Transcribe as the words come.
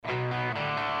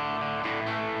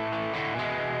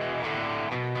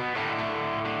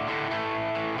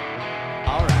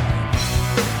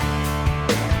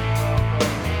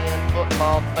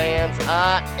fans,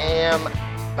 I am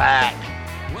back.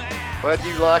 Whether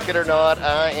you like it or not,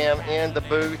 I am in the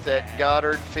booth at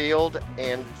Goddard Field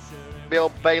in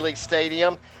Bill Bailey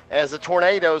Stadium as the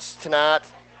Tornadoes tonight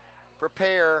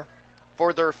prepare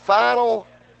for their final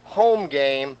home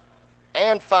game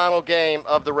and final game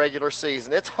of the regular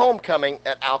season. It's homecoming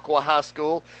at ALCOA High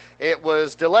School. It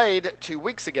was delayed 2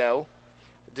 weeks ago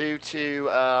due to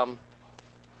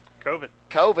COVID.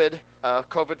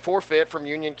 COVID forfeit from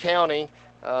Union County.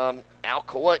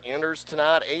 ALCOA enters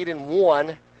tonight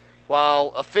 8-1, while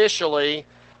officially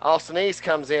Austin East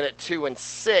comes in at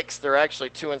 2-6. They're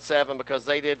actually 2-7 because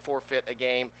they did forfeit a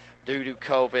game due to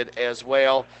COVID as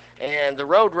well. And the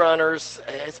Roadrunners,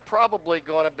 it's probably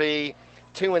going to be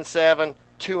 2-7,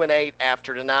 2-8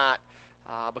 after tonight,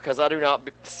 because I do not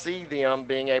see them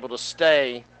being able to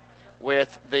stay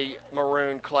with the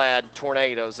maroon-clad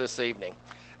Tornadoes this evening.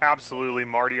 Absolutely,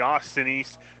 Marty. Austin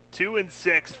East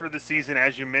 2-6 for the season,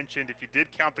 as you mentioned. If you did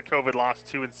count the COVID loss,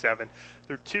 2-7.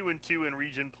 They're 2-2 in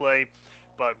region play.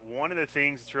 But one of the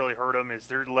things that's really hurt them is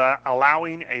they're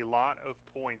allowing a lot of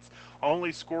points,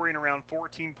 only scoring around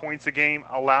 14 points a game,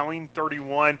 allowing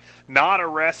 31. Not a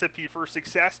recipe for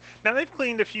success. Now, they've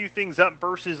cleaned a few things up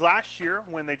versus last year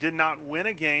when they did not win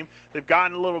a game. They've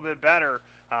gotten a little bit better,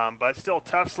 but still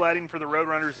tough sledding for the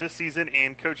Roadrunners this season,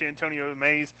 and Coach Antonio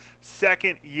Mays'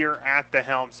 second year at the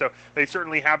helm. So they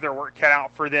certainly have their work cut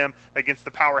out for them against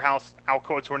the powerhouse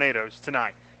ALCOA Tornadoes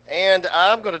tonight. And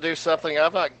I'm going to do something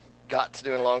I've not got to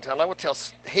do in a long time. I will tell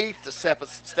Heath to step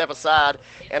aside,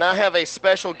 and I have a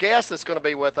special guest that's going to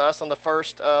be with us on the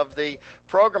first of the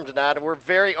program tonight, and we're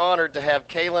very honored to have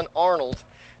Kaylin Arnold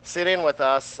sit in with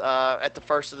us at the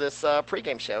first of this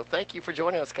pregame show. Thank you for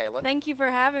joining us, Kaylin. Thank you for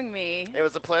having me. It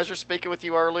was a pleasure speaking with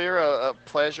you earlier. A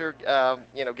pleasure,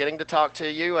 getting to talk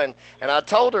to you. And I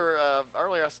told her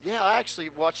earlier, I said, yeah, I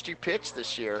actually watched you pitch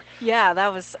this year. Yeah,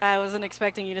 I wasn't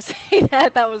expecting you to say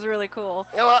that. That was really cool.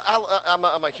 You know,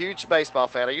 I'm a huge baseball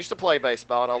fan. I used to play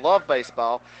baseball, and I love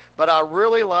baseball, but I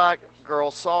really like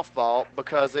girls softball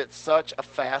because it's such a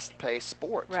fast-paced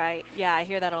sport. Right. Yeah, I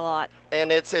hear that a lot.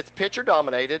 And it's pitcher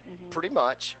dominated, pretty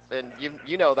much, and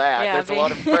you know that. Yeah, There's a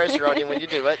lot of pressure on you when you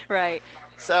do it. Right.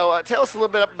 So tell us a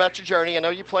little bit about your journey. I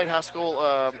know you played high school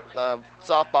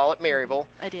softball at Maryville.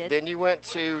 I did. Then you went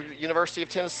to University of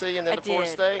Tennessee and then to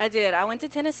Florida State. I did. I went to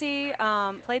Tennessee,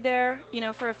 played there,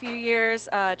 for a few years,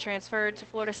 transferred to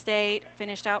Florida State,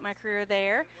 finished out my career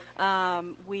there.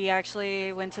 We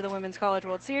actually went to the Women's College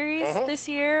World Series this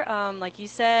year. Like you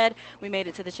said, we made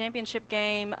it to the championship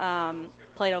game.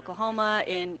 Played Oklahoma,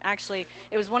 and actually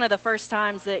it was one of the first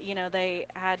times that they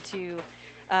had to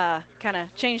kind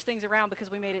of change things around because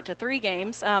we made it to 3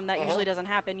 games. That usually doesn't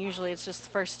happen. Usually it's just the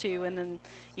first 2, and then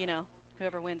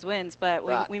whoever wins wins.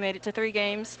 But we made it to 3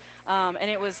 games, and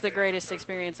it was the greatest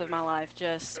experience of my life.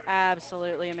 Just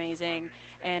absolutely amazing.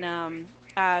 And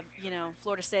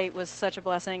Florida State was such a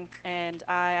blessing, and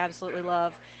I absolutely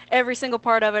love every single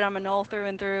part of it. I'm a Knoll through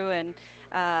and through, and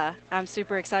I'm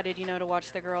super excited, to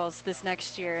watch the girls this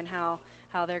next year and how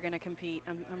they're going to compete.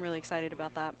 I'm really excited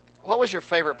about that. What was your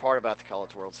favorite part about the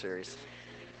College World Series?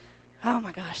 Oh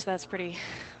my gosh, that's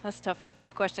a tough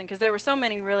question because there were so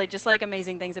many really just like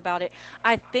amazing things about it.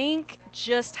 I think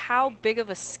just how big of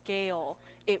a scale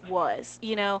it was,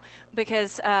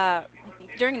 because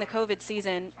during the COVID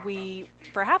season,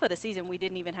 for half of the season, we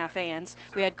didn't even have fans.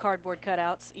 We had cardboard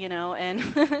cutouts, and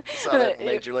Saw that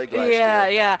Major League last year.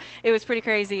 Yeah, it was pretty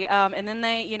crazy. And then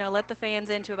they, let the fans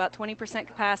into about 20%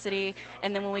 capacity,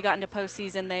 and then when we got into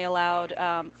postseason, they allowed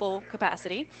full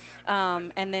capacity.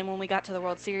 And then when we got to the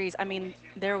World Series,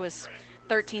 there was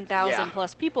 13,000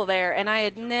 plus people there, and I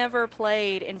had never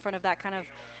played in front of that kind of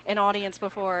an audience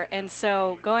before. And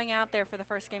so going out there for the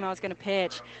first game I was going to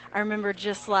pitch, I remember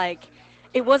just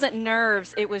it wasn't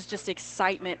nerves, it was just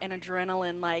excitement and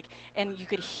adrenaline, and you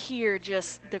could hear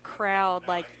just the crowd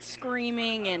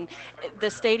screaming, and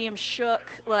the stadium shook.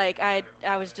 I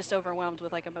was just overwhelmed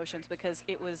with emotions because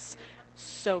it was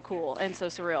so cool and so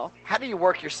surreal. How do you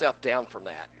work yourself down from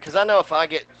that? Because I know if I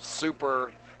get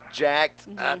super jacked,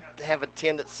 I have a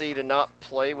tendency to not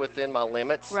play within my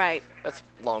limits. Right. That's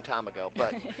a long time ago,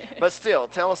 but still,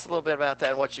 tell us a little bit about that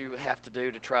and what you have to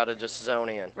do to try to just zone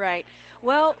in. Right.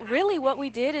 Well, really what we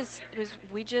did is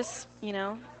we just,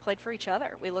 played for each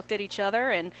other. We looked at each other,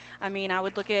 and I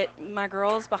would look at my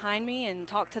girls behind me and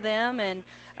talk to them, and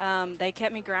they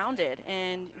kept me grounded,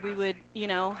 and we would,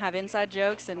 have inside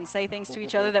jokes and say things to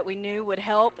each other that we knew would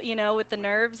help, with the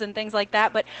nerves and things like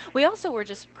that. But we also were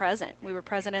just present. We were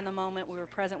present in the moment. We were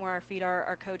present where our feet are.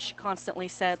 Our coach constantly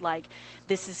said,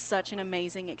 this is such an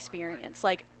amazing experience.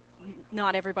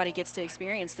 not everybody gets to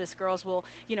experience this. Girls will,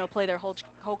 play their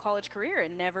whole college career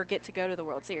and never get to go to the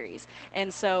World Series.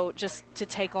 And so just to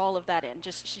take all of that in,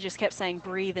 she just kept saying,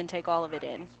 breathe and take all of it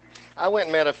in. I went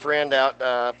and met a friend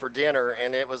out for dinner,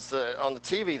 and it was on the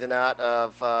TV the night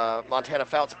of Montana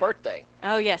Fout's birthday.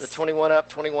 Oh, yes. The 21 up,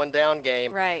 21 down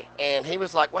game. Right. And he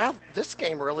was like, wow, this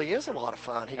game really is a lot of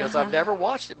fun. He goes, I've never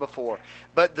watched it before.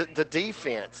 But the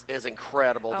defense is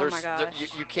incredible. Oh, my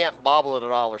gosh. You can't bobble it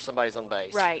at all or somebody's on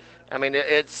base. Right. I mean,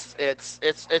 it's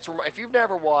if you've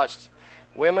never watched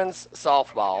women's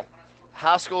softball,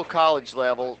 high school, college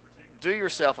level, do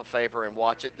yourself a favor and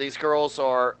watch it. These girls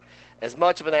are as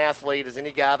much of an athlete as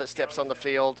any guy that steps on the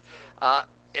field,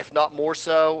 if not more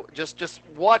so. Just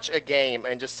watch a game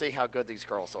and just see how good these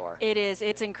girls are. It is.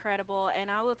 It's incredible. And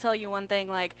I will tell you one thing,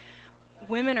 like,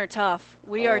 women are tough.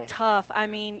 We are tough. I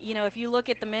mean, if you look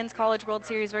at the men's college World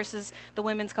Series versus the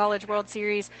women's college World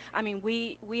Series, I mean,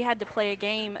 we had to play a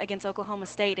game against Oklahoma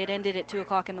State. It ended at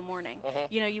 2:00 in the morning.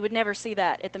 You would never see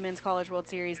that at the men's college World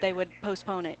Series. They would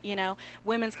postpone it.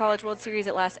 Women's college World Series,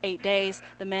 it lasts 8 days.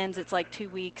 The men's, it's like 2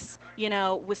 weeks.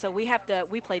 So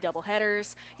we play double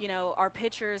headers. Our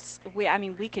pitchers,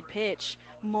 we could pitch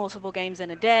multiple games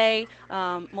in a day,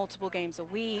 multiple games a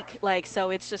week. So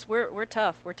it's just we're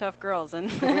tough. We're tough girls, and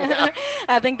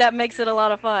I think that makes it a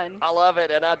lot of fun. I love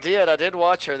it, and I did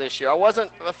watch her this year. I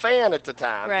wasn't a fan at the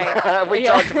time. Right. We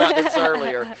talked about this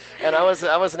earlier, and I was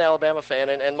an Alabama fan,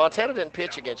 and Montana didn't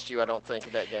pitch against you, I don't think,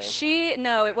 in that game.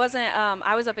 No, it wasn't.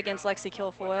 I was up against Lexi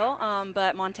Kilfoyle,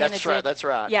 but Montana did. That's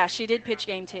right. Yeah, she did pitch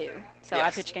game 2. So yes.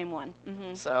 I pitched game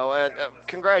 1. So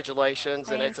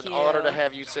congratulations, and it's an honor to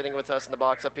have you sitting with us in the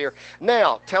box up here.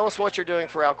 Now, tell us what you're doing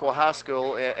for ALCOA High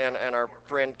School and our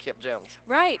friend Kip Jones.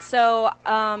 Right. So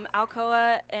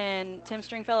ALCOA and Tim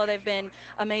Stringfellow, they've been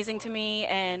amazing to me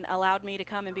and allowed me to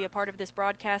come and be a part of this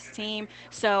broadcast team.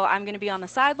 So I'm going to be on the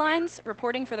sidelines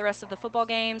reporting for the rest of the football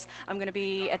games. I'm going to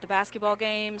be at the basketball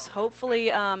games, hopefully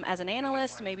as an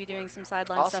analyst, maybe doing some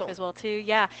sideline stuff as well too.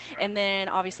 Yeah. And then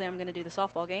obviously I'm going to do the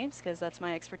softball games because that's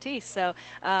my expertise. So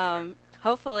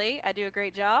hopefully I do a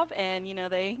great job, and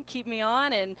they keep me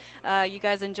on, and you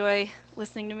guys enjoy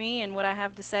listening to me and what I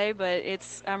have to say, but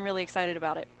I'm really excited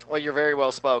about it. Well, you're very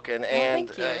well spoken, and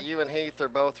thank you. You and Heath are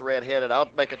both redheaded. I'll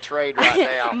make a trade right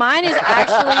now. Mine is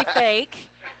actually fake.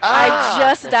 I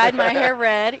just dyed my hair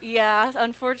red. Yeah,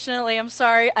 unfortunately, I'm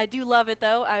sorry. I do love it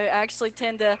though. I actually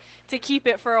tend to keep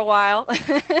it for a while.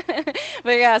 But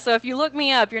yeah, so if you look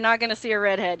me up, you're not going to see a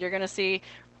redhead. You're going to see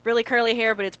really curly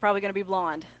hair, but it's probably going to be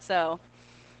blonde. So.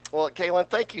 Well, Kaylin,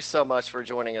 thank you so much for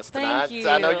joining us tonight. Thank you.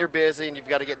 I know you're busy and you've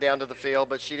got to get down to the field,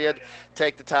 but she did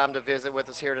take the time to visit with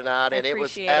us here tonight, and it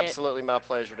was absolutely my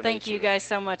pleasure to meet you. Thank you guys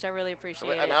so much. I really appreciate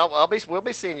it. And we'll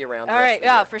be seeing you around. All right,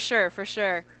 yeah, for sure.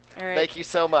 All right. Thank you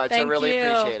so much. Thank I really you.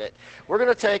 appreciate it. We're going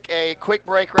to take a quick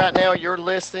break right now. You're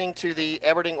listening to the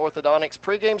Everding Orthodontics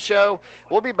pregame show.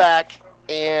 We'll be back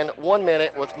in 1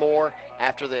 minute with more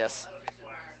after this.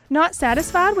 Not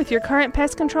satisfied with your current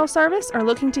pest control service or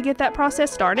looking to get that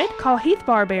process started? Call Heath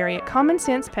Barberry at Common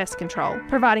Sense Pest Control,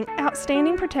 providing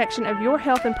outstanding protection of your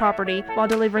health and property while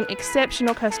delivering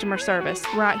exceptional customer service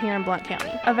right here in Blount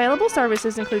County. Available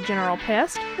services include general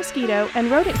pest, mosquito,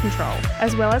 and rodent control,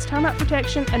 as well as termite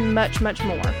protection and much, much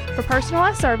more. For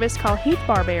personalized service, call Heath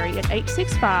Barberry at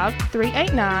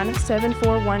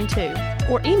 865-389-7412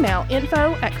 or email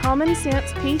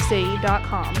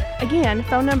info@commonsensepc.com. Again,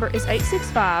 phone number is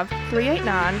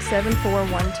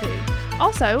 865-389-7412.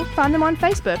 Also, find them on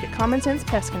Facebook at Common Sense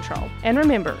Pest Control. And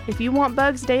remember, if you want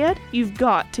bugs dead, you've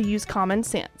got to use common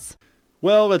sense.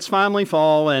 Well, it's finally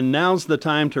fall, and now's the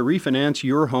time to refinance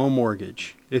your home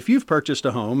mortgage. If you've purchased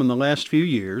a home in the last few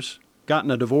years, gotten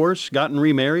a divorce, gotten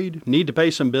remarried, need to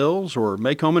pay some bills or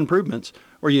make home improvements,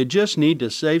 or you just need to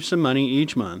save some money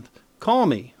each month, call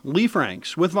me, Lee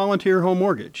Franks, with Volunteer Home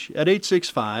Mortgage at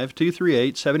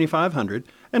 865-238-7500,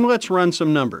 and let's run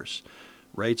some numbers.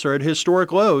 Rates are at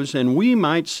historic lows, and we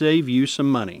might save you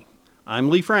some money. I'm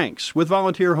Lee Franks with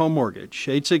Volunteer Home Mortgage,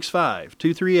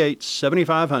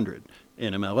 865-238-7500,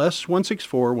 NMLS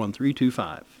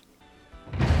 1641325.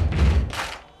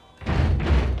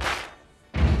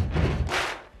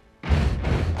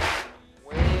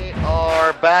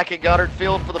 Back at Goddard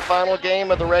Field for the final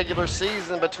game of the regular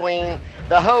season between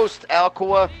the host,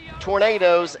 ALCOA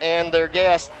Tornadoes, and their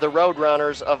guest, the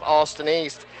Roadrunners of Austin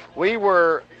East. We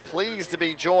were pleased to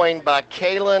be joined by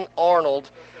Kaylin Arnold,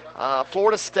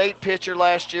 Florida State pitcher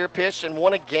last year, pitched and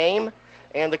won a game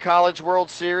in the College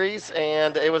World Series,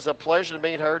 and it was a pleasure to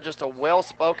meet her, just a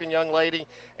well-spoken young lady.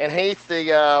 And Heath,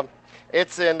 the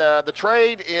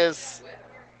trade is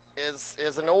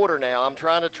in order now. I'm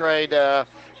trying to trade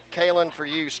Kalen for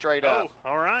you straight Oh, up.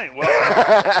 all right. Well,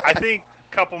 I think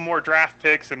a couple more draft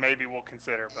picks and maybe we'll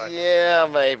consider. But Yeah,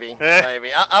 maybe,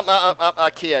 maybe.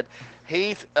 I kid.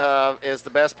 Heath is the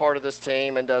best part of this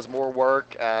team and does more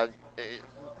work.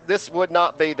 This would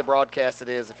not be the broadcast it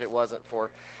is if it wasn't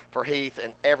for Heath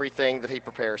and everything that he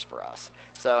prepares for us.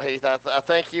 So Heath, I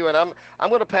thank you, and I'm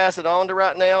going to pass it on to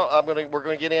right now. We're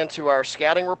going to get into our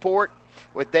scouting report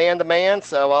with Dan the man.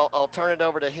 So I'll turn it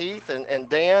over to Heath and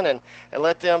Dan and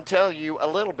let them tell you a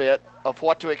little bit of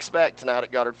what to expect tonight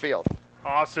at Goddard Field.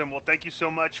 awesome. Well, thank you so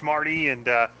much, Marty, and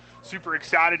super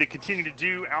excited to continue to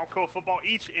do ALCOA football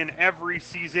each and every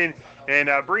season and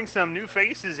bring some new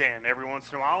faces in every once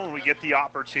in a while when we get the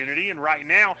opportunity. And right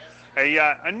now,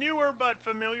 a newer but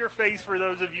familiar face for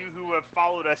those of you who have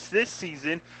followed us this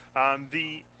season,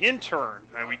 the intern.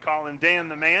 We call him Dan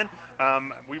the Man.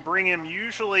 We bring him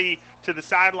usually to the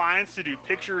sidelines to do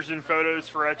pictures and photos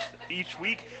for us each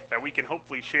week that we can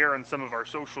hopefully share on some of our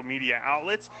social media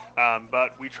outlets.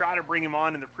 But we try to bring him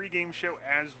on in the pregame show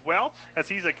as well, as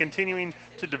he's continuing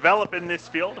to develop in this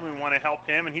field, and we want to help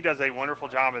him, and he does a wonderful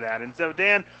job of that. And so,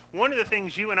 Dan, one of the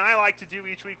things you and I like to do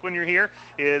each week when you're here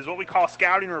is what we call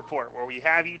scouting report, where we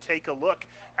have you take a look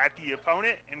at the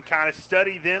opponent and kind of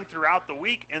study them throughout the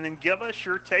week, and then give us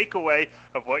your takeaway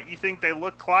of what you think they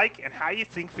look like and how you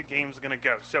think the game's going to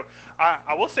go. So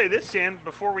I will say this, Dan,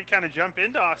 before we kind of jump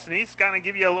into Austin East, kind of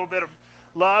give you a little bit of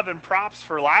love and props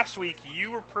for last week.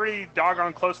 You were pretty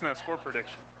doggone close in that score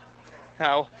prediction.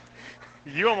 How?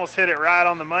 You almost hit it right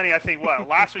on the money. I think,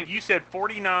 last week you said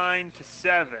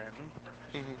 49-7,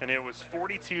 and it was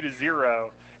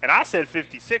 42-0, and I said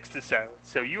 56-7.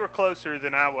 So you were closer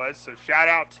than I was. So shout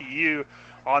out to you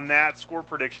on that score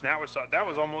prediction. That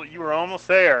was almost, you were almost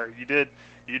there. You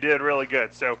did really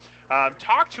good. So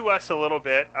talk to us a little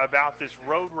bit about this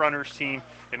Roadrunners team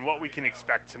and what we can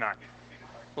expect tonight.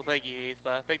 Well, thank you, Heath.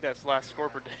 But I think that last score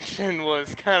prediction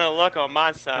was kind of luck on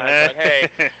my side. But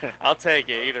hey, I'll take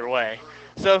it either way.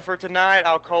 So for tonight,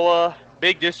 Alcoa,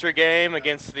 big district game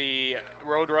against the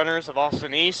Roadrunners of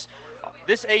Austin East.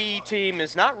 This AE team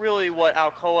is not really what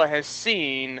Alcoa has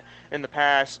seen in the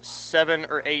past 7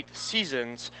 or 8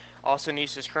 seasons. Austin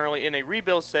East is currently in a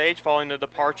rebuild stage following the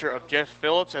departure of Jeff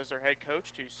Phillips as their head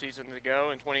coach 2 seasons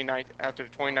ago after the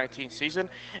 2019 season,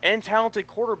 and talented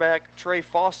quarterback Trey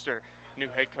Foster. New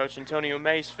head coach Antonio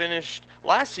Mays finished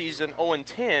last season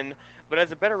 0-10, but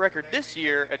has a better record this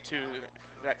year at 2.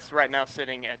 That's right now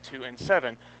sitting at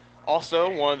 2-7.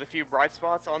 Also, one of the few bright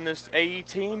spots on this AE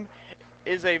team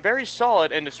is a very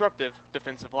solid and disruptive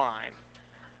defensive line.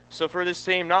 So for this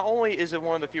team, not only is it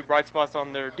one of the few bright spots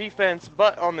on their defense,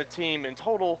 but on the team in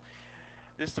total,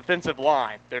 this defensive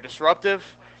line. They're disruptive,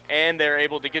 and they're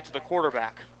able to get to the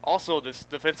quarterback. Also, this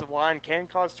defensive line can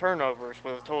cause turnovers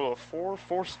with a total of 4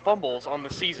 forced fumbles on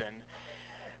the season,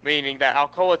 meaning that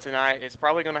Alcoa tonight is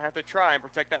probably going to have to try and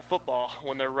protect that football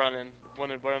when they're running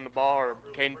the ball, or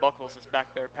Caden Buckles is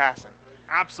back there passing.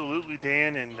 Absolutely,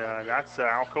 Dan, and that's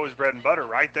Alcoa's bread and butter,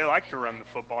 right? They like to run the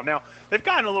football. Now, they've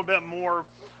gotten a little bit more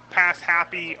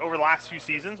pass-happy over the last few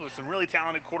seasons with some really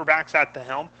talented quarterbacks at the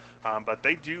helm, but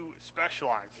they do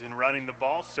specialize in running the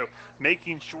ball, so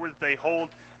making sure that they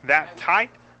hold that tight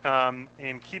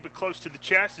and keep it close to the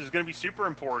chest is going to be super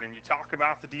important. You talk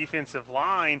about the defensive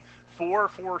line, 4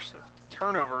 forced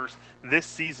turnovers this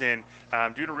season,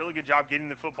 doing a really good job getting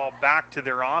the football back to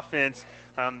their offense,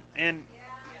 and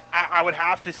I would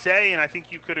have to say, and I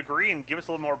think you could agree and give us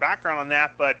a little more background on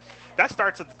that, but that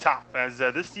starts at the top, as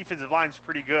this defensive line is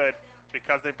pretty good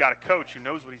because they've got a coach who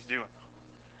knows what he's doing.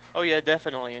 Oh, yeah,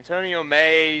 definitely. Antonio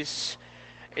Mays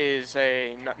is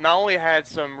not only had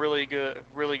some really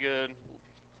good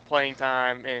playing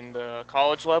time in the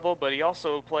college level, but he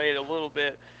also played a little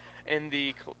bit in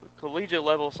the collegiate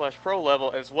level / pro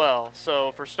level as well.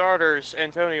 So for starters,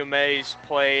 Antonio Mays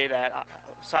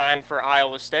signed for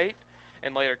Iowa State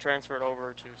and later transferred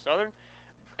over to Southern.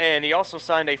 And he also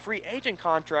signed a free agent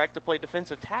contract to play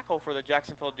defensive tackle for the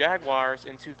Jacksonville Jaguars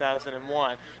in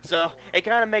 2001. So it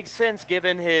kind of makes sense,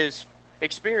 given his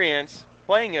experience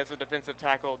playing as a defensive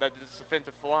tackle, that this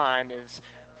defensive line is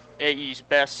AE's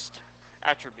best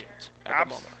attribute at the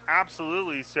moment.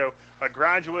 Absolutely. So a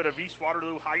graduate of East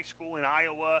Waterloo High School in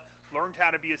Iowa, learned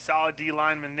how to be a solid D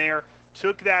lineman there,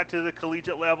 took that to the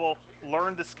collegiate level,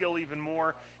 learned the skill even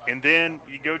more, and then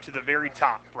you go to the very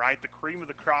top, right? The cream of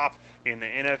the crop in the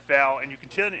NFL, and you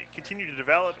continue to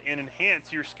develop and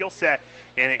enhance your skill set,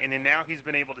 and then now he's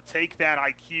been able to take that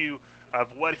IQ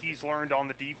of what he's learned on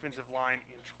the defensive line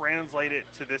and translate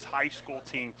it to this high school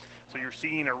team. So you're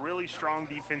seeing a really strong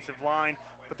defensive line,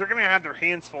 but they're going to have their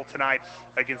hands full tonight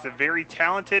against a very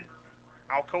talented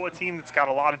Alcoa team that's got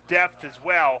a lot of depth as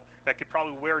well that could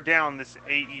probably wear down this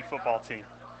AE football team.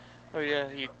 Oh yeah,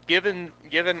 given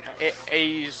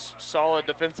A's solid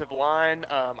defensive line,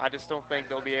 I just don't think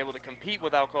they'll be able to compete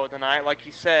with Alcoa tonight. Like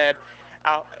you said,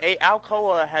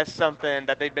 Alcoa has something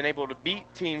that they've been able to beat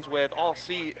teams with all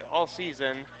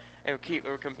season and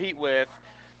compete with,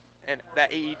 and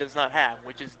that AE does not have,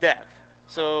 which is depth.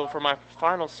 So for my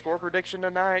final score prediction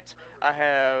tonight, I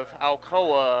have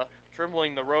Alcoa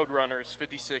trembling the Roadrunners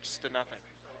 56-0.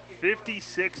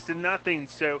 56-0.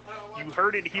 So you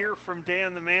heard it here from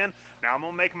Dan the Man. Now I'm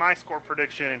gonna make my score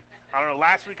prediction. I don't know.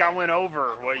 Last week I went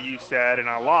over what you said and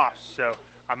I lost, so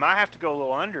I might have to go a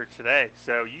little under today.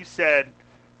 So you said.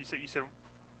 I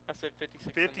said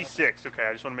 56. 56. Okay,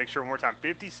 I just want to make sure one more time.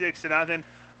 56-0.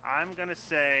 I'm gonna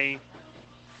say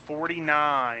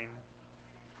 49-0.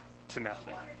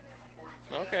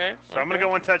 Okay. So I'm gonna go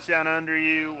one touchdown under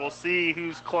you. We'll see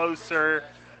who's closer.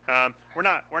 We're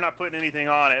not putting anything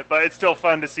on it, but it's still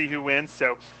fun to see who wins.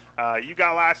 So you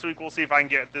got last week. We'll see if I can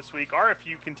get it this week, or if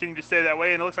you continue to stay that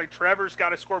way. And it looks like Trevor's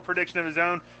got a score prediction of his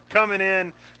own coming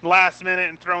in last minute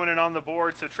and throwing it on the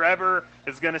board. So Trevor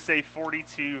is going to say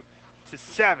 42-7.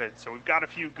 So we've got a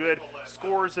few good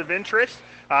scores of interest.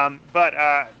 But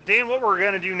Dan, what we're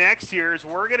going to do next here is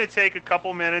we're going to take a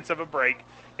couple minutes of a break.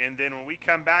 And then when we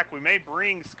come back, we may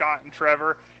bring Scott and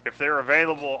Trevor, if they're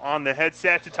available, on the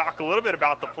headset to talk a little bit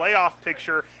about the playoff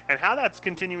picture and how that's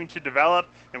continuing to develop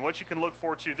and what you can look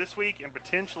forward to this week and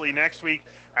potentially next week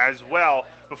as well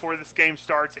before this game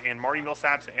starts. And Marty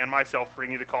Millsaps and myself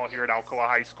bring you the call here at Alcoa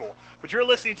High School. But you're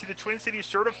listening to the Twin Cities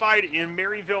Certified in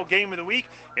Maryville Game of the Week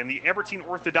and the Everton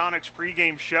Orthodontics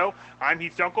pregame show. I'm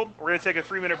Heath Dunkel. We're going to take a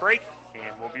 3-minute break,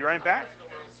 and we'll be right back.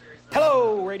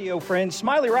 Hello, radio friends.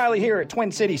 Smiley Riley here at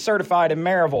Twin Cities Certified in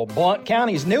Maryville, Blount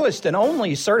County's newest and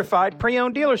only certified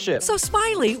pre-owned dealership. So,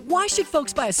 Smiley, why should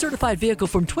folks buy a certified vehicle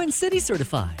from Twin Cities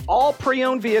Certified? All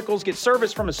pre-owned vehicles get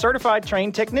service from a certified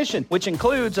trained technician, which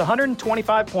includes a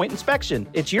 125-point inspection.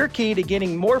 It's your key to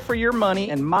getting more for your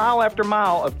money and mile after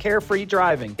mile of carefree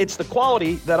driving. It's the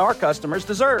quality that our customers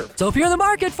deserve. So if you're in the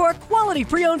market for a quality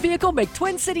pre-owned vehicle, make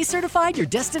Twin Cities Certified your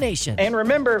destination. And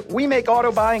remember, we make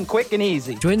auto buying quick and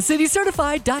easy. TwinCitiesCertified.com.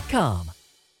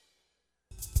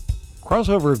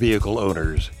 Crossover vehicle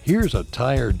owners, here's a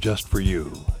tire just for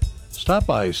you. Stop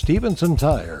by Stevenson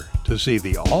Tire to see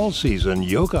the all-season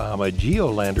Yokohama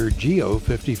Geolander Geo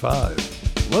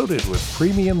 55, loaded with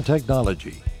premium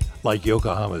technology like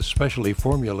Yokohama's specially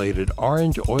formulated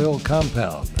orange oil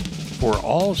compound for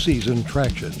all-season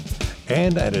traction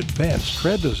and an advanced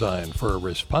tread design for a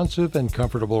responsive and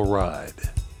comfortable ride.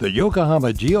 The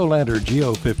Yokohama Geolander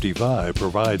Geo 55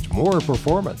 provides more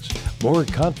performance, more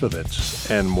confidence,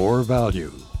 and more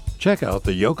value. Check out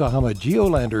the Yokohama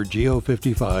Geolander Geo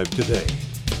 55 today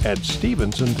at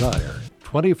Stevenson Tire,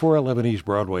 2411 East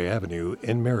Broadway Avenue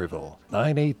in Maryville,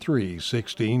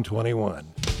 983-1621.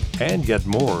 And get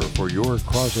more for your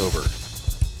crossover.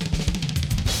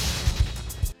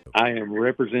 I am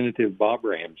Representative Bob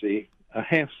Ramsey, a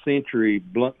half-century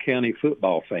Blount County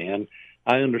football fan.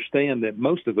 I understand that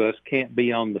most of us can't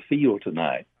be on the field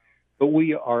tonight, but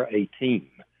we are a team.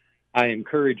 I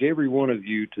encourage every one of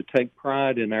you to take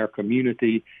pride in our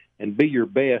community and be your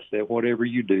best at whatever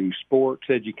you do, sports,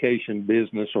 education,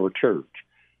 business, or church.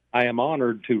 I am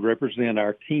honored to represent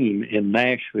our team in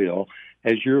Nashville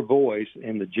as your voice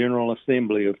in the General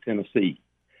Assembly of Tennessee.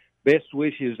 Best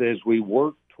wishes as we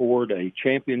work toward a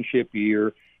championship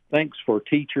year. Thanks for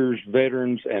teachers,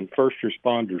 veterans, and first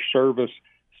responders service.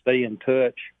 Stay in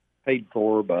touch. Paid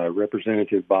for by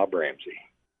Representative Bob Ramsey.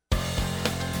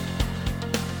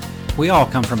 We all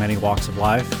come from many walks of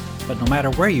life, but no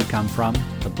matter where you come from,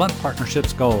 the Blount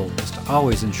Partnership's goal is to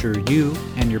always ensure you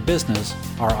and your business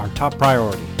are our top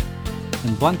priority.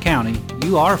 In Blount County,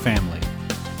 you are family.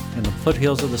 In the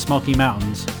foothills of the Smoky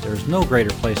Mountains, there is no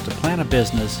greater place to plan a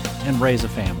business and raise a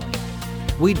family.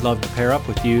 We'd love to pair up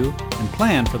with you and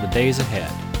plan for the days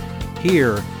ahead.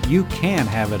 Here, you can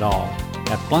have it all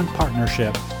at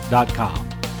bluntpartnership.com.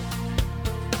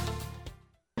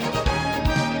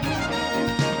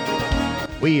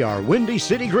 We are Windy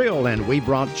City Grill, and we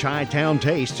brought Chi-Town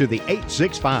taste to the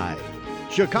 865.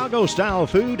 Chicago-style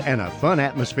food and a fun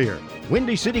atmosphere.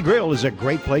 Windy City Grill is a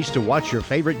great place to watch your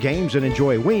favorite games and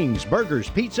enjoy wings, burgers,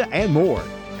 pizza, and more.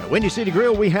 At Windy City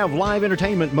Grill, we have live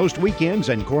entertainment most weekends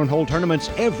and cornhole tournaments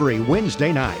every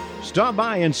Wednesday night. Stop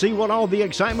by and see what all the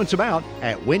excitement's about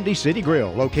at Windy City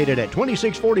Grill, located at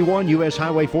 2641 U.S.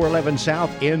 Highway 411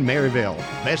 South in Maryville.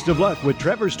 Best of luck with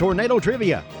Trevor's Tornado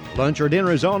Trivia. Lunch or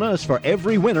dinner is on us for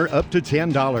every winner up to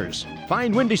 $10.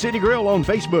 Find Windy City Grill on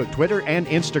Facebook, Twitter, and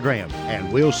Instagram.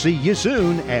 And we'll see you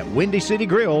soon at Windy City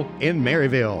Grill in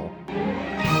Maryville.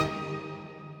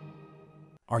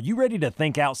 Are you ready to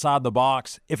think outside the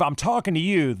box? If I'm talking to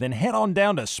you, then head on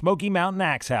down to Smoky Mountain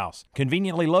Axe House.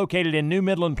 Conveniently located in New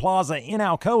Midland Plaza in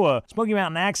Alcoa, Smoky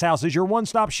Mountain Axe House is your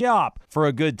one-stop shop for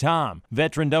a good time.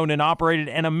 Veteran-owned and operated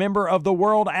and a member of the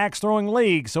World Axe Throwing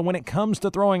League, so when it comes to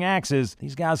throwing axes,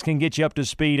 these guys can get you up to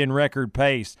speed in record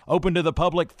pace. Open to the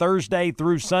public Thursday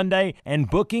through Sunday and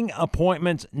booking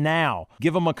appointments now.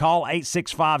 Give them a call,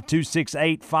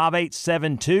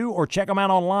 865-268-5872, or check them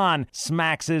out online,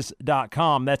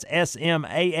 smaxes.com. That's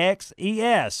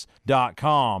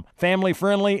SMAXES.com. Family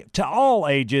friendly to all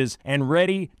ages and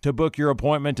ready to book your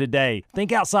appointment today.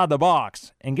 Think outside the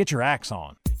box and get your axe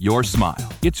on. Your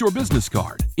smile. It's your business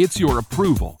card. It's your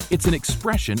approval. It's an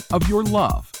expression of your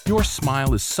love. Your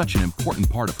smile is such an important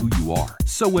part of who you are.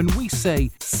 So when we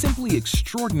say simply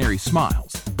extraordinary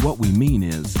smiles, what we mean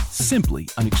is simply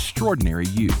an extraordinary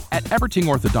you. At Everting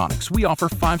Orthodontics, we offer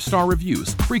 5-star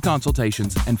reviews, free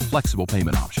consultations, and flexible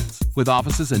payment options. With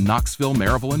offices in Knoxville,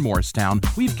 Maryville, and Morristown,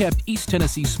 we've kept East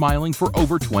Tennessee smiling for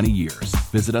over 20 years.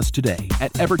 Visit us today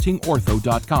at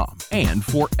evertingortho.com. And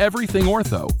for everything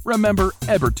ortho, remember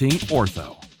Everting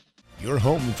Ortho. Your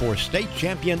home for state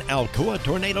champion Alcoa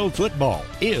Tornado football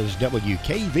is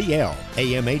WKVL,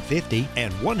 AM 850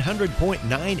 and 100.9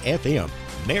 FM,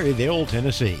 Maryville,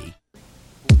 Tennessee.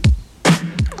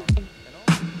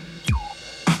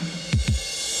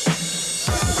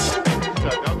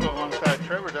 Alongside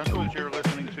Trevor Dunkles, you're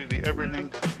listening to the Everything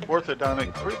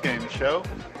Orthodontic pregame show.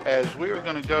 As we are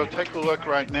going to go take a look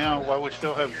right now, while we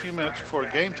still have a few minutes before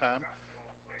game time,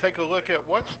 take a look at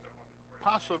what's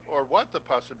possible or what the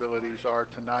possibilities are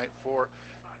tonight for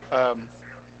the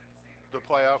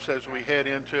playoffs as we head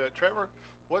into it. Trevor,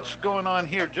 what's going on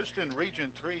here just in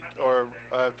Region 3 or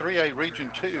 3A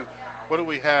Region 2? What do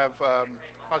we have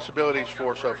possibilities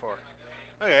for so far?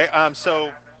 Okay, so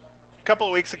a couple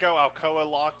of weeks ago, Alcoa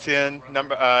locked in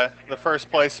the first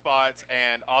place spots,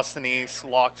 and Austin East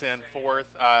locked in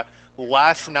fourth.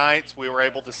 Last night, we were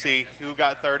able to see who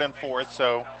got third and fourth,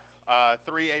 so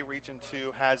 3A Region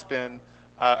 2 has been,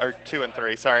 or 2 and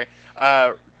 3, sorry.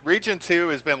 Region 2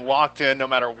 has been locked in no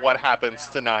matter what happens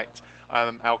tonight.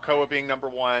 Alcoa being number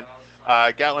 1,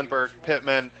 Gatlinburg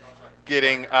Pittman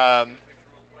getting,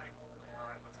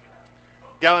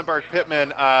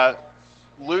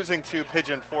 losing to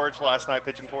Pigeon Forge last night.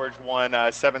 Pigeon Forge won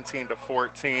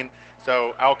 17-14.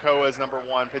 So Alcoa is number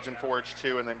 1, Pigeon Forge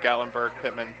 2, and then Gatlinburg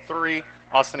Pittman 3,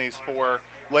 Austin East 4.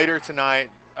 Later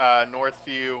tonight,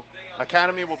 Northview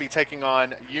Academy will be taking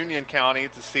on Union County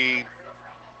to see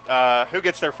who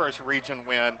gets their first region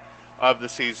win of the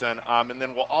season. And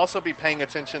then we'll also be paying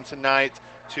attention tonight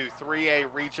to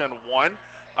 3A Region 1.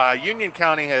 Union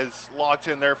County has locked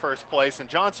in their first place, and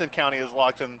Johnson County is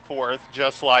locked in fourth,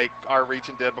 just like our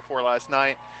region did before last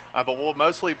night. But we'll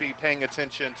mostly be paying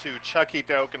attention to Chucky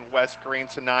Doak and West Green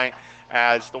tonight,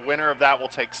 as the winner of that will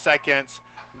take second,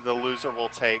 the loser will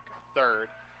take third.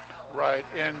 Right,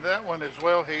 and that one as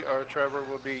well, Trevor,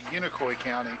 will be Unicoi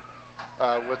County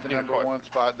with the number 1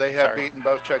 spot. They have beaten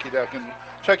both Chucky Doak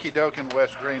and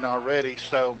West Green already,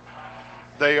 so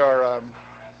they are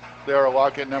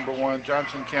locked at number 1.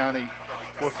 Johnson County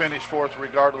will finish fourth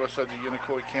regardless of the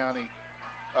Unicoi County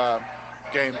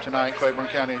game tonight. Claiborne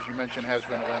County, as you mentioned, has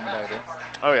been eliminated.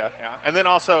 Oh, yeah. And then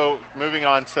also moving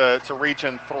on to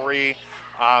Region 3,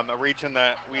 a region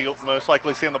that we most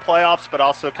likely see in the playoffs, but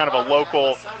also kind of a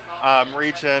local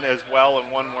region as well,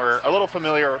 and one we're a little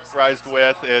familiarized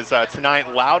with is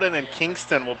tonight Loudoun and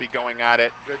Kingston will be going at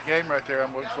it. Good game right there.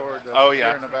 I'm looking forward to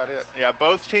hearing about it. Yeah,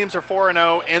 both teams are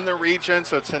 4-0 in the region,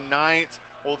 so tonight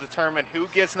will determine who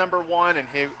gets number 1 and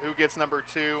who gets number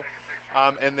 2.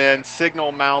 And then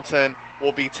Signal Mountain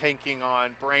will be taking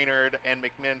on Brainerd, and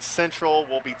McMinn Central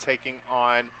will be taking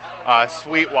on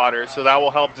Sweetwater. So that will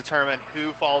help determine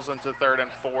who falls into third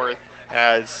and fourth,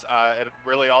 as it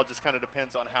really all just kind of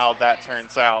depends on how that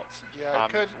turns out. Yeah,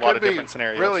 it could be different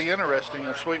scenarios. Really interesting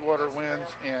if Sweetwater wins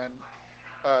and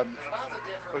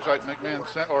looks like McMinn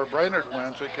or Brainerd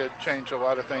wins. It could change a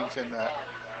lot of things in that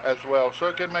as well. So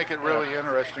it could make it really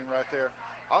interesting right there.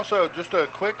 Also, just a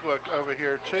quick look over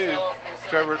here too,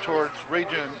 Trevor, towards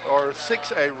Region or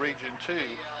 6A Region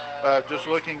 2. Just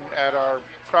looking at our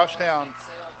crosstown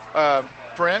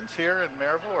friends here in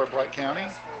Maryville or Black County.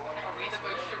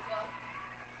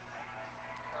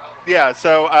 Yeah,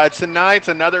 so tonight's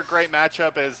another great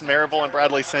matchup is Maryville and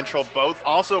Bradley Central, both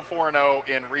also 4-0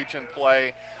 in region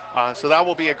play. So that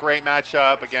will be a great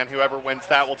matchup. Again, whoever wins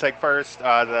that will take first.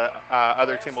 The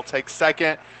other team will take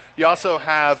second. You also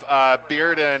have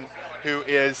Bearden, who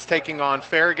is taking on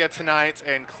Farragut tonight,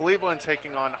 and Cleveland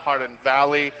taking on Hardin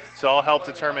Valley. So I'll help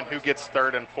determine who gets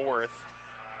third and fourth.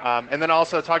 And then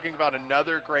also talking about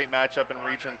another great matchup in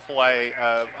region play,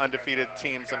 undefeated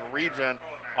teams in region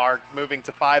are moving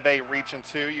to 5A Region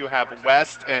 2. You have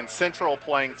West and Central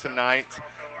playing tonight.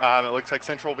 It looks like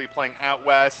Central will be playing out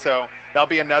West, so that'll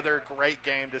be another great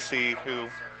game to see who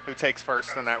takes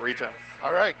first in that region.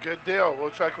 All right, good deal.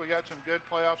 Looks like we got some good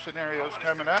playoff scenarios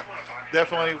coming up.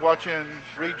 Definitely watching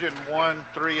Region 1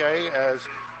 3A as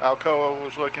Alcoa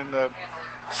was looking to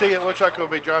see. It looks like it'll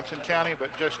be Johnson County,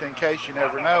 but just in case, you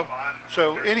never know.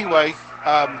 So anyway,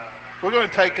 we're going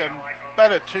to take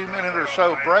about a 2-minute or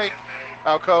so break.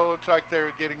 Alcoa looks like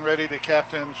they're getting ready. The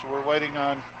captains were waiting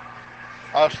on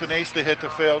Austin East to hit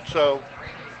the field. So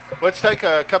let's take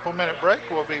a couple-minute break.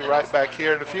 We'll be right back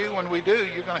here in a few. When we do,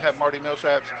 you're going to have Marty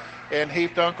Millsaps and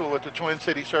Heath Dunkel with the Twin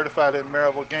City Certified in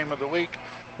Maryville Game of the Week.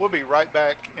 We'll be right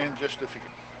back in just a few.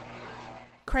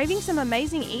 Craving some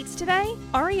amazing eats today?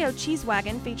 REO Cheese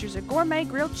Wagon features a gourmet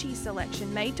grilled cheese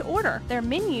selection made to order. Their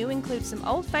menu includes some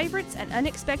old favorites and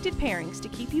unexpected pairings to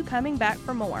keep you coming back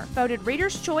for more. Voted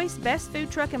Reader's Choice Best Food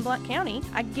Truck in Blount County,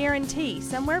 I guarantee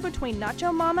somewhere between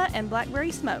Nacho Mama and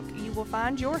Blackberry Smoke, you will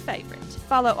find your favorite.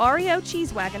 Follow REO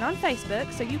Cheese Wagon on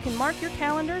Facebook so you can mark your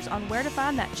calendars on where to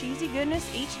find that cheesy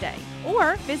goodness each day.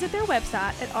 Or visit their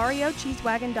website at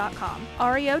reocheesewagon.com.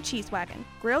 REO Cheese Wagon,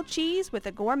 grilled cheese with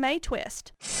a gourmet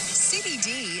twist.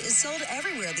 CBD is sold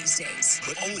everywhere these days.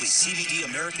 But only CBD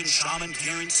American Shaman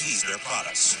guarantees their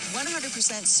products.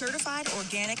 100% certified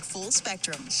organic full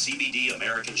spectrum. CBD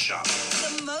American Shaman.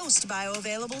 The most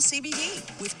bioavailable CBD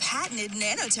with patented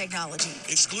nanotechnology.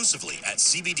 Exclusively at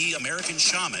CBD American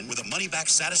Shaman with a money-back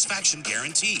satisfaction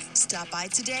guarantee. Stop by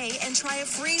today and try a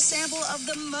free sample of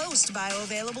the most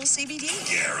bioavailable CBD.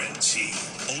 Guarantee.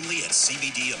 Only at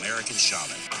CBD American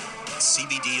Shaman.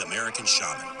 CBD American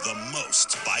Shaman, the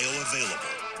most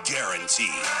bioavailable.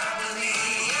 Guarantee.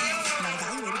 Not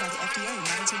evaluated by the FDA,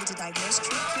 not intended to diagnose,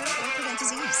 treat, cure, or prevent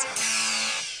disease.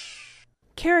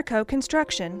 Carico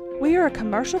Construction. We are a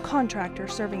commercial contractor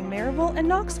serving Maryville and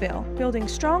Knoxville. Building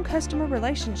strong customer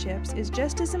relationships is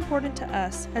just as important to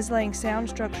us as laying sound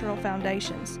structural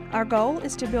foundations. Our goal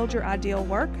is to build your ideal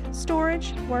work,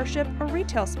 storage, worship, or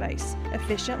retail space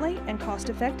efficiently and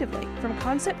cost-effectively. From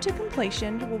concept to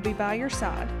completion, we'll be by your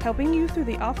side, helping you through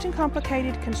the often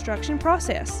complicated construction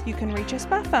process. You can reach us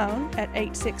by phone at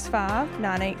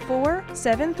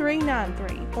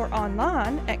 865-984-7393 or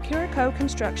online at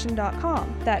caricoconstruction.com.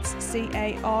 That's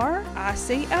CARICO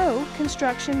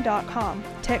construction.com.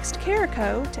 Text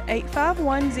Carico to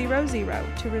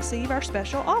 85100 to receive our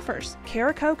special offers.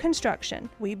 Carico Construction.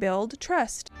 We build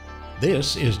trust.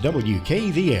 This is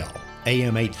WKVL,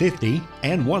 AM 850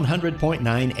 and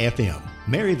 100.9 FM,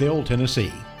 Maryville,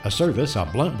 Tennessee, a service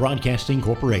of Blount Broadcasting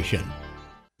Corporation.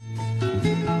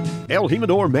 El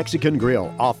Jimador Mexican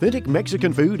Grill, authentic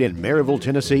Mexican food in Maryville,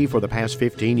 Tennessee for the past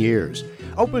 15 years.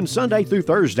 Open Sunday through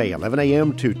Thursday, 11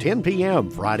 a.m. to 10 p.m.,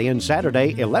 Friday and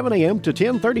Saturday, 11 a.m. to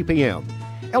 10:30 p.m.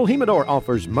 El Jimador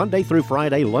offers Monday through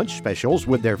Friday lunch specials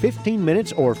with their 15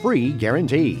 minutes or free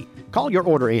guarantee. Call your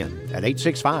order in at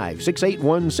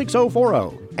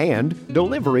 865-681-6040, and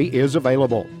delivery is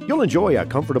available. You'll enjoy a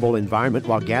comfortable environment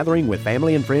while gathering with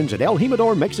family and friends at El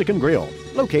Jimador Mexican Grill,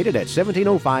 located at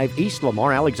 1705 East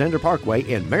Lamar Alexander Parkway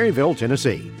in Maryville,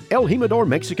 Tennessee. El Jimador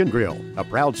Mexican Grill, a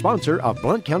proud sponsor of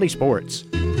Blount County Sports.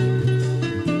 We're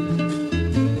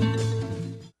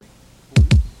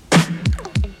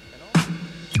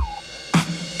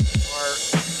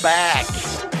back,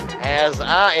 as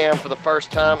I am for the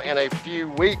first time in a few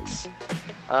weeks.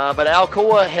 But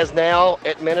Alcoa has now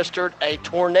administered a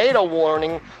tornado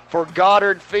warning for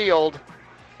Goddard Field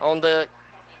on the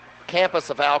campus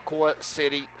of Alcoa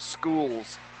City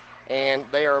Schools. And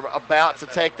they are about to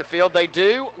take the field. They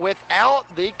do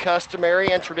without the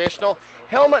customary and traditional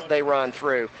helmet they run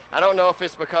through. I don't know if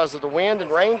it's because of the wind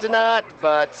and rain tonight,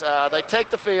 but they take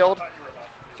the field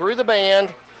through the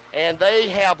band, and they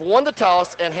have won the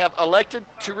toss and have elected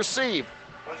to receive.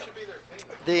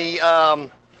 The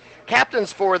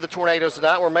captains for the Tornadoes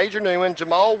tonight were Major Newman,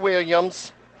 Jamal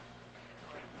Williams,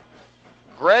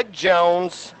 Greg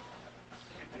Jones,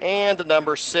 and the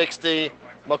number 60,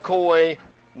 McCoy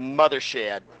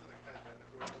Mothershed.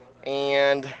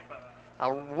 And I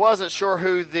wasn't sure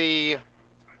who the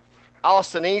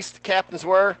Austin East captains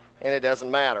were, and it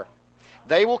doesn't matter.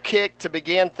 They will kick to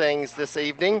begin things this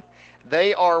evening.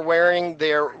 They are wearing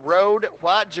their road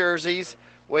white jerseys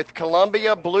with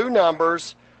Columbia blue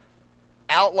numbers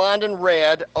outlined in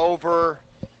red over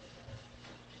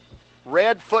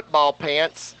red football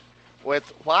pants with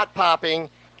white piping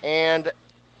and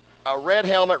a red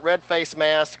helmet, red face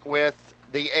mask with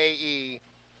the AE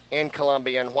in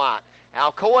Columbia and white.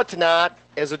 Alcoa tonight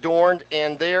is adorned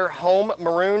in their home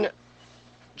maroon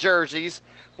jerseys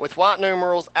with white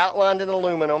numerals outlined in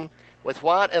aluminum with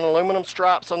white and aluminum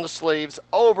stripes on the sleeves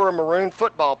over maroon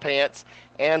football pants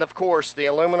and, of course, the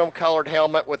aluminum colored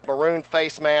helmet with maroon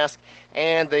face mask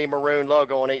and the maroon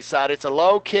logo on each side. It's a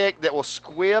low kick that will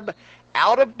squib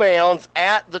out of bounds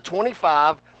at the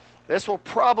 25. This will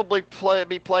probably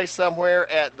be placed somewhere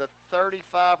at the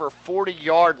 35 or 40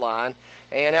 yard line,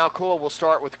 and Alcoa will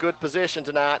start with good position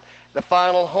tonight, the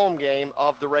final home game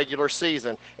of the regular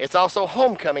season. It's also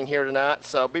homecoming here tonight,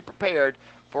 so be prepared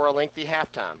for a lengthy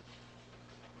halftime.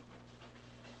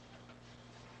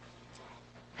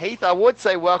 Heath, I would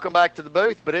say welcome back to the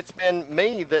booth, but it's been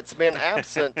me that's been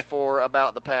absent for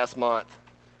about the past month.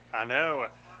 I know.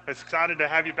 It's excited to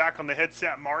have you back on the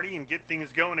headset, Marty, and get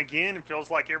things going again. It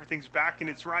feels like everything's back in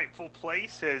its rightful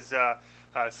place as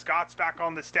Scott's back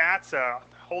on the stats,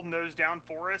 holding those down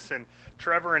for us, and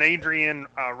Trevor and Adrian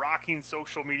rocking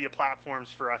social media platforms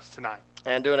for us tonight.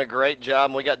 And doing a great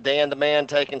job. And we got Dan the Man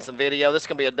taking some video. This is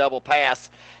going to be a double pass,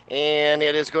 and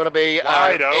it is going to be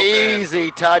an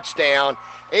easy touchdown.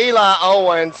 Eli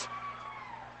Owens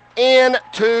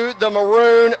into the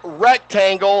maroon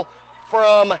rectangle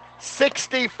from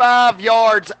 65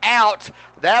 yards out.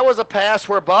 That was a pass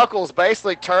where Buckles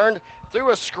basically turned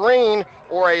through a screen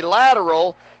or a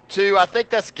lateral to, I think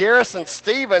that's Garrison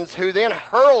Stevens, who then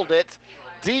hurled it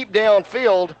deep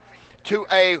downfield to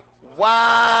a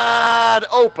wide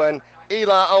open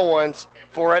Eli Owens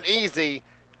for an easy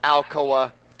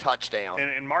Alcoa touchdown.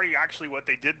 And Marty, actually what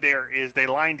they did there is they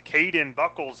lined Caden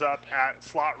Buckles up at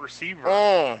slot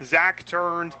receiver. Zach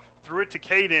turned, threw it to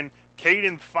Caden.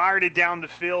 Caden fired it down the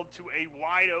field to a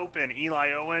wide open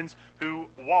Eli Owens, who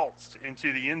waltzed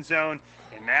into the end zone,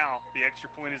 and now the extra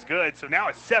point is good. So now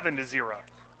it's 7-0.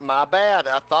 My bad.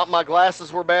 I thought my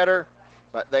glasses were better,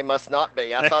 but they must not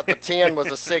be. I thought the 10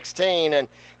 was a 16, and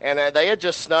they had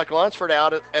just snuck Lunsford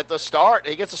out at the start.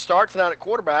 He gets a start tonight at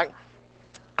quarterback,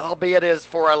 albeit is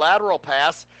for a lateral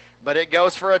pass, but it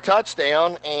goes for a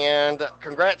touchdown, and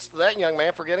congrats to that young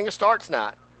man for getting a start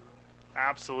tonight.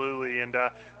 Absolutely, and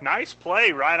nice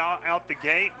play right out the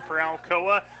gate for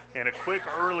Alcoa, and a quick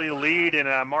early lead.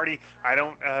 And Marty, I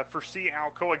don't foresee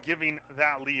Alcoa giving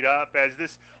that lead up, as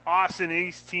this Austin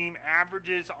East team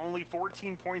averages only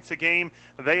 14 points a game.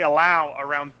 They allow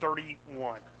around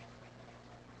 31.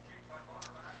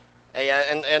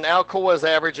 And Alcoa is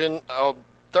averaging a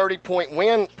 30-point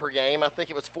win per game. I think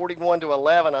it was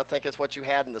 41-11. I think is what you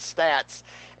had in the stats.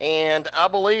 And I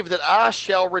believe that I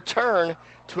shall return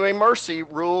to a Mercy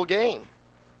Rule game.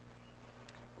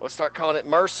 Let's start calling it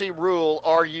Mercy Rule,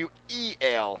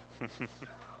 R-U-E-L.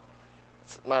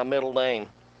 It's my middle name.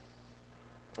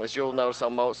 As you'll notice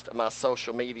on most of my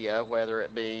social media, whether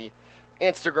it be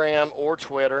Instagram or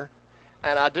Twitter.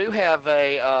 And I do have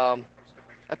a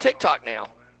TikTok now.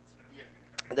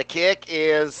 The kick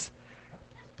is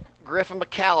Griffin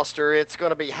McAllister. It's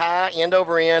going to be high, end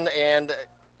over end, and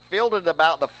fielded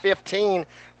about the 15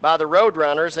 by the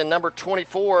Roadrunners. And number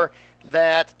 24,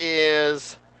 that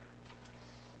is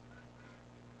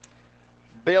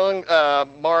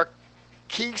Marquise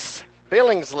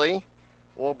Billingsley,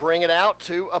 will bring it out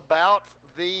to about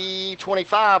the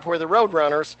 25, where the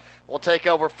Roadrunners will take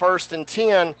over 1st and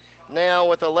 10 now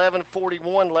with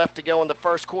 11:41 left to go in the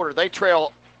first quarter. They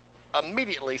trail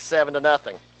immediately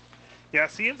 7-0. Yeah,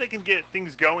 see if they can get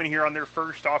things going here on their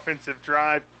first offensive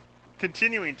drive,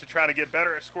 continuing to try to get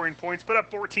better at scoring points. Put up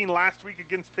 14 last week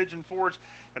against Pigeon Forge,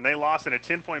 and they lost in a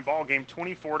 10-point ball game,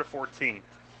 24-14.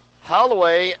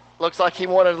 Holloway looks like he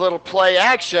wanted a little play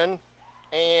action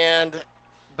and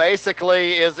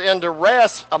basically is into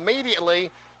rest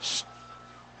immediately.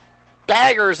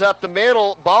 Staggers up the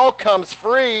middle. Ball comes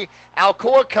free.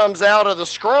 Alcoa comes out of the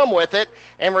scrum with it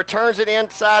and returns it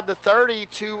inside the 30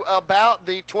 to about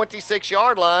the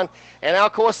 26-yard line. And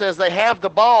Alcoa says they have the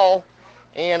ball.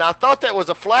 And I thought that was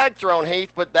a flag thrown,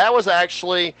 Heath, but that was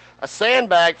actually a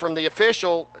sandbag from the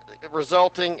official,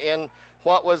 resulting in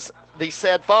what was the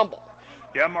said fumble.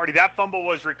 Yeah, Marty, that fumble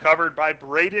was recovered by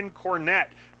Braden Cornett,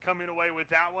 coming away with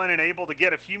that one and able to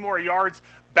get a few more yards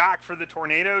back for the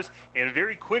Tornadoes. And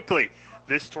very quickly,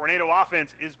 this Tornado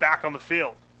offense is back on the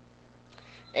field.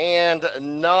 And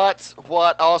not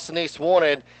what Austin East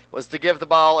wanted was to give the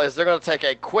ball, as they're going to take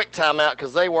a quick timeout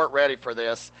because they weren't ready for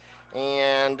this.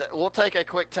 And we'll take a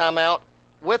quick timeout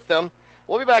with them.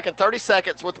 We'll be back in 30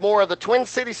 seconds with more of the Twin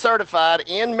City Certified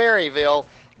in Maryville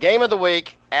Game of the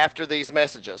Week after these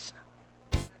messages.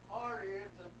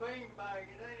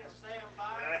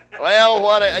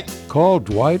 Well, Call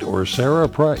Dwight or Sarah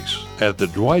Price at the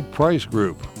Dwight Price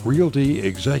Group, Realty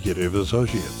Executive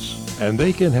Associates, and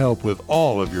they can help with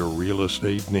all of your real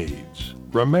estate needs.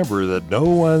 Remember that no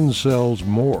one sells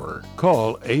more.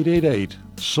 Call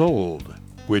 888-SOLD,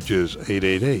 which is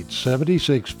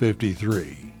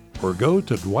 888-7653, or go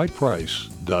to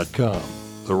dwightprice.com.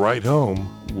 The right home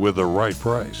with the right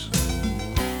price.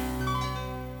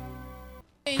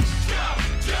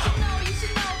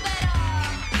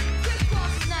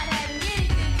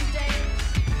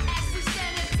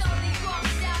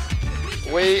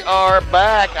 We are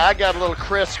back. I got a little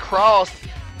crisscross.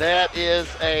 That is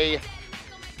a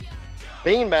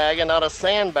beanbag and not a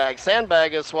sandbag.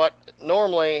 Sandbag is what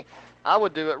normally I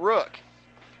would do at Rook.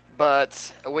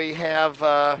 But we have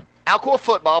ALCOA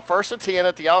football, 1st and 10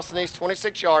 at the Austin East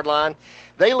 26-yard line.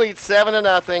 They lead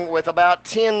 7-0 with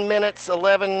about 11 minutes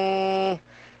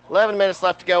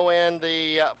left to go in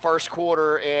the first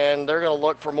quarter, and they're going to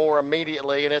look for more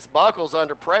immediately. And it's Buckles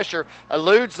under pressure,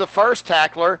 eludes the first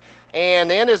tackler,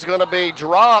 and then is going to be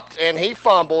dropped, and he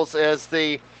fumbles as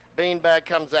the beanbag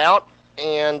comes out,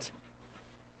 and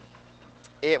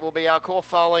it will be Alcoa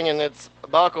falling, and it's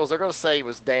Buckles. They're going to say he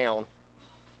was down,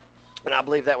 and I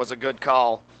believe that was a good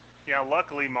call. Yeah,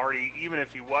 luckily, Marty, even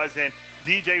if he wasn't,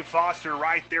 DJ Foster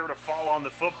right there to fall on the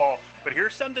football. But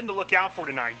here's something to look out for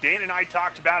tonight. Dan and I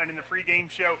talked about it in the pregame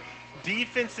show.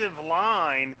 Defensive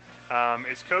line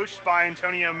is coached by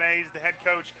Antonio Mays, the head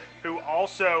coach, who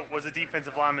also was a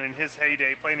defensive lineman in his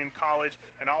heyday, playing in college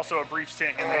and also a brief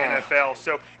stint in the NFL.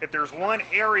 So if there's one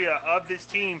area of this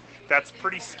team that's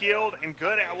pretty skilled and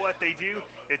good at what they do,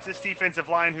 it's this defensive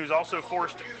line, who's also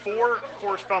forced 4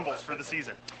 forced fumbles for the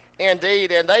season.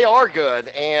 Indeed, and they are good.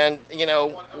 And, you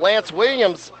know, Lance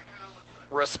Williams,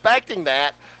 respecting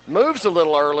that, moves a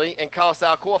little early and costs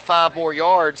Alcoa 5 more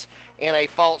yards in a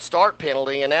false start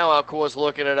penalty. And now Alcoa is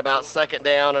looking at about 2nd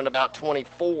down and about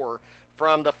 24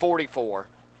 from the 44.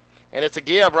 And it's a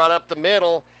give right up the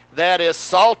middle. That is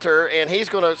Salter, and he's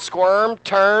going to squirm,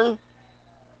 turn,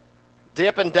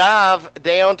 dip, and dive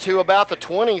down to about the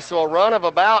 20. So a run of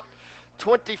about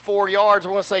 24 yards. I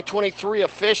want to say 23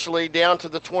 officially, down to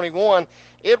the 21.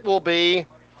 It will be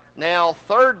now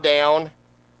 3rd down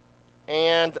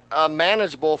and a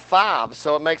manageable 5.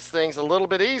 So it makes things a little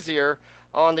bit easier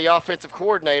on the offensive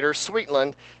coordinator,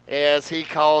 Sweetland, as he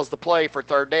calls the play for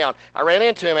 3rd down. I ran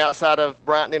into him outside of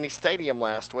Bryant-Denny Stadium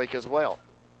last week as well.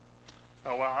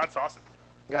 Oh, wow, that's awesome.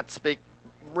 Got to speak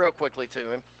real quickly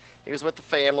to him. He was with the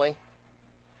family.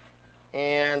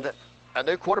 And a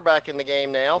new quarterback in the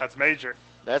game now. That's Major.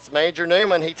 That's Major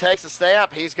Newman. He takes a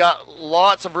snap. He's got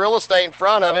lots of real estate in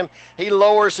front of him. He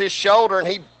lowers his shoulder, and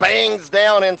he bangs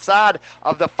down inside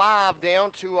of the 5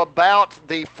 down to about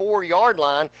the 4-yard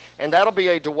line, and that'll be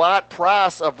a Dwight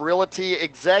Price of Realty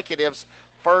Executives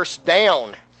 1st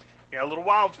down. Yeah, a little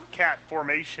wildcat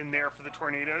formation there for the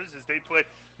Tornadoes as they put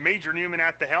Major Newman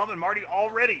at the helm. And Marty,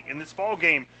 already in this ball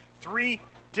game, 3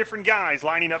 different guys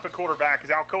lining up at quarterback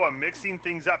as Alcoa mixing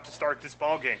things up to start this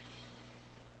ball game.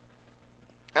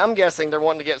 I'm guessing they're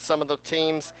wanting to get some of the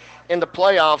teams in the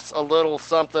playoffs a little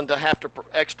something to have to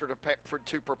extra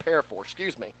to prepare for.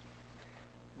 Excuse me.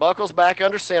 Buckles back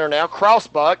under center now.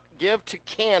 Crossbuck, give to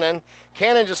Cannon.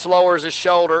 Cannon just lowers his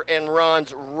shoulder and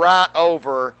runs right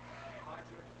over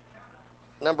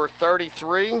number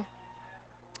 33.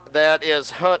 That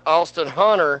is Austin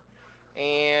Hunter,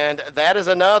 and that is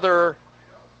another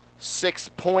 6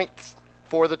 points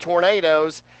for the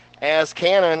Tornadoes as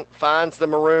Cannon finds the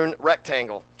maroon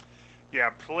rectangle.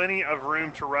 Yeah, plenty of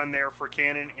room to run there for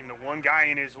Cannon, and the one guy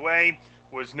in his way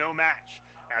was no match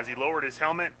as he lowered his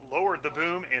helmet, lowered the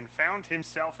boom, and found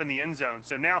himself in the end zone.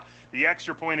 So now the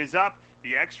extra point is up.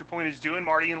 The extra point is due, and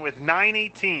Marty, and with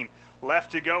 9:18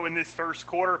 left to go in this first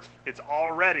quarter, it's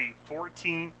already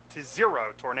 14-0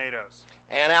 Tornadoes.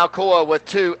 And Alcoa with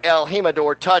 2 El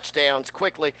Jimador touchdowns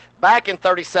quickly. Back in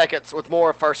 30 seconds with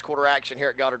more first quarter action here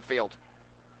at Goddard Field.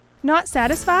 Not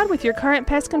satisfied with your current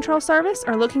pest control service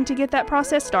or looking to get that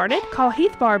process started? Call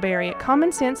Heath Barberry at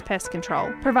Common Sense Pest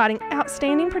Control, providing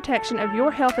outstanding protection of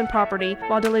your health and property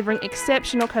while delivering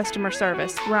exceptional customer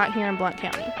service right here in Blount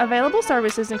County. Available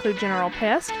services include general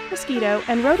pest, mosquito,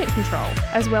 and rodent control,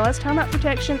 as well as termite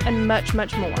protection and much,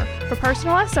 much more. For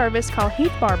personalized service, call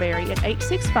Heath Barberry at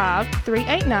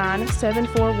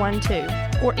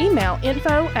 865-389-7412 or email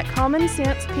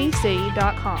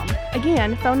info@commonsensepc.com.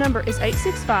 Again, phone number is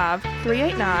 865-389-7412.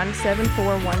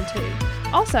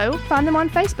 Also, find them on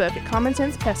Facebook at Common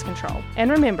Sense Pest Control. And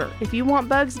remember, if you want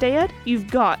bugs dead, you've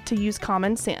got to use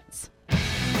common sense.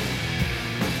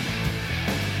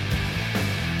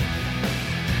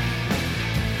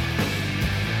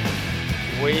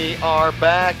 We are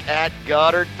back at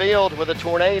Goddard Field with the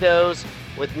Tornadoes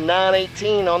with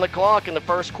 9:18 on the clock in the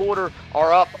first quarter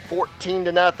are up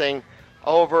 14-0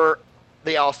 over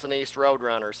the Austin East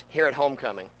Roadrunners here at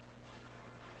homecoming.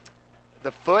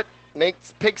 The foot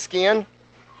makes pigskin,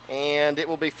 and it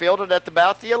will be fielded at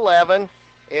about the 11.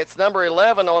 It's number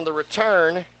 11 on the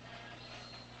return.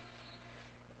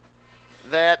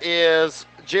 That is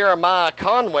Jeremiah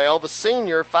Conwell, the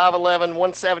senior, 5'11",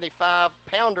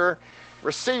 175-pounder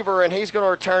receiver, and he's going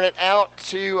to return it out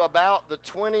to about the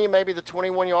 20, maybe the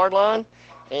 21-yard line,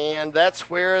 and that's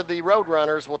where the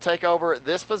Roadrunners will take over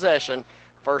this possession,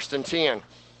 1st and 10.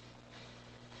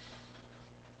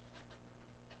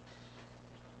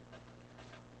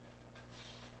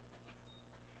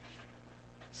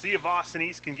 See if Austin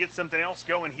East can get something else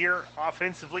going here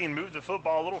offensively and move the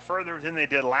football a little further than they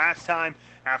did last time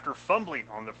after fumbling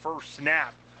on the first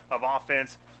snap of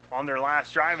offense on their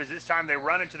last drive. As this time they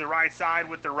run it to the right side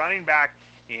with the running back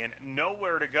and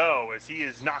nowhere to go as he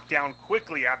is knocked down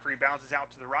quickly after he bounces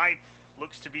out to the right.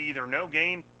 Looks to be either no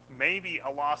gain, maybe a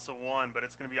loss of 1, but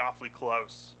it's going to be awfully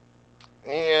close.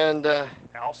 And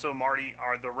also, Marty,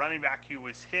 the running back who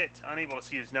was hit, unable to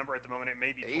see his number at the moment. It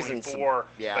may be 24,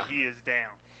 but he is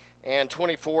down. And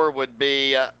 24 would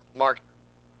be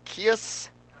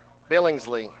Marquise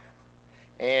Billingsley.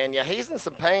 And, yeah, he's in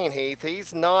some pain, Heath.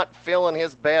 He's not feeling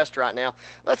his best right now.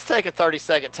 Let's take a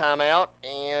 30-second timeout,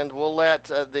 and we'll let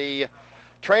the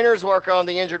trainers work on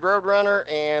the injured Roadrunner,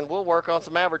 and we'll work on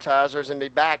some advertisers and be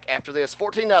back after this.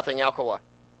 14-0, ALCOA.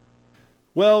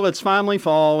 Well, it's finally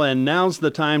fall, and now's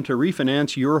the time to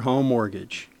refinance your home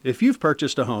mortgage. If you've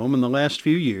purchased a home in the last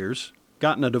few years,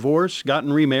 gotten a divorce,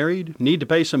 gotten remarried, need to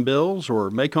pay some bills or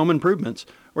make home improvements,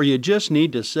 or you just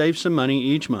need to save some money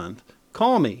each month,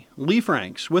 call me, Lee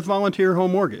Franks, with Volunteer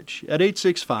Home Mortgage at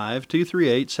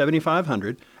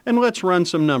 865-238-7500, and let's run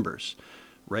some numbers.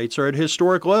 Rates are at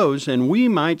historic lows, and we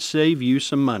might save you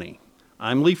some money.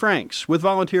 I'm Lee Franks with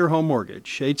Volunteer Home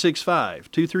Mortgage,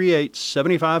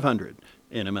 865-238-7500,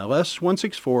 NMLS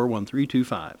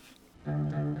 1641325.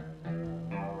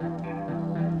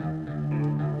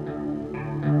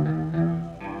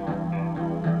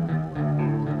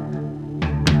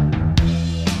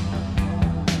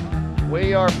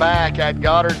 We are back at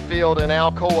Goddard Field in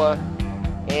Alcoa,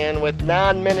 and with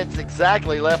 9 minutes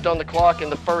exactly left on the clock in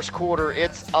the first quarter,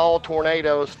 it's all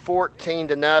Tornadoes,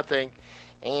 14-0,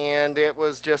 and it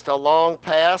was just a long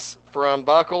pass from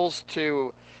Buckles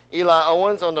to Eli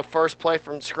Owens on the first play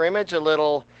from scrimmage, a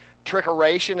little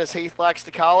trickeration as Heath likes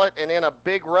to call it, and then a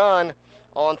big run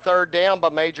on 3rd down by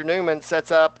Major Newman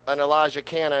sets up an Elijah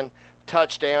Cannon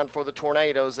touchdown for the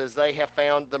Tornadoes as they have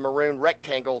found the maroon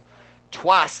rectangle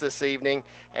twice this evening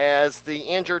as the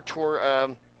injured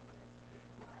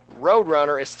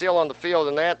Roadrunner is still on the field,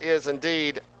 and that is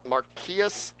indeed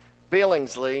Marquise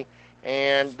Billingsley,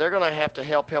 and they're going to have to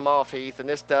help him off, Heath, and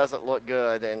this doesn't look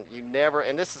good, and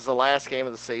this is the last game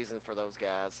of the season for those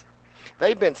guys.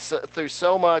 They've been through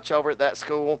so much over at that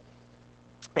school,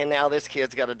 and now this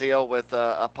kid's got to deal with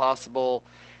a possible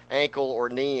ankle or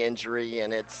knee injury,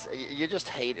 and you just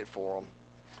hate it for them.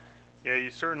 Yeah,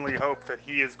 you certainly hope that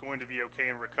he is going to be okay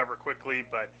and recover quickly,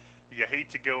 but you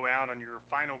hate to go out on your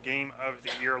final game of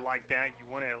the year like that. You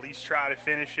want to at least try to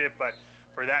finish it, but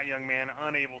for that young man,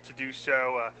 unable to do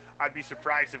so, I'd be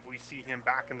surprised if we see him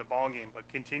back in the ballgame. But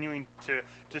continuing to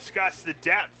discuss the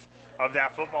depth of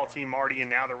that football team, Marty, and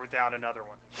now they're without another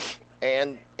one.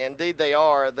 And indeed they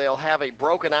are. They'll have a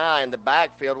broken eye in the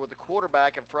backfield with the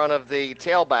quarterback in front of the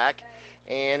tailback,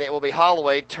 and it will be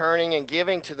Holloway turning and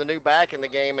giving to the new back in the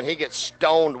game, and he gets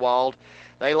stonewalled.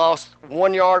 They lost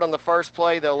 1 yard on the first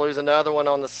play. They'll lose another one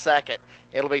on the second.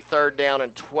 It'll be 3rd down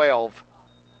and 12.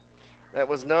 That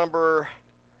was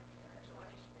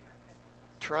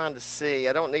trying to see.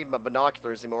 I don't need my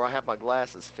binoculars anymore. I have my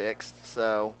glasses fixed,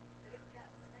 so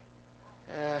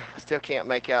I still can't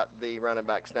make out the running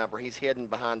back's number. He's hidden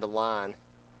behind the line.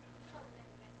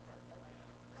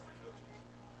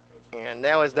 And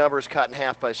now his number is cut in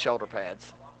half by his shoulder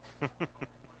pads.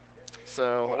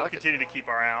 So we'll continue to keep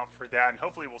our eye out for that, and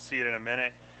hopefully we'll see it in a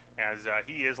minute as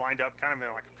he is lined up kind of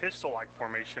in like a pistol-like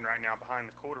formation right now behind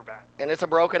the quarterback. And it's a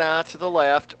broken eye to the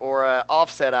left or an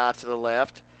offset eye to the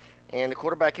left. And the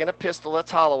quarterback in a pistol,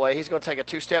 that's Holloway. He's going to take a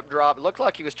 2-step drop. It looked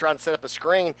like he was trying to set up a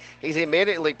screen. He's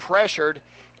immediately pressured,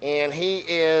 and he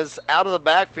is out of the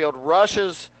backfield,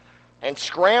 rushes and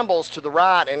scrambles to the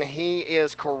right, and he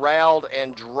is corralled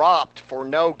and dropped for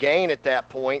no gain at that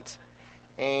point.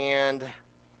 And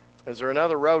is there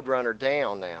another Roadrunner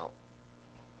down now?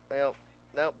 Well,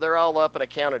 nope, they're all up and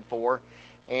accounted for.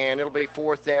 And it'll be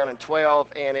 4th down and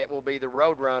 12, and it will be the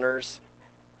Roadrunners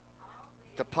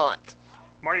to punt.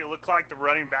 Marty, it looked like the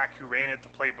running back who ran at the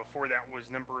play before that was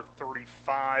number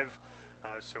 35.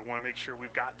 So want to make sure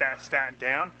we've got that stat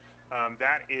down.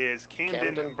 That is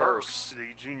Camden Burst,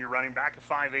 the junior running back at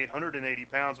 5'8", 180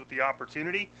 pounds with the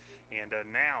opportunity. And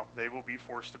now they will be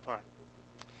forced to punt.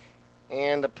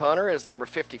 And the punter is number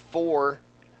 54.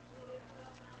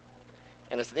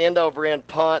 And it's an end-over-end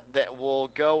punt that will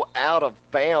go out of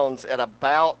bounds at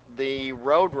about the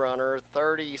Roadrunner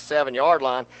 37-yard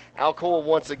line. Alcoa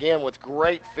once again with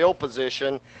great field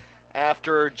position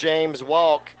after James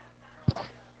Walk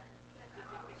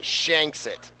shanks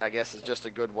it, I guess is just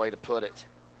a good way to put it.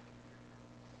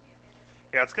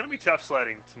 Yeah, it's going to be tough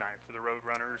sledding tonight for the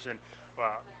Roadrunners, and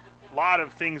a lot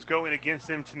of things going against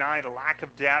them tonight, a lack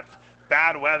of depth,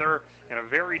 bad weather, and a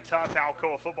very tough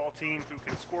Alcoa football team who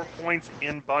can score points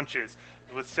in bunches.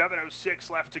 With 7:06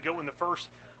 left to go in the first,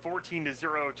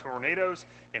 14-0 Tornadoes,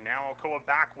 and now Alcoa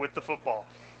back with the football.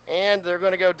 And they're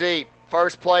going to go deep.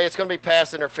 First play, it's going to be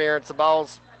pass interference. The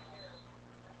ball's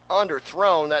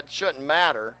underthrown. That shouldn't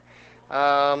matter.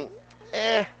 I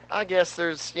guess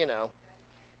there's, he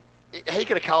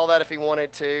could have called that if he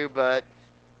wanted to, but.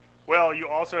 Well, you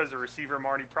also, as a receiver,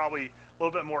 Marty, probably a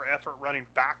little bit more effort running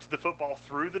back to the football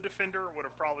through the defender would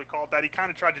have probably called that. He kind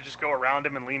of tried to just go around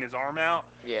him and lean his arm out,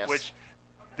 yes, which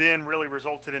then really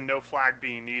resulted in no flag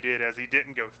being needed as he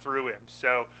didn't go through him.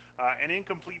 So an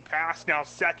incomplete pass, now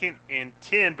 2nd and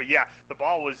 10. But, yeah, the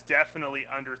ball was definitely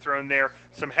underthrown there.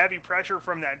 Some heavy pressure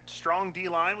from that strong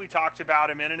D-line we talked about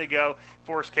a minute ago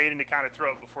forced Caden to kind of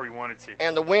throw it before he wanted to.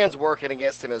 And the wind's working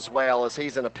against him as well, as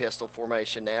he's in a pistol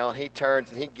formation now. He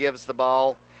turns and he gives the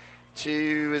ball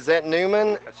to, is that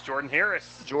Newman? That's Jordan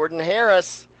Harris. Jordan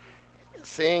Harris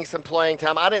seeing some playing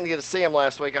time. I didn't get to see him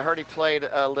last week. I heard he played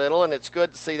a little, and it's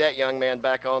good to see that young man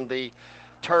back on the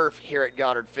turf here at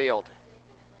Goddard Field.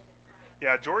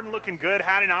 Yeah, Jordan looking good.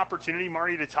 Had an opportunity,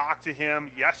 Marty, to talk to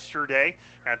him yesterday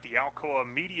at the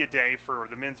Alcoa Media Day for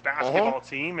the men's basketball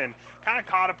team, and kind of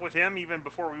caught up with him even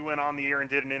before we went on the air and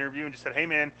did an interview and just said, hey,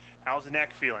 man, how's the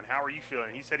neck feeling? How are you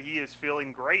feeling? He said he is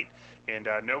feeling great and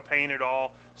no pain at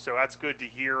all, so that's good to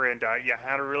hear. And,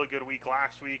 had a really good week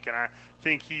last week, and I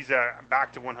think he's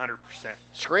back to 100%.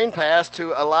 Screen pass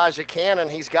to Elijah Cannon.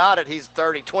 He's got it. He's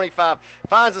 30, 25,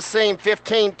 finds the seam,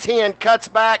 15, 10, cuts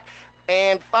back,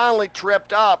 and finally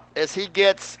tripped up as he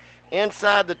gets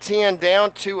inside the 10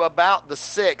 down to about the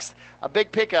 6. A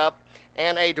big pickup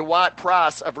and a Dwight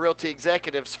Price of Realty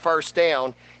Executives first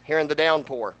down here in the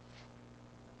downpour.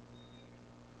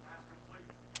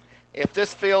 If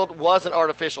this field wasn't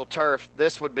artificial turf,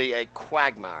 this would be a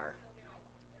quagmire.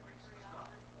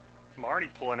 Marty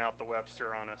pulling out the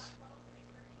Webster on us.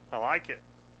 I like it.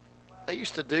 They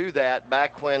used to do that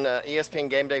back when ESPN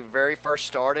Game Day very first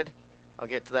started. I'll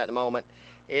get to that in a moment.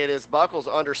 It is Buckles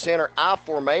under center I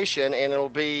formation, and it'll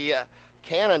be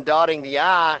Cannon dotting the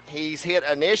I. He's hit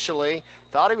initially,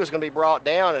 thought he was going to be brought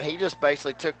down, and he just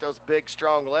basically took those big,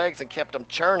 strong legs and kept them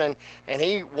churning. And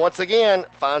he, once again,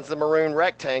 finds the maroon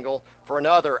rectangle for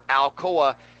another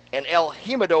Alcoa and El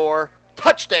Jimador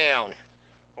touchdown.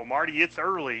 Well, Marty, it's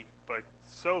early, but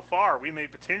so far we may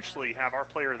potentially have our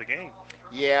player of the game.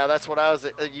 Yeah, that's what I was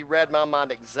 – you read my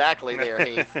mind exactly there,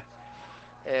 Heath.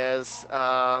 As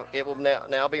it will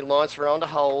now be launched for on to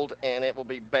hold, and it will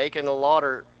be Bacon the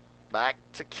Lauder back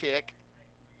to kick.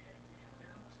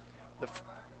 The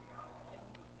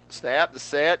snap, the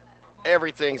set,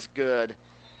 everything's good.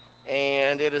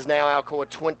 And it is now Alcoa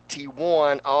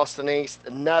 21, Austin East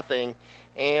nothing.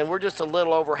 And we're just a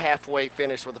little over halfway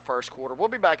finished with the first quarter. We'll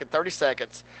be back in 30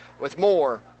 seconds with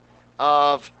more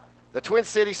of the Twin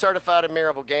Cities Certified in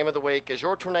Maryville Game of the Week as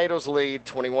your Tornadoes lead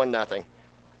 21-0.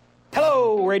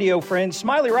 Hello, radio friends.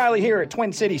 Smiley Riley here at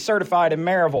Twin Cities Certified in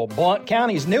Maryville, Blount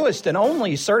County's newest and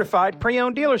only certified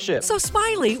pre-owned dealership. So,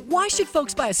 Smiley, why should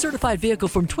folks buy a certified vehicle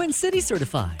from Twin Cities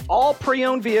Certified? All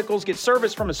pre-owned vehicles get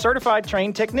service from a certified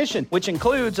trained technician, which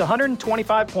includes a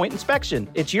 125-point inspection.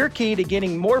 It's your key to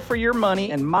getting more for your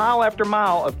money and mile after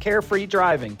mile of carefree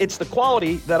driving. It's the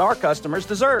quality that our customers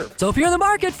deserve. So if you're in the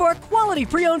market for a quality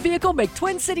pre-owned vehicle, make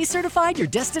Twin Cities Certified your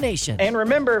destination. And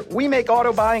remember, we make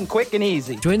auto buying quick and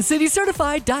easy. TwinCitiesCertified.com.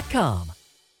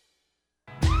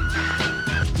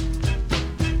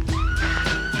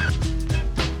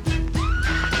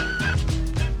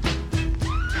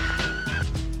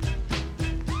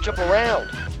 Jump around.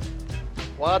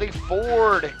 Waddy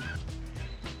Ford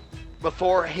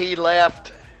before he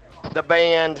left the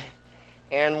band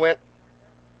and went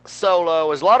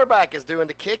solo, as Lauterbach is doing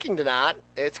the kicking tonight.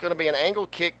 It's going to be an angle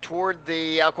kick toward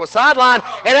the ALCOA sideline,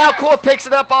 and ALCOA picks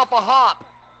it up off a hop.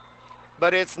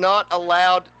 But it's not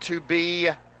allowed to be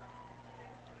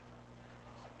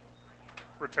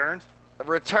returned.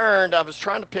 I was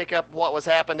trying to pick up what was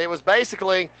happened. It was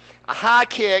basically a high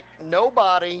kick.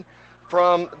 Nobody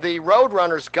from the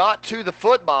Roadrunners got to the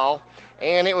football,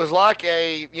 and it was like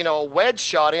a wedge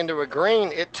shot into a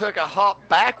green. It took a hop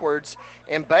backwards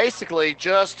and basically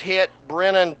just hit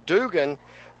Brennan Dugan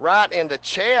right in the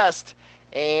chest,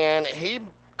 and he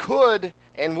could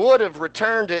and would have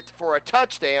returned it for a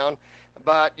touchdown,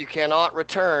 but you cannot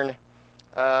return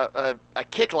a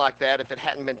kick like that if it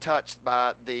hadn't been touched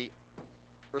by the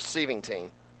receiving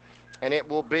team. And it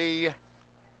will be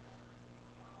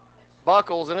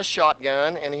Buckles in a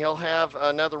shotgun, and he'll have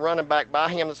another running back by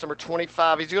him. That's number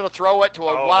 25. He's going to throw it to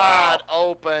a wide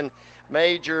open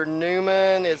Major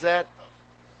Newman. Is that?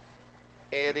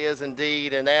 It is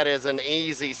indeed, and that is an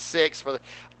easy 6 for the.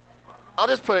 I'll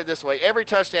just put it this way. Every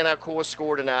touchdown ALCOA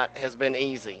scored tonight has been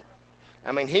easy.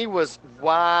 I mean, he was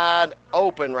wide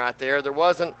open right there. There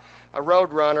wasn't a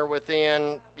road runner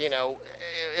within,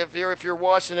 if you're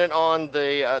watching it on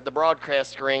the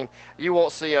broadcast screen, you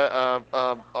won't see a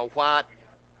white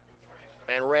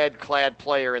and red clad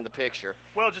player in the picture.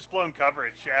 Well, just blown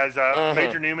coverage as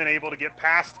Major Newman able to get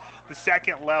past the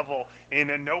second level,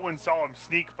 and no one saw him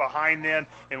sneak behind them.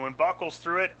 And when Buckles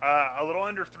threw it, a little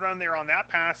underthrown there on that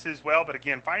pass as well. But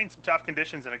again, finding some tough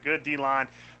conditions and a good D-line,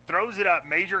 throws it up.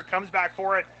 Major comes back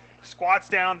for it, squats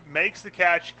down, makes the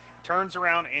catch, turns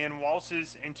around and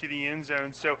waltzes into the end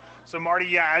zone. So Marty,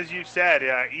 yeah, as you said,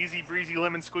 easy breezy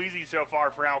lemon squeezy so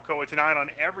far for ALCOA tonight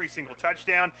on every single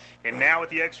touchdown. And now with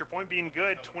the extra point being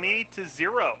good,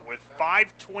 28-0 with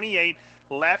 5:28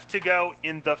 left to go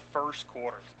in the first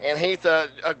quarter. And Heath,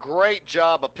 a great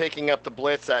job of picking up the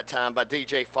blitz that time by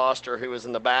DJ Foster, who was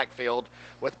in the backfield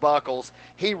with Buckles.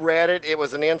 He read it. It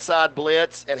was an inside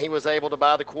blitz, and he was able to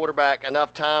buy the quarterback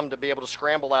enough time to be able to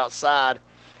scramble outside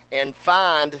and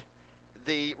find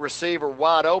the receiver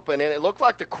wide open. And it looked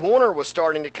like the corner was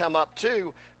starting to come up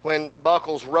too when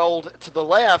Buckles rolled to the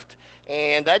left,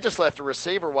 and that just left the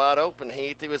receiver wide open,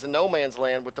 Heath. He was in no man's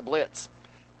land with the blitz.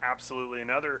 Absolutely.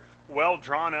 Another well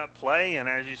drawn up play, and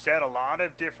as you said, a lot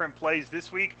of different plays this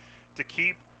week to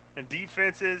keep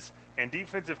defenses and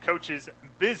defensive coaches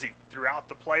busy throughout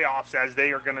the playoffs as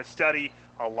they are going to study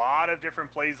a lot of different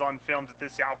plays on film that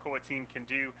this ALCOA team can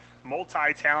do.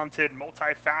 Multi-talented,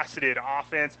 multifaceted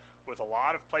offense with a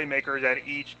lot of playmakers at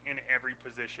each and every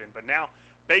position. But now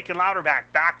Bacon Louderback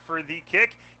back for the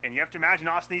kick, and you have to imagine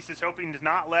Austin East is hoping to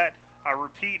not let a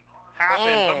repeat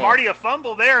happen. But Marty, a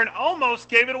fumble there and almost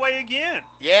gave it away again.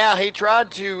 Yeah, he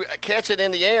tried to catch it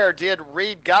in the air. Did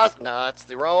Reed No, it's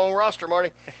the wrong roster,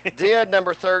 Marty. Did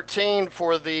number 13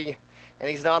 for the, and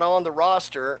he's not on the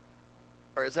roster,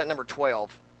 or is that number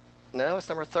 12? No, it's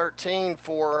number 13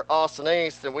 for Austin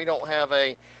East, and we don't have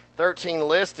a 13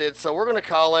 listed, so we're going to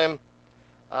call him,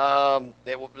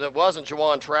 it wasn't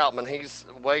Jawan Troutman. He's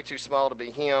way too small to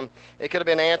be him. It could have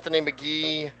been Anthony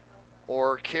McGee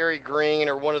or Kerry Green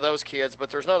or one of those kids, but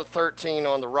there's not a 13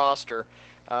 on the roster.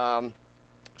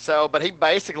 But he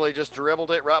basically just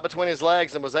dribbled it right between his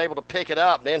legs and was able to pick it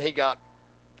up. Then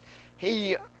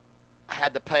he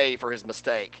had to pay for his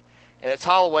mistake. And it's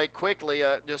Holloway quickly,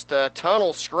 just a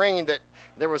tunnel screen that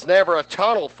there was never a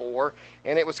tunnel for,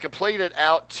 and it was completed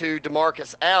out to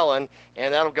DeMarcus Allen,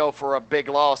 and that'll go for a big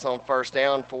loss on first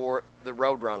down for the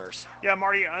Roadrunners. Yeah,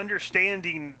 Marty,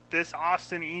 understanding this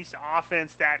Austin East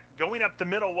offense that going up the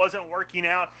middle wasn't working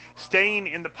out, staying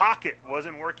in the pocket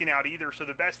wasn't working out either. So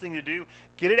the best thing to do,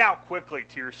 get it out quickly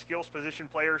to your skills position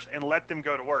players and let them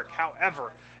go to work.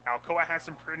 However, ALCOA has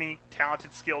some pretty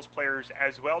talented skills players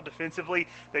as well. Defensively,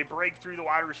 they break through the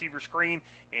wide receiver screen,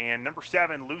 and number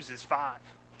 7 loses 5.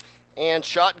 And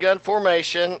shotgun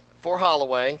formation for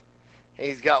Holloway.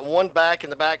 He's got one back in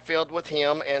the backfield with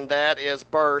him, and that is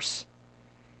Burse.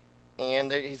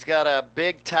 And he's got a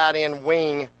big tight end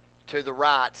wing to the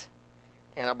right,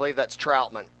 and I believe that's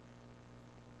Troutman.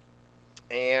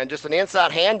 And just an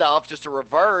inside handoff, just a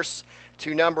reverse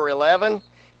to number 11,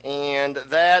 and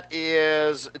that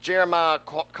is Jeremiah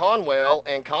Conwell,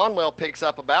 and Conwell picks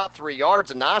up about 3 yards.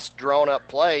 A nice drawn-up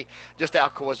play. Just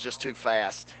ALCOA's just too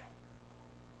fast.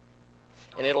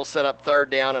 And it'll set up 3rd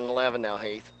down and 11 now,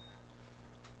 Heath.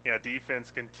 Yeah,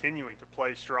 defense continuing to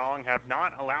play strong. Have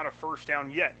not allowed a first down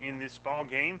yet in this ball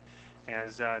game,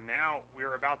 as now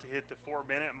we're about to hit the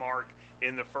 4-minute mark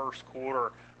in the first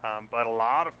quarter. But a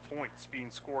lot of points being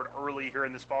scored early here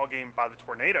in this ball game by the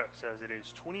Tornadoes, as it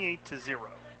is 28-0.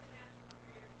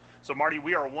 So, Marty,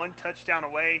 we are one touchdown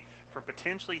away from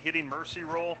potentially hitting mercy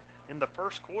roll in the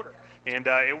first quarter. And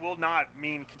it will not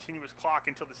mean continuous clock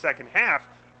until the second half,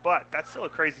 but that's still a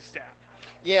crazy stat.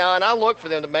 Yeah, and I look for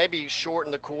them to maybe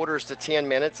shorten the quarters to 10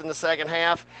 minutes in the second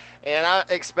half, and I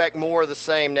expect more of the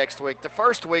same next week. The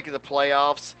first week of the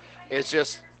playoffs is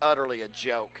just utterly a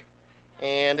joke.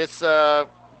 And it's a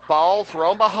ball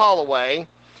thrown by Holloway,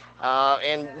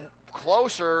 and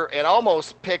closer and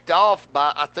almost picked off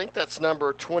by, I think that's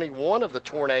number 21 of the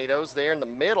Tornadoes there in the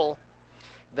middle.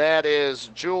 That is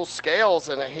Jules Scales,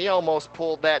 and he almost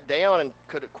pulled that down and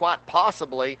could quite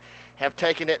possibly have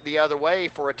taken it the other way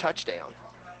for a touchdown.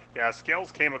 Yeah,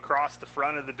 Scales came across the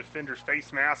front of the defender's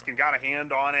face mask and got a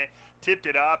hand on it, tipped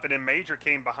it up, and then Major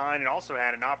came behind and also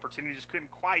had an opportunity, just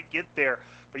couldn't quite get there.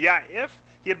 But yeah, if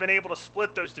he had been able to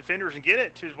split those defenders and get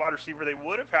it to his wide receiver, they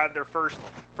would have had their first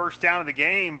down of the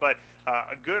game. But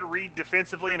a good read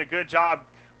defensively and a good job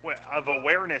of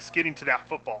awareness getting to that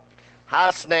football.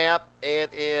 High snap.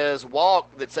 It is Walk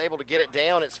that's able to get it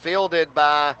down. It's fielded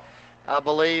by, I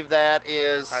believe that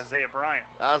is Isaiah Bryant.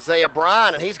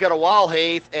 And he's going to wall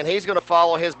Heath, and he's going to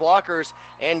follow his blockers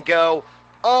and go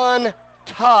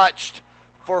untouched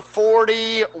for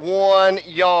 41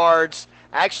 yards,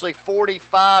 actually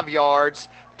 45 yards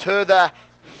to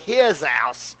his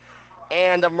house,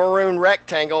 and a maroon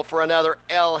rectangle for another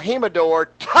El Jimador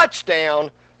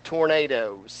touchdown,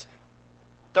 Tornadoes.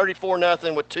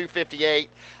 34-0 with 2:58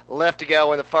 left to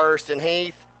go in the first. And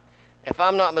Heath, if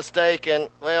I'm not mistaken,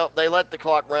 well, they let the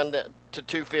clock run to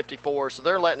 2:54, so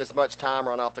they're letting as much time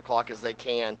run off the clock as they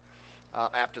can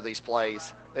after these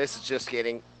plays. This is just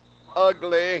getting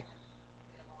ugly.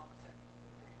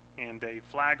 And a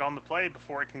flag on the play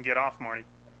before it can get off, Marty.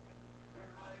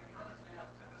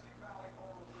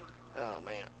 Oh,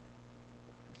 man.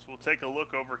 So we'll take a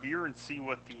look over here and see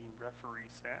what the referee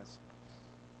says.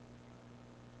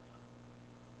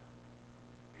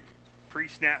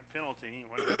 Pre-snap penalty.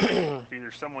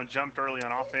 Either someone jumped early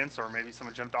on offense or maybe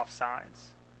someone jumped off sides.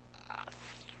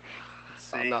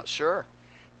 I'm not sure.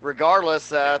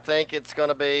 Regardless, I think it's going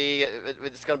to be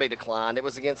declined. It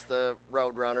was against the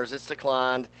Roadrunners. It's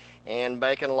declined, and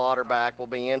Bacon Lauterbach will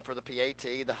be in for the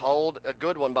PAT. The hold, a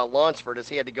good one by Lunsford, as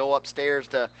he had to go upstairs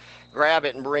to grab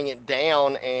it and bring it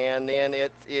down, and then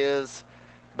it is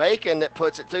Bacon that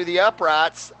puts it through the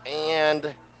uprights,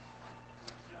 and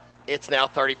it's now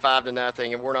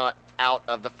 35-0, and we're not out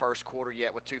of the first quarter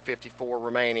yet with 2:54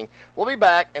 remaining. We'll be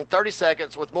back in 30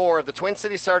 seconds with more of the Twin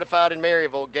Cities Certified in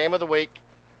Maryville Game of the Week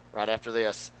right after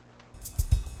this.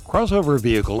 Crossover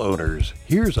vehicle owners,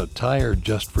 here's a tire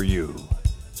just for you.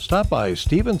 Stop by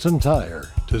Stevenson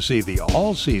Tire to see the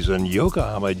all-season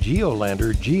Yokohama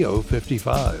Geolander Geo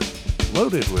 55.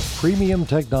 Loaded with premium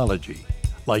technology,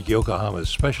 like Yokohama's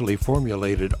specially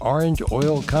formulated orange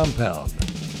oil compound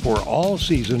for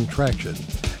all-season traction,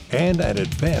 and an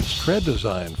advanced tread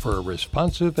design for a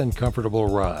responsive and comfortable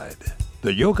ride.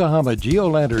 The Yokohama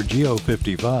Geolander Geo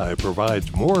 55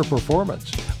 provides more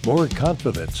performance, more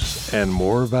confidence, and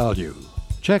more value.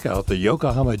 Check out the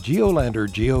Yokohama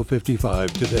Geolander Geo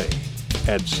 55 today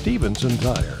at Stevenson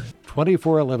Tire,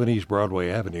 2411 East Broadway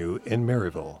Avenue in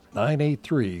Maryville,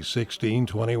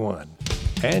 983-1621.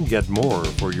 And get more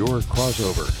for your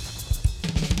crossover.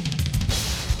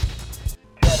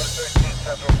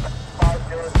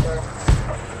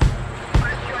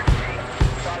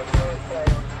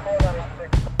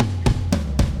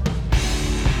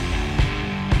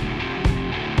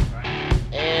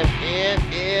 And it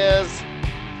is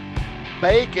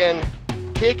Bacon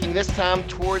kicking, this time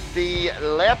toward the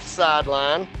left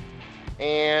sideline,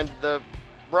 and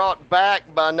brought back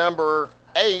by number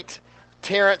 8,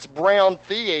 Terrence Brown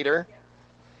Theater.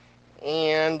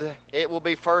 And it will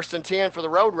be 1st and 10 for the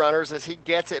Roadrunners as he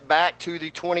gets it back to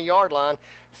the 20-yard line.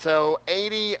 So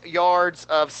 80 yards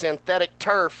of synthetic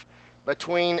turf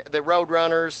between the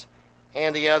Roadrunners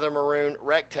and the other maroon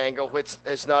rectangle, which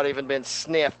has not even been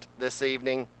sniffed this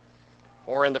evening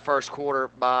or in the first quarter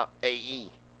by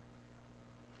AE.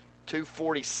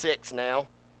 2:46 now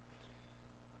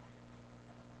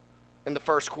in the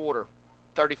first quarter.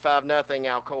 35-0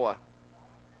 Alcoa.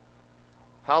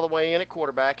 Holloway in at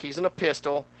quarterback. He's in a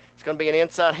pistol. It's going to be an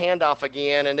inside handoff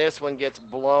again, and this one gets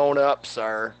blown up,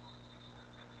 sir.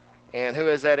 And who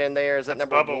is that in there? Is that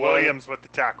number Bubba 1? Williams with the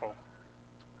tackle.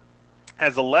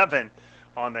 Has 11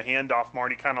 on the handoff,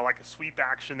 Marty, kind of like a sweep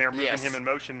action there, moving him in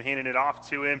motion and handing it off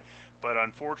to him. But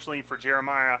unfortunately for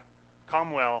Jeremiah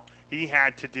Comwell, he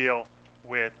had to deal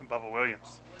with Bubba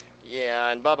Williams. Yeah,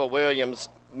 and Bubba Williams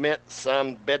meant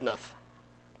some business.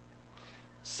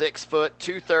 6 foot,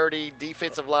 230,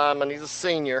 defensive lineman. He's a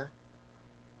senior.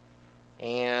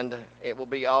 And it will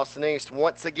be Austin East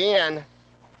once again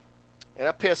in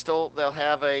a pistol. They'll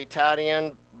have a tight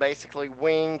end, basically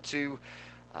wing to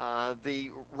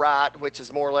the right, which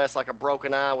is more or less like a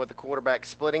broken eye with the quarterback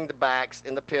splitting the backs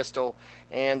in the pistol,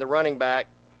 and the running back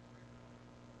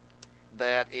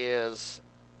that is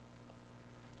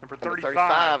number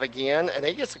 35 again, and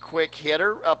he gets a quick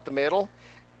hitter up the middle,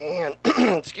 and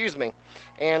excuse me,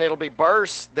 and it'll be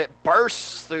Burst that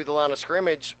bursts through the line of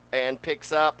scrimmage and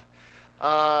picks up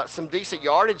some decent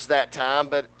yardage that time,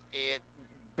 but it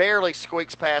barely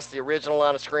squeaks past the original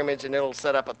line of scrimmage, and it'll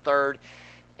set up a 3rd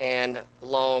and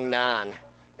long 9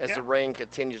 as the rain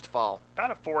continues to fall. About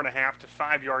a 4.5 to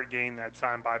 5 yard gain that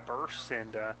time by Burst,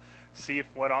 and see if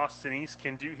what Austin East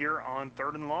can do here on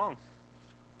 3rd and long.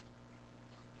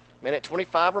 Minute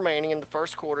 25 remaining in the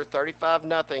first quarter,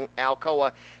 35-0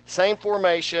 Alcoa. Same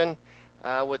formation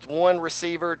with one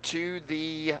receiver to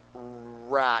the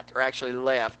right, or actually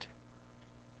left.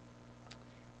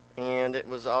 And it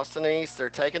was Austin East. They're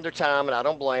taking their time, and I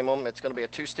don't blame them. It's going to be a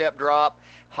 2-step drop.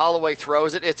 Holloway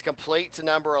throws it. It's complete to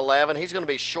number 11. He's going to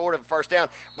be short of first down.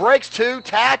 Breaks 2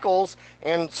 tackles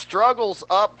and struggles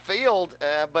upfield,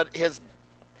 but his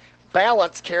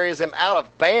balance carries him out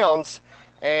of bounds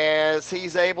as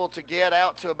he's able to get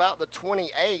out to about the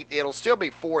 28. It'll still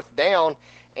be 4th down,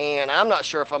 and I'm not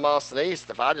sure if I'm Austin East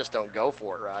if I just don't go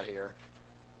for it right here.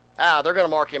 They're going to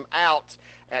mark him out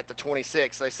at the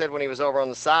 26. They said when he was over on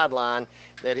the sideline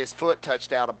that his foot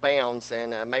touched out of bounds,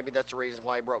 and maybe that's the reason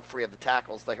why he broke free of the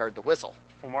tackles. They heard the whistle.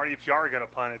 Well, Marty, if you are going to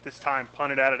punt it, this time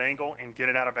punt it at an angle and get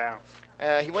it out of bounds.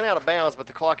 He went out of bounds, but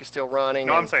the clock is still running.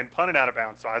 No, I'm saying punt it out of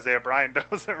bounds so Isaiah Bryant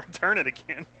doesn't return it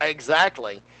again.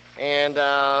 Exactly. And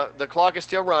the clock is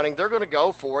still running. They're going to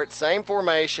go for it. Same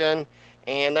formation,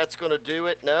 and that's going to do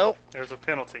it. No. There's a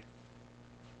penalty.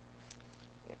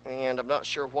 And I'm not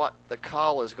sure what the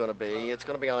call is going to be. It's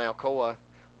going to be on Alcoa,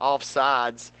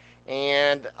 offsides.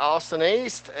 And Austin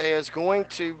East is going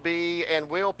to be and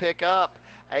will pick up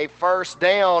a first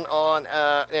down on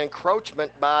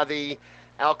encroachment by the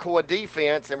Alcoa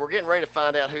defense. And we're getting ready to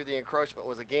find out who the encroachment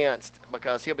was against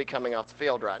because he'll be coming off the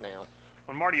field right now.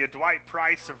 Well, Marty, a Dwight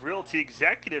Price of Realty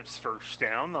Executives first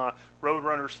down,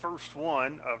 Roadrunners' first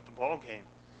one of the ball game.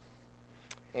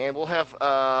 And we'll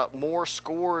have more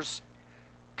scores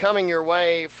coming your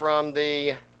way from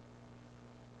the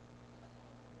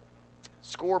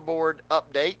scoreboard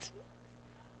update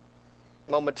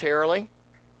momentarily.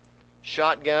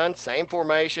 Shotgun, same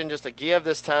formation, just a give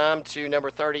this time to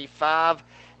number 35.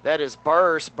 That is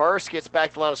Burst. Burst gets back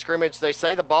to the line of scrimmage. They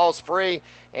say the ball's free,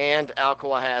 and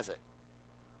Alcoa has it.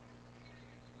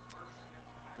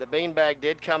 The beanbag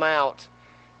did come out,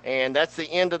 and that's the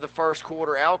end of the first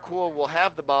quarter. Alcoa will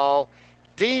have the ball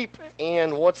deep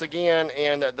in once again,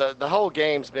 and the whole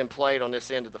game's been played on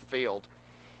this end of the field.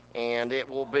 And it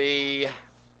will be,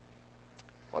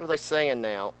 what are they saying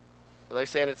now? Are they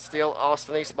saying it's still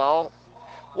Austin East ball?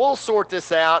 We'll sort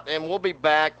this out, and we'll be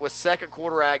back with second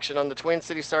quarter action on the Twin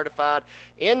City Certified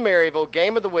in Maryville,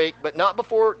 game of the week, but not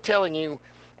before telling you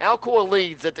Alcoa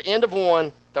leads at the end of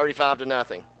one,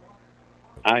 35-0.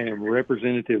 I am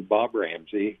Representative Bob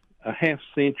Ramsey, a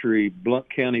half-century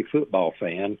Blount County football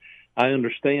fan. I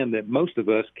understand that most of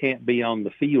us can't be on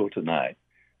the field tonight,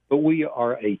 but we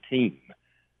are a team.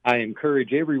 I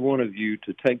encourage every one of you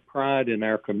to take pride in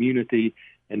our community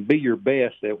and be your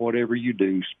best at whatever you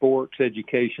do, sports,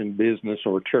 education, business,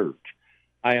 or church.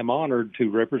 I am honored to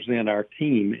represent our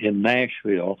team in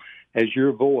Nashville as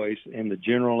your voice in the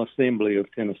General Assembly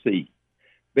of Tennessee.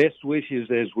 Best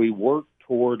wishes as we work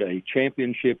toward a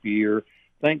championship year.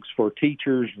 Thanks for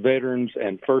teachers, veterans,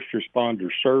 and first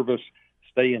responders service.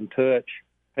 Stay in touch.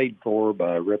 Paid for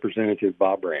by Representative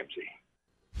Bob Ramsey.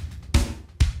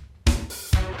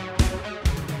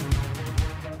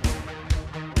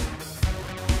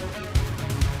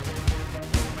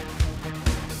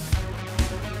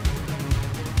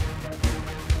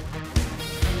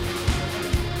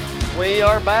 We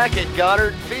are back at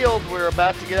Goddard Field. We're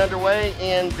about to get underway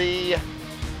in the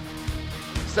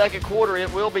second quarter.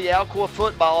 It will be Alcoa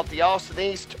football at the Austin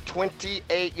East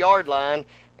 28-yard line,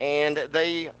 and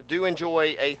they do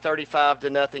enjoy a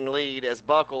 35-0 lead as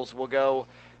Buckles will go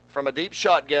from a deep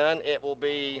shotgun. It will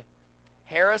be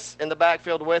Harris in the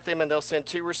backfield with him, and they'll send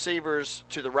two receivers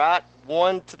to the right,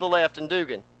 one to the left, and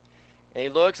Dugan. And he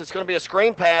looks, it's going to be a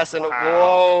screen pass, and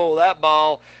whoa, that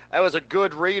ball, that was a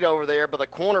good read over there by the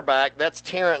cornerback. That's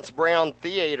Terrence Brown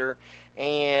Theater,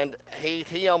 and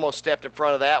he almost stepped in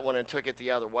front of that one and took it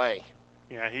the other way.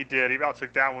 Yeah, he did. He about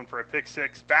took that one for a pick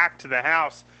six back to the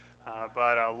house.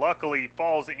 but luckily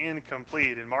falls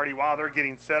incomplete. And Marty, while they're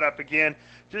getting set up again,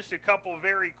 just a couple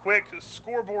very quick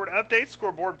scoreboard updates.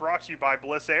 Scoreboard brought to you by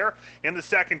Bliss Air. In the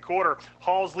second quarter,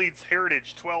 Halls leads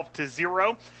Heritage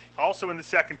 12-0. Also in the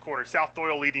second quarter, South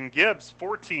Doyle leading Gibbs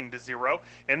 14-0.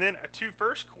 And then two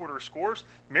first quarter scores,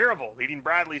 Maryville leading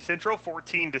Bradley Central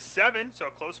 14-7. So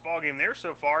a close ball game there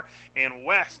so far. And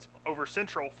West over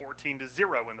Central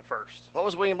 14-0 in the first. What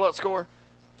was William Blunt's score?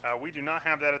 We do not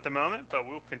have that at the moment, but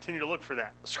we'll continue to look for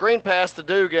that. Screen pass to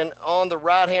Dugan. On the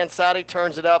right-hand side, he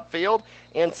turns it upfield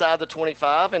inside the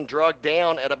 25 and drug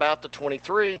down at about the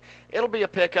 23. It'll be a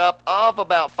pickup of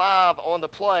about 5 on the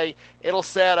play. It'll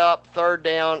set up 3rd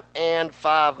down and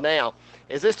 5 now.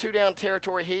 Is this 2-down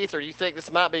territory, Heath, or do you think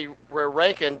this might be where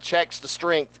Rankin checks the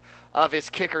strength of his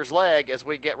kicker's leg as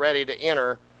we get ready to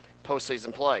enter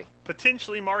postseason play?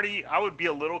 Potentially, Marty, I would be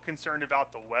a little concerned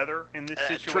about the weather in this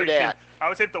situation. True that. I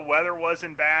would say if the weather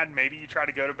wasn't bad, maybe you try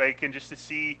to go to Bacon just to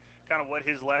see kind of what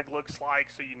his leg looks like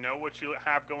so you know what you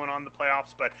have going on in the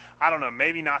playoffs. But I don't know,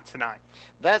 maybe not tonight.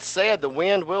 That said, the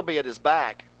wind will be at his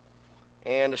back.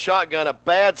 And the shotgun, a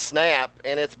bad snap,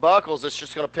 and it's Buckles that's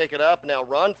just going to pick it up and now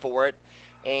run for it.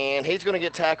 And he's going to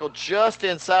get tackled just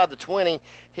inside the 20.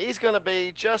 He's going to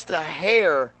be just a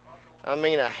hair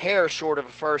short of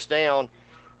a first down.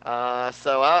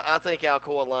 So I think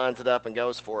Alcoa lines it up and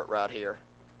goes for it right here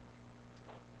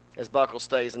as Buckles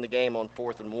stays in the game on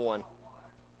 4th and 1.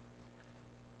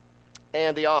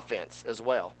 And the offense as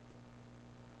well.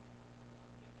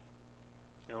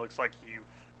 It looks like you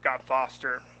got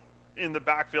Foster in the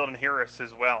backfield and Harris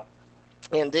as well.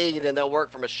 Indeed, and they'll work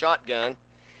from a shotgun.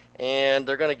 And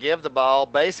they're going to give the ball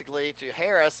basically to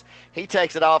Harris. He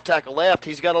takes it off tackle left.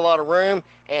 He's got a lot of room,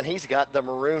 and he's got the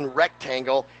maroon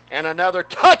rectangle. And another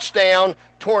touchdown,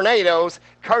 Tornadoes,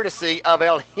 courtesy of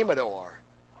El Jimador.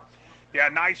 Yeah,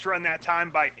 nice run that time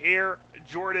by Air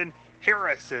Jordan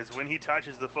Harris. As when he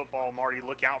touches the football, Marty,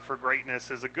 look out for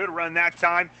greatness. Is a good run that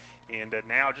time. And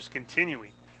now just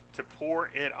continuing to pour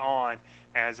it on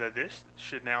as this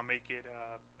should now make it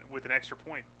with an extra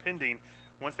point pending.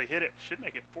 Once they hit it, should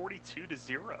make it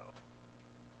 42-0.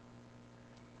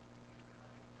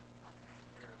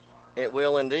 It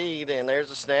will indeed, and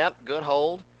there's a snap. Good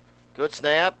hold. Good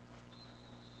snap.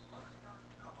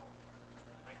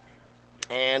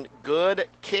 And good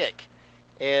kick.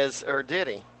 Did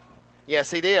he?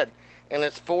 Yes, he did. And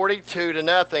it's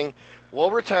 42-0. We'll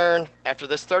return after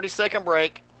this 30-second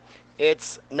break.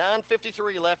 It's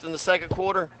 9:53 left in the second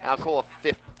quarter. Alcoa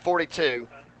 42,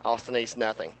 Austin East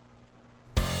nothing.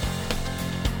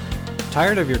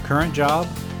 Tired of your current job?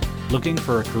 Looking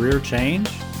for a career change?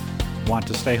 Want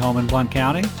to stay home in Blount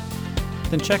County?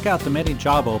 Then check out the many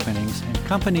job openings and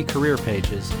company career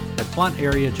pages at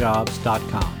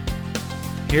bluntareajobs.com.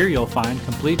 Here you'll find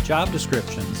complete job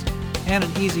descriptions and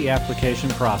an easy application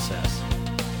process.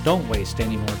 Don't waste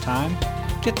any more time.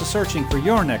 Get to searching for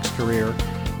your next career.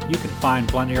 You can find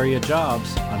Blount Area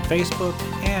Jobs on Facebook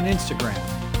and Instagram.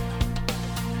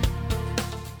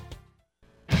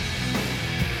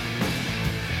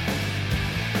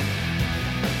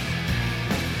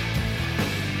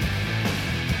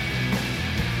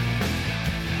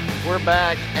 We're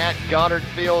back at Goddard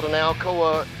Field in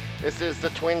Alcoa. This is the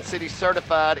Twin Cities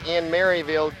Certified in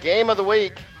Maryville game of the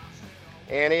week.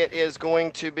 And it is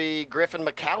going to be Griffin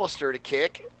McAllister to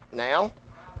kick now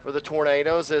for the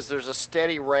Tornadoes as there's a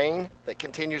steady rain that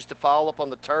continues to fall up on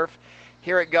the turf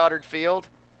here at Goddard Field.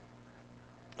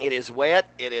 It is wet,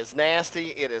 it is nasty,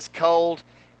 it is cold,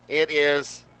 it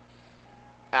is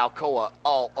Alcoa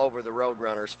all over the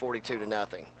Roadrunners,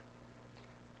 42-0.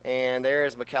 And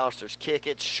there's McAllister's kick.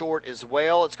 It's short as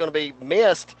well. It's going to be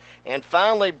missed and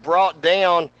finally brought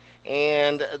down.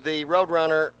 And the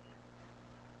Roadrunner,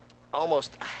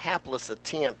 almost a hapless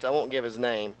attempt. I won't give his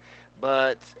name,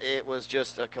 but it was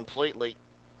just a completely.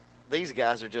 These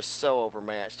guys are just so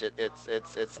overmatched.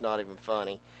 It's not even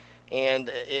funny, and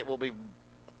it will be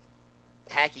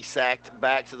hacky sacked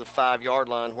back to the 5-yard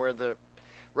line where the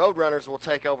Roadrunners will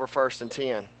take over 1st and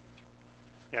 10.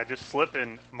 Yeah, just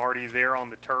slipping, Marty, there on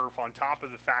the turf on top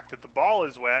of the fact that the ball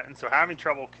is wet, and so having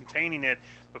trouble containing it,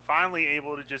 but finally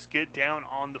able to just get down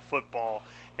on the football.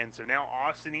 And so now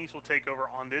Austin East will take over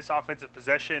on this offensive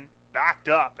possession, backed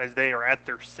up as they are at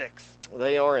their 6.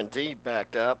 They are indeed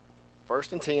backed up.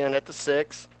 1st and 10 at the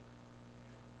 6.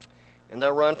 And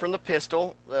they'll run from the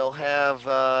pistol. They'll have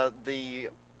the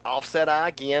offset eye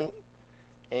again,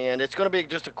 and it's going to be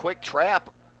just a quick trap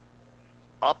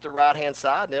up the right-hand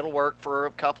side, and it'll work for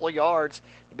a couple of yards.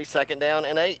 It'll be 2nd down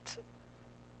and 8.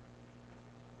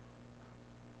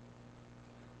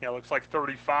 Yeah, looks like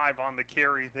 35 on the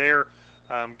carry there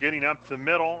getting up the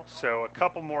middle. So a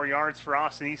couple more yards for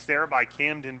Austin East there by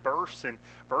Camden Burse. And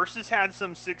Burse has had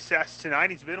some success tonight.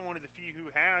 He's been one of the few who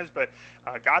has, but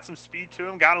got some speed to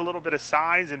him, got a little bit of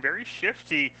size, and very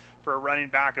shifty for a running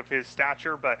back of his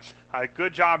stature. But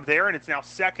good job there, and it's now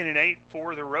 2nd and 8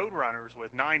 for the Roadrunners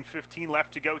with 9:15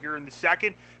 left to go here in the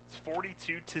second. It's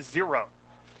 42-0.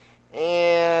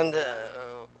 And,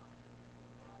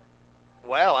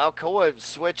 Alcoa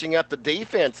switching up the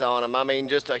defense on them. I mean,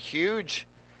 just a huge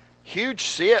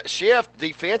shift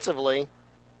defensively.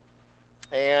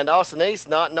 And Austin East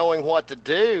not knowing what to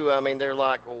do. I mean, they're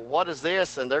like, well, what is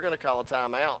this? And they're going to call a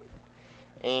timeout.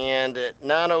 And at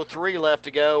 9:03 left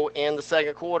to go in the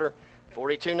second quarter,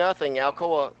 42-0,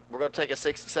 Alcoa. We're going to take a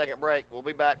 60-second break. We'll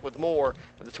be back with more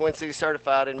of the Twin Cities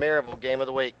Certified in Maryville Game of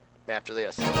the Week after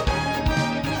this.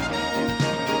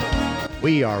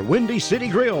 We are Windy City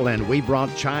Grill, and we brought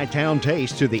Chi-Town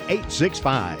taste to the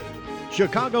 865.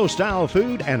 Chicago-style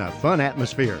food and a fun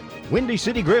atmosphere. Windy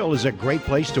City Grill is a great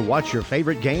place to watch your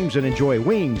favorite games and enjoy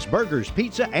wings, burgers,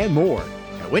 pizza, and more.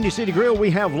 At Windy City Grill, we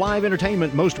have live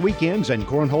entertainment most weekends and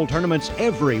cornhole tournaments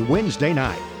every Wednesday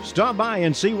night. Stop by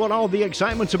and see what all the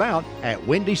excitement's about at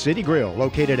Windy City Grill,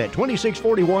 located at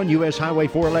 2641 U.S. Highway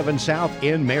 411 South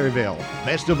in Maryville.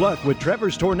 Best of luck with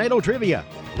Trevor's Tornado Trivia.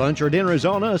 Lunch or dinner is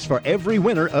on us for every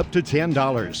winner up to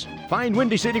 $10. Find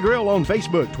Windy City Grill on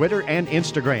Facebook, Twitter, and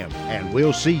Instagram. And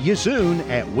we'll see you soon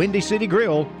at Windy City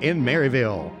Grill in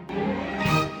Maryville.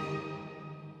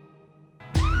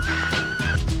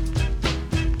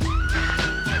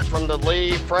 From the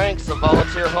Lee Franks, the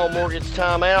Volunteer Home Mortgage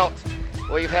timeout.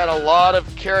 We've had a lot of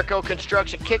Carico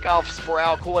Construction kickoffs for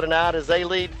Alcoa tonight as they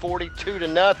lead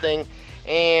 42-0.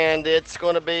 And it's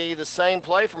going to be the same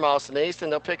play from Austin East,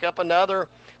 and they'll pick up another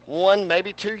 1,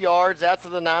 maybe 2 yards after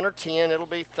the 9 or 10. It'll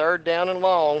be 3rd down and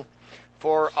long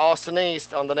for Austin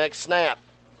East on the next snap.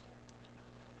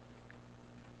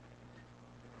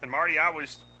 And Marty, I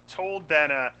was told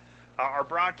that our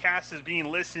broadcast is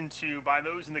being listened to by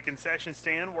those in the concession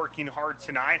stand working hard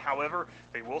tonight. However,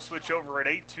 they will switch over at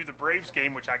 8 to the Braves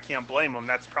game, which I can't blame them.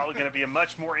 That's probably going to be a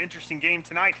much more interesting game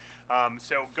tonight.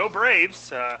 So go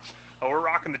Braves. We're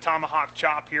rocking the tomahawk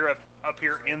chop here up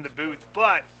here in the booth.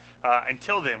 But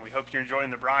until then, we hope you're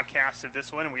enjoying the broadcast of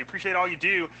this one, and we appreciate all you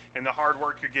do and the hard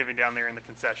work you're giving down there in the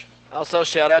concession. Also,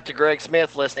 shout out to Greg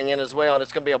Smith listening in as well. And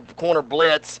it's going to be a corner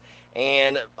blitz.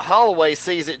 And Holloway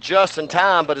sees it just in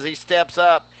time, but as he steps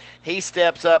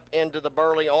up into the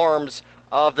burly arms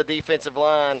of the defensive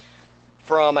line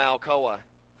from Alcoa.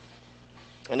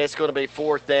 And it's going to be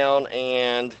 4th down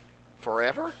and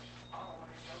forever.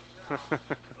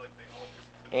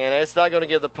 And it's not going to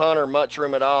give the punter much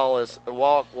room at all as the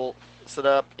walk will sit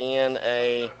up in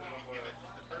a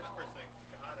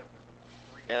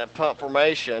punt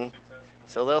formation.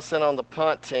 So they'll send on the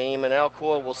punt team, and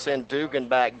Alcoa will send Dugan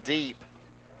back deep.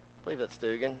 I believe that's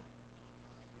Dugan.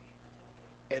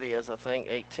 It is, I think,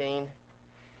 18.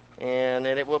 And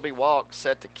then it will be Walk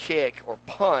set to kick or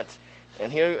punt. And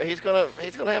he's gonna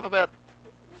have about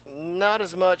not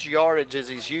as much yardage as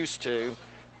he's used to.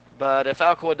 But if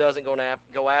Alcoa doesn't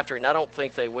go after it, and I don't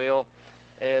think they will,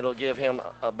 it'll give him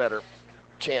a better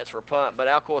chance for a punt. But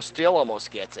Alcoa still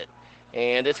almost gets it.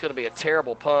 And it's going to be a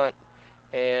terrible punt,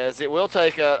 as it will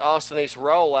take Austin East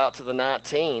roll out to the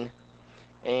 19.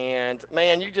 And,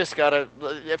 man, you just got to –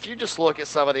 if you just look at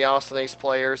some of the Austin East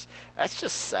players, that's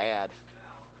just sad.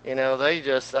 You know, they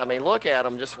just – I mean, look at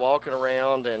them just walking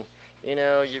around, and, you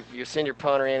know, you send your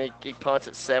punter in, he punts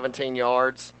at 17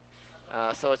 yards.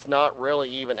 So it's not really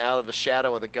even out of the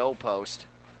shadow of the goalpost.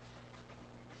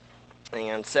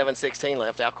 And 7:16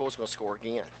 left. Alcoa's going to score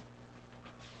again.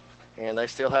 And they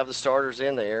still have the starters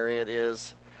in there. It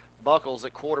is Buckles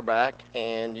at quarterback,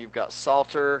 and you've got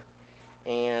Salter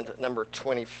and number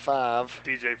 25.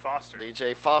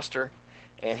 DJ Foster.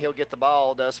 And he'll get the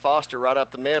ball, does Foster, right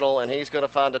up the middle, and he's going to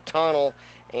find a tunnel,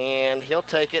 and he'll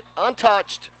take it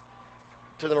untouched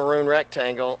to the maroon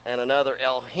rectangle, and another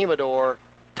El Jimador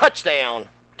touchdown.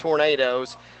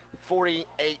 Tornadoes,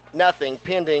 48-0,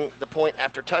 pending the point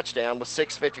after touchdown with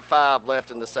 6:55 left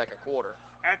in the second quarter.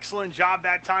 Excellent job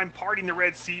that time, parting the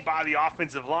Red Sea by the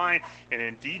offensive line, and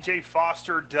then DJ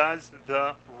Foster does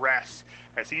the rest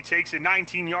as he takes it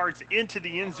 19 yards into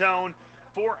the end zone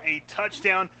for a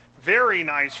touchdown. Very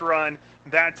nice run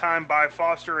that time by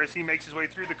Foster as he makes his way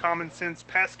through the Common Sense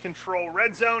Pest Control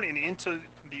red zone and into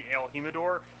the El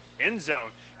Jimador end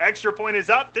zone. Extra point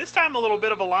is up. This time a little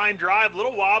bit of a line drive, a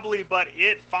little wobbly, but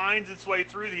it finds its way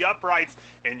through the uprights,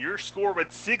 and your score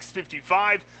with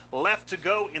 6:55 left to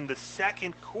go in the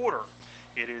second quarter.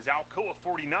 It is Alcoa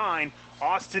 49,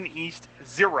 Austin East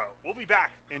 0. We'll be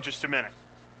back in just a minute.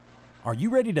 Are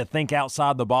you ready to think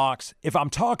outside the box? If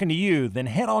I'm talking to you, then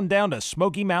head on down to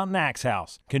Smoky Mountain Axe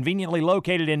House. Conveniently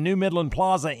located in New Midland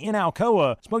Plaza in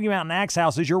Alcoa, Smoky Mountain Axe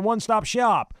House is your one-stop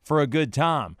shop for a good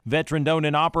time. Veteran-owned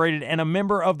and operated and a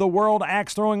member of the World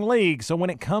Axe Throwing League, so when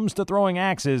it comes to throwing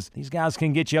axes, these guys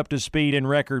can get you up to speed in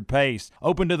record pace.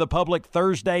 Open to the public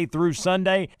Thursday through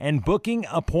Sunday and booking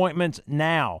appointments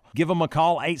now. Give them a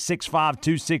call,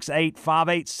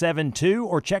 865-268-5872,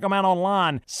 or check them out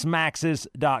online,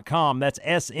 smaxes.com. That's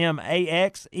SMAXES.com.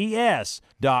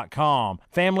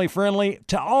 Family friendly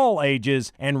to all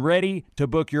ages and ready to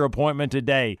book your appointment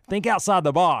today. Think outside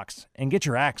the box and get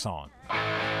your axe on.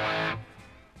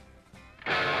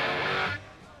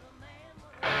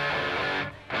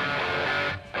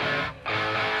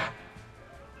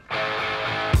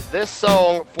 This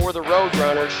song for the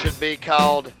Roadrunners should be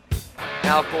called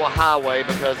ALCOA Highway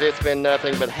because it's been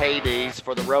nothing but Hades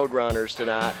for the Roadrunners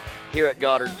tonight here at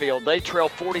Goddard Field. They trail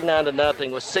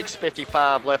 49-0 with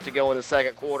 6:55 left to go in the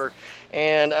second quarter.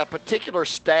 And a particular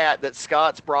stat that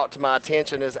Scott's brought to my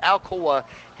attention is ALCOA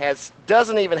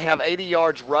doesn't even have 80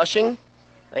 yards rushing.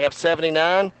 They have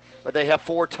 79, but they have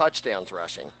 4 touchdowns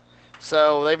rushing.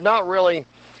 So they've not really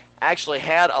actually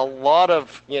had a lot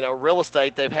of real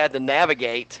estate they've had to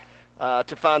navigate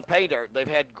to find pay dirt. They've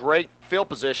had great field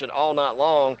position all night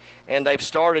long, and they've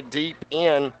started deep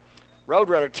in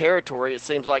Roadrunner territory, it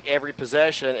seems like every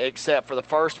possession except for the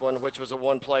first one, which was a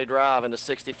one-play drive and a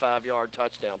 65-yard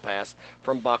touchdown pass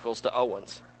from Buckles to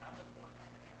Owens.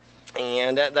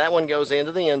 And that one goes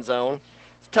into the end zone.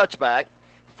 It's a touchback.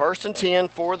 1st and 10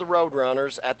 for the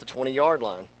Roadrunners at the 20-yard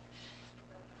line.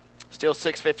 Still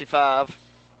 6:55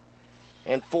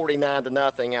 and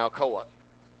 49-0 Alcoa.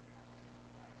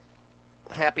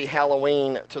 Happy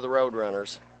Halloween to the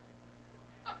Roadrunners.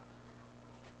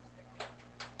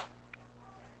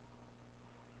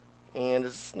 And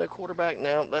is no quarterback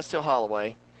now? That's still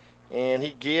Holloway. And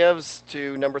he gives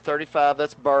to number 35.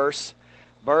 That's Burse.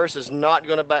 Burse is not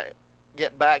going to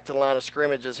get back to the line of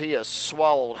scrimmage as he is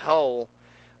swallowed whole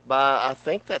by, I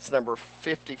think that's number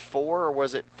 54, or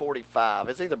was it 45?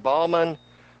 It's either Ballman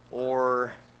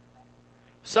or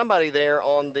somebody there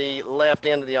on the left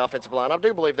end of the offensive line. I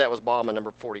do believe that was Ballman,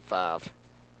 number 45.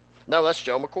 No, that's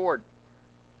Joe McCord.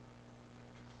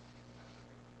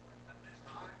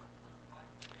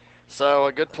 So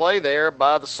a good play there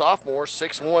by the sophomore,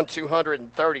 6'1",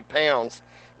 230 pounds.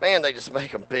 Man, they just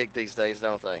make them big these days,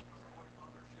 don't they?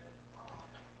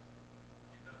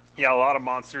 Yeah, a lot of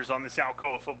monsters on this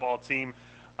Alcoa football team,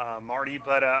 Marty.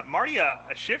 But, Marty,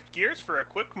 shift gears for a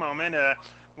quick moment.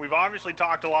 We've obviously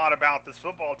talked a lot about this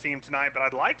football team tonight, but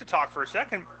I'd like to talk for a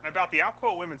second about the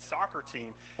Alcoa women's soccer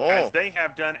team, as they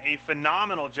have done a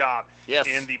phenomenal job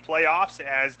in the playoffs,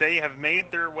 as they have made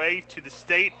their way to the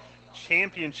state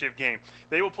championship game.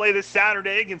 They will play this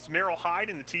Saturday against Merrill Hyde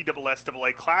in the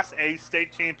TSSAA Class A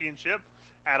state championship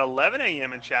at 11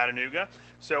 a.m. in Chattanooga.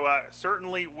 So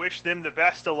certainly wish them the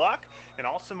best of luck. And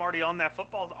also, Marty, on that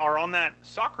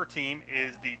soccer team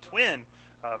is the twin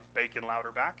of Bacon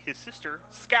Louderback, his sister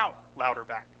Scout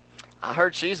Louderback. I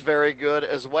heard she's very good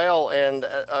as well, and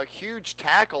a huge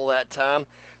tackle that time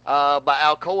by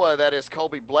Alcoa, that is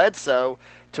Colby Bledsoe,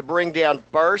 to bring down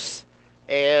Burse,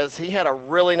 as he had a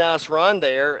really nice run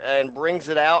there and brings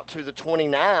it out to the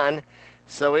 29.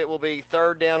 So it will be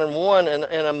 3rd down and 1 in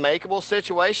a makeable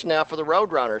situation now for the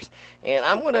Roadrunners. And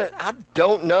I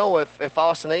don't know if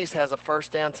Austin East has a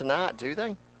first down tonight, do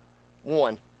they?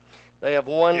 One. They have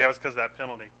one. Yeah, it was because of that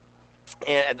penalty.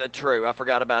 And true, I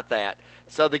forgot about that.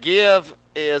 So the give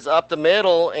is up the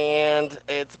middle, and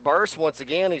it's Burst once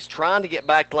again. He's trying to get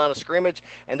back to line of scrimmage,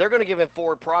 and they're going to give him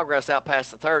forward progress out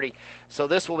past the 30. So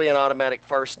this will be an automatic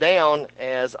first down,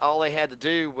 as all they had to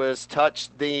do was touch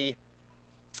the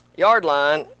yard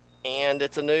line, and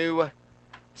it's a new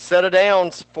set of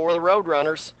downs for the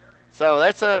Roadrunners. So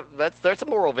that's a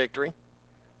moral victory.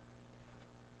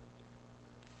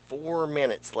 4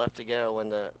 minutes left to go in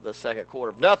the second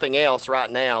quarter. If nothing else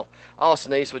right now,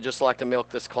 Austin East would just like to milk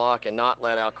this clock and not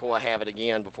let Alcoa have it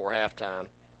again before halftime.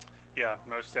 Yeah,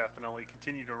 most definitely.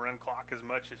 Continue to run clock as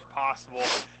much as possible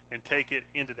and take it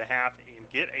into the half and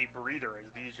get a breather,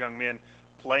 as these young men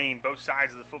playing both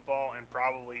sides of the football and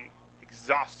probably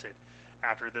exhausted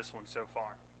after this one so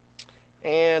far.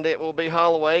 And it will be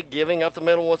Holloway giving up the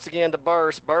middle once again to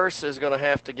Burse. Burse is going to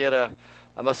have to get a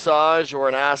massage or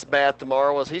an ice bath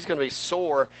tomorrow, as he's going to be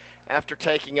sore after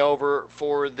taking over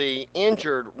for the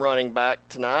injured running back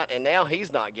tonight, and now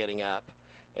he's not getting up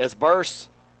as Burse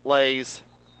lays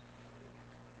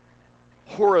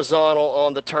horizontal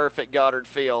on the turf at Goddard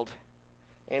Field.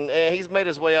 And he's made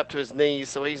his way up to his knees,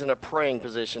 so he's in a praying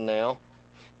position now.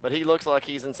 but he looks like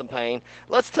he's in some pain.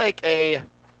 Let's take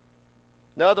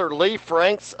another Lee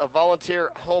Franks of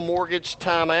Volunteer Home Mortgage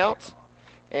timeout,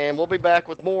 and we'll be back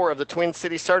with more of the Twin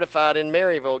Cities Certified in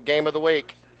Maryville Game of the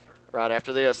Week. Right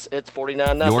after this, it's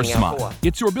 49-0 Your smile. Alcoa.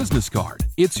 It's your business card.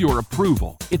 It's your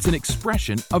approval. It's an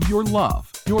expression of your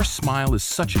love. Your smile is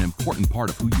such an important part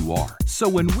of who you are. So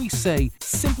when we say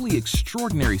simply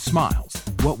extraordinary smiles,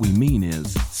 what we mean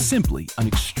is simply an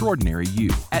extraordinary you.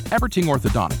 At Everting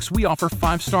Orthodontics, we offer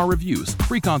 5-star reviews,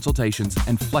 free consultations,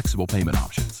 and flexible payment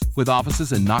options. With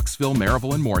offices in Knoxville,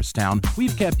 Maryville, and Morristown,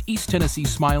 we've kept East Tennessee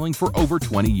smiling for over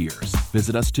 20 years.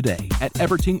 Visit us today at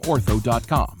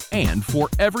evertingortho.com. And for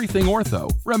everything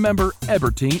ortho, remember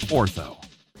Everting Ortho.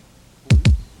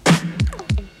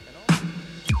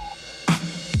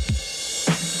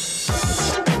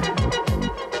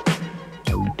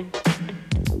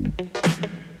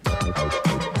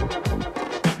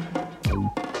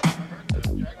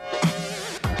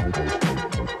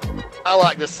 I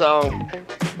like this song.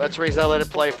 That's the reason I let it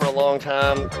play for a long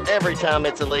time. Every time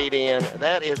it's a lead in.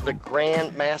 That is the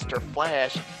Grandmaster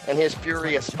Flash and his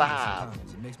Furious 5.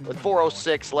 With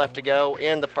 4:06 left to go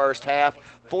in the first half.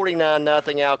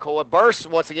 49-0 Alcoa. Burst,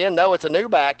 once again, no, it's a new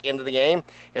back into the game,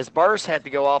 as Burst had to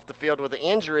go off the field with an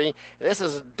injury. This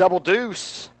is a double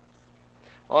deuce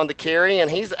on the carry, and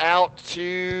he's out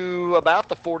to about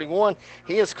the 41.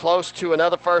 He is close to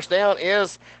another first down,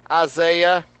 is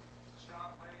Isaiah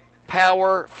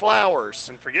Power Flowers.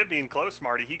 And forget being close,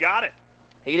 Marty. He got it.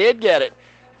 He did get it.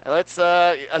 That's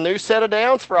a new set of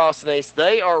downs for Austin East.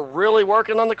 They are really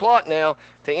working on the clock now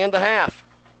to end the half.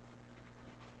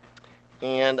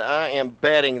 And I am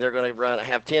betting they're going to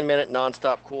have 10-minute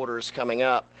nonstop quarters coming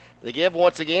up. The give,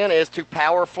 once again, is to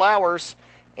Power Flowers,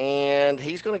 and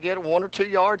he's going to get 1 or 2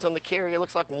 yards on the carry. It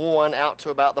looks like 1 out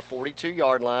to about the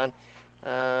 42-yard line,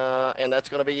 and that's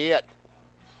going to be it.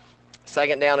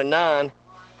 2nd down and 9.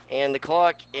 And the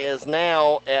clock is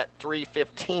now at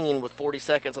 3:15 with 40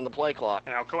 seconds on the play clock.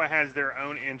 And Alcoa has their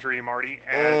own injury, Marty,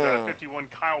 as 51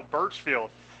 Kyle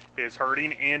Birchfield is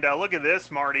hurting. And look at this,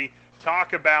 Marty.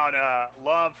 Talk about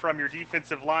love from your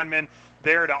defensive lineman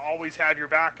there to always have your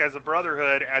back as a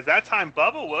brotherhood. As that time,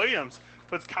 Bubba Williams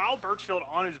puts Kyle Birchfield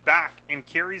on his back and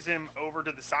carries him over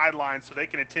to the sideline so they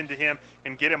can attend to him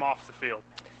and get him off the field.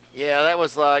 Yeah, that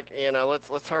was like,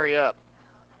 let's hurry up.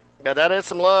 Yeah, that is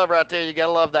some love right there. You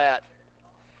gotta love that.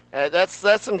 That's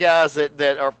some guys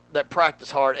that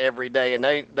practice hard every day, and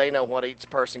they know what each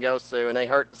person goes through, and they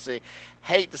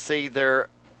hate to see their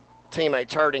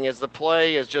teammates hurting. As the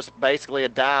play is just basically a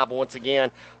dive once again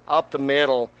up the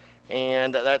middle,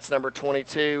 and that's number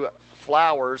 22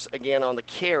 Flowers again on the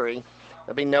carry.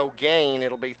 There'll be no gain.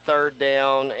 It'll be 3rd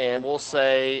down, and we'll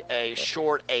say a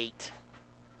short 8,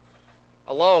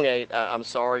 a long 8.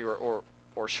 Or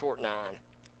short 9.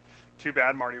 Too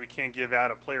bad, Marty, we can't give out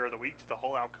a player of the week to the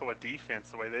whole Alcoa defense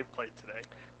the way they've played today.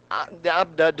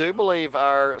 I do believe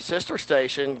our sister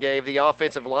station gave the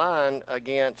offensive line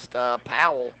against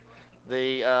Powell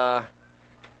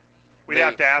We'd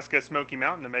have to ask Smoky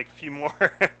Mountain to make a few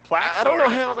more plaques. I don't know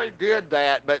how they did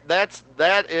that, but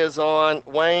that is on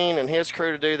Wayne and his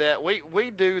crew to do that. We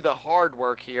do the hard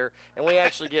work here, and we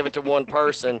actually give it to one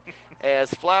person as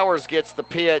Flowers gets the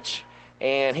pitch,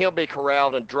 and he'll be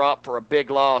corralled and dropped for a big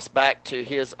loss back to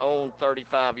his own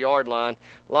 35-yard line.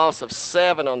 Loss of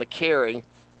 7 on the carry,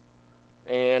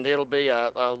 and it'll be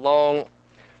a long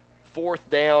 4th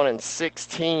down and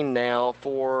 16 now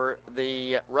for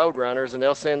the Roadrunners, and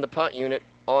they'll send the punt unit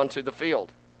onto the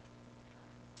field.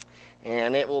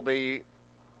 And it will be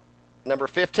number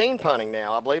 15 punting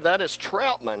now. I believe that is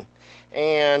Troutman.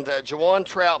 And Jawan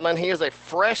Troutman, he is a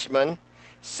freshman,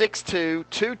 6'2",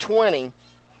 220.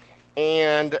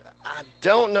 And I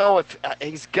don't know if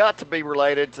he's got to be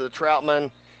related to the Troutman,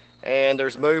 and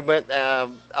there's movement.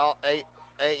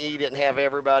 AE didn't have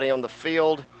everybody on the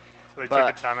field. So they took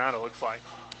a timeout, it looks like.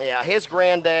 Yeah, his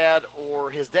granddad or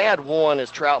his dad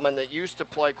is Troutman, that used to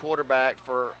play quarterback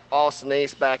for Austin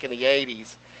East back in the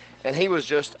 80s, and he was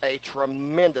just a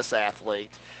tremendous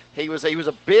athlete. He was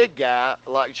a big guy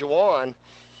like Jawan,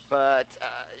 but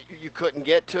you couldn't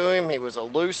get to him. He was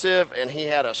elusive, and he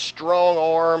had a strong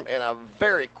arm and a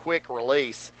very quick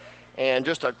release, and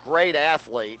just a great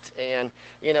athlete. And,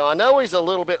 I know he's a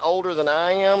little bit older than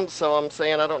I am, so I'm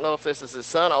saying I don't know if this is his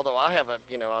son, although I have a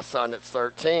son that's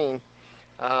 13.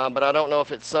 But I don't know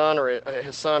if it's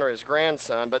his son or his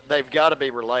grandson, but they've got to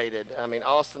be related. I mean,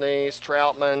 Austin East,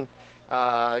 Troutman,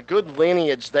 good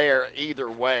lineage there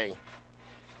either way.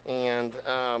 And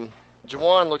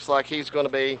Jawan looks like they've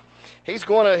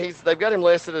got him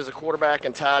listed as a quarterback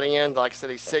and tight end. Like I said,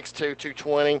 he's 6'2",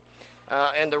 220.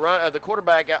 And the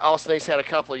quarterback Austin East had a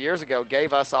couple of years ago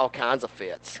gave us all kinds of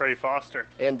fits. Trey Foster.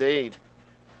 Indeed.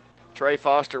 Trey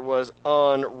Foster was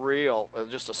unreal,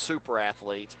 just a super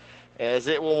athlete. As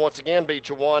it will once again be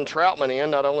Jawan Troutman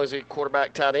in. Not only is he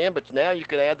quarterback tight end, but now you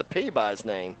can add the P by his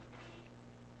name.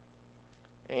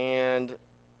 And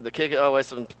the kick,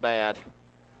 this one's bad.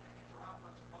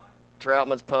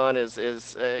 Troutman's punt is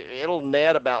it'll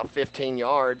net about 15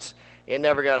 yards. It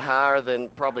never got higher than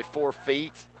probably 4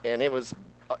 feet, and it was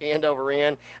end over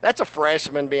end. That's a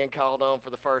freshman being called on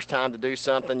for the first time to do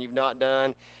something you've not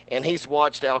done, and he's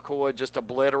watched ALCOA just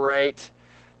obliterate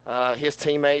his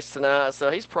teammates tonight, so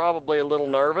he's probably a little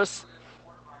nervous.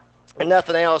 And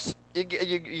nothing else,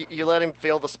 you let him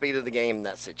feel the speed of the game in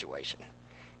that situation.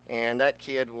 And that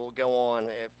kid will go on,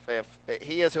 if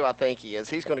he is who I think he is,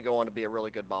 he's going to go on to be a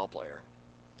really good ball player.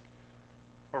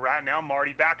 Well, right now,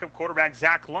 Marty, backup quarterback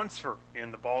Zach Lunsford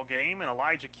in the ball game, and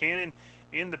Elijah Cannon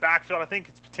in the backfield. I think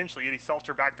it's potentially Eddie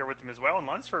Salter back there with him as well, and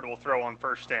Lunsford will throw on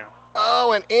first down.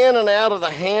 Oh, and in and out of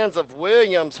the hands of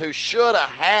Williams, who should have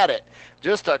had it.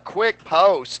 Just a quick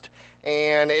post,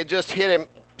 and it just hit him,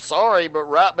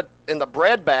 but in the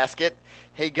breadbasket.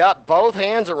 He got both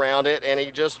hands around it, and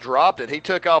he just dropped it. He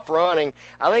took off running.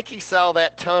 I think he saw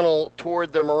that tunnel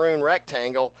toward the maroon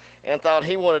rectangle and thought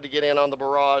he wanted to get in on the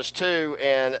barrage too,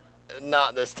 and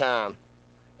not this time.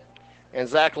 And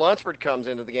Zach Lunsford comes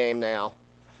into the game now.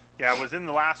 Yeah, was in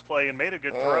the last play and made a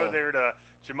good throw there to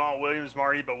Jamal Williams,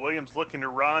 Marty, but Williams looking to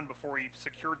run before he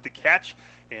secured the catch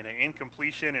and an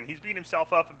incompletion, and he's beating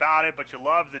himself up about it, but you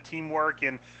love the teamwork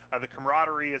and the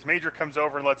camaraderie as Major comes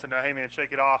over and lets him know, hey, man,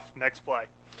 shake it off, next play.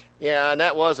 Yeah, and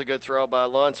that was a good throw by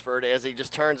Lunsford as he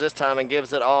just turns this time and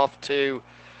gives it off to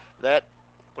that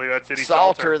I believe that's Eddie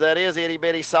Salter. That is Itty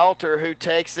Bitty Salter, who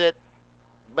takes it,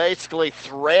 basically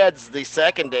threads the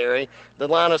secondary, the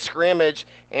line of scrimmage,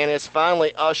 and is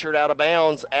finally ushered out of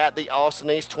bounds at the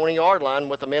Austin East 20-yard line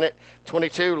with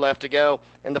 1:22 left to go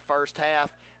in the first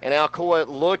half, and Alcoa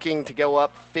looking to go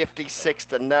up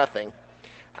 56-0.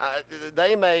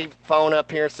 They may phone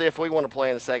up here and see if we want to play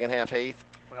in the second half, Heath.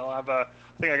 Well, I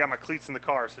think I got my cleats in the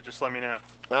car, so just let me know.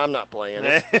 I'm not playing.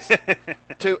 It's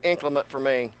too inclement for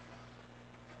me.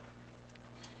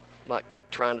 Like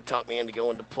trying to talk me into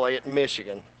going to play at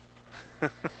Michigan.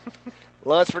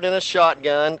 Lunsford in a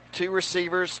shotgun, 2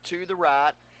 receivers to the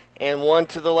right and 1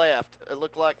 to the left. It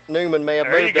looked like Newman may have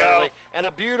moved early. And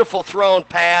a beautiful thrown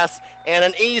pass and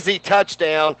an easy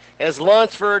touchdown as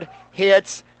Lunsford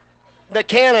hits the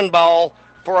cannonball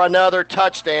for another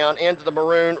touchdown into the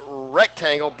maroon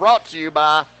rectangle, brought to you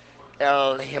by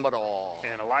El Jimador.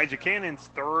 And Elijah Cannon's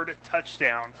 3rd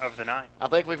touchdown of the night. I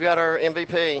think we've got our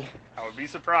MVP. I would be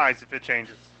surprised if it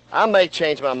changes. I may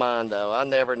change my mind, though. I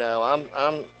never know.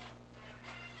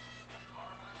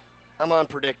 I'm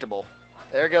unpredictable.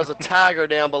 There goes a tiger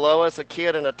down below us, a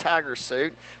kid in a tiger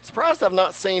suit. Surprised I've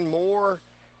not seen more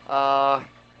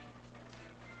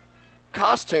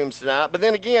costumes tonight. But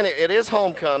then again, it is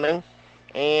homecoming.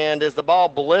 And as the ball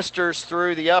blisters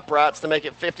through the uprights to make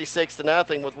it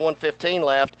 56-0 with 1:15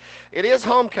 left, it is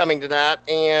homecoming tonight.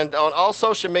 And on all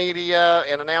social media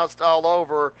and announced all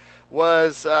over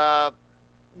was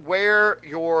wear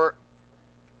your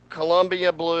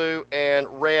Columbia blue and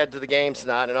red to the games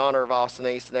tonight in honor of Austin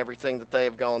East and everything that they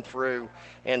have gone through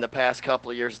in the past couple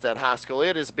of years at that high school.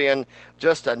 It has been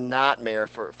just a nightmare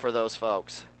for those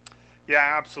folks.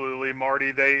 Yeah, absolutely,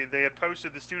 Marty. They had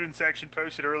posted, the student section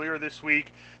posted earlier this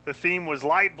week, the theme was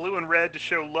light blue and red to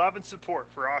show love and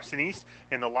support for Austin East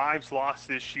and the lives lost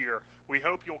this year. We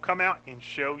hope you'll come out and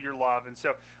show your love. And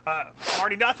so,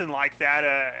 Marty, nothing like that.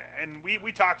 And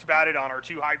we talked about it on our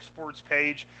 2 Hype Sports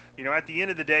page. You know, at the end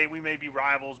of the day, we may be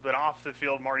rivals, but off the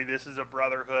field, Marty, this is a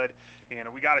brotherhood,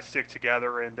 and we got to stick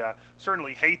together and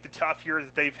certainly hate the tough year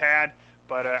that they've had.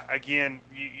 But, again,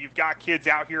 you've got kids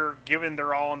out here giving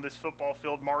their all on this football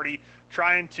field, Marty,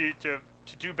 trying to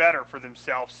do better for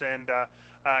themselves. And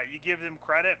you give them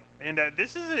credit. And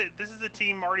this is a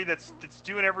team, Marty, that's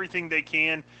doing everything they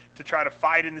can to try to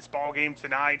fight in this ball game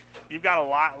tonight. You've got a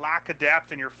lack of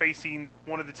depth, and you're facing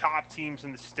one of the top teams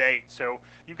in the state. So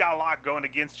you've got a lot going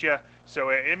against you. So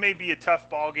it may be a tough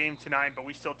ball game tonight, but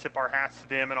we still tip our hats to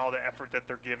them and all the effort that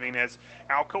they're giving as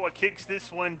Alcoa kicks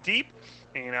this one deep.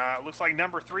 And it looks like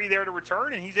number 3 there to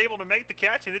return, and he's able to make the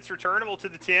catch, and it's returnable to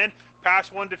the 10.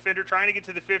 Past one defender trying to get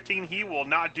to the 15. He will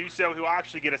not do so. He'll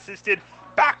actually get assisted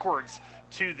backwards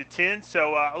to the 10.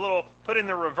 So a little put in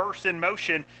the reverse in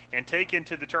motion and taken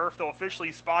to the turf. They'll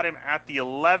officially spot him at the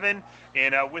 11.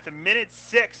 And with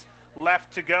 1:06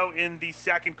 left to go in the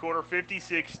second quarter,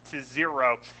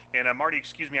 56-0. And Marty,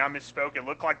 excuse me, I misspoke. It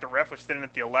looked like the ref was standing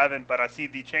at the 11, but I see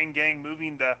the chain gang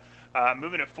moving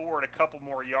it forward a couple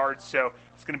more yards, so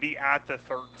it's going to be at the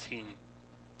 13.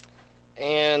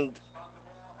 And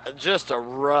just a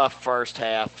rough first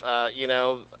half.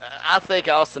 I think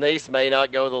Austin East may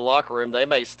not go to the locker room. They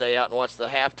may stay out and watch the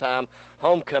halftime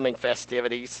homecoming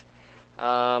festivities.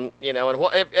 And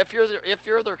if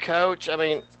you're their coach, I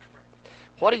mean,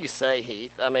 what do you say,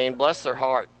 Heath? I mean, bless their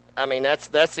heart. I mean, that's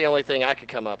the only thing I could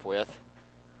come up with.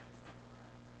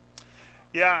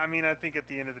 Yeah, I mean, I think at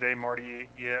the end of the day, Marty,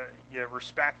 you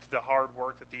respect the hard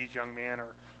work that these young men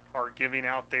are giving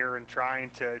out there and trying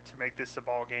to make this a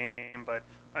ball game, but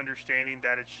understanding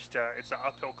that it's an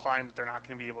uphill climb that they're not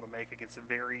going to be able to make against a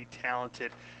very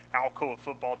talented ALCOA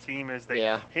football team as they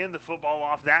hand the football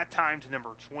off that time to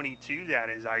number 22. That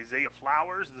is Isaiah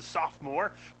Flowers, the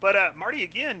sophomore. But Marty,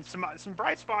 again, some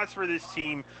bright spots for this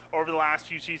team over the last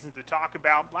few seasons to talk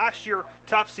about. Last year,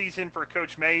 tough season for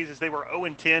Coach Mays as they were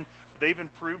 0-10. They've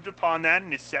improved upon that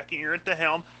in his second year at the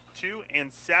helm.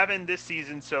 2-7 this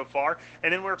season so far.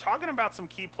 And then we're talking about some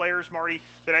key players, Marty,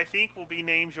 that I think will be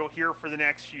names you'll hear for the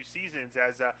next few seasons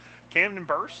as Camden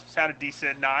Burse has had a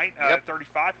decent night,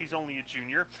 35. He's only a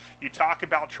junior. You talk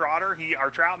about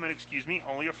Troutman,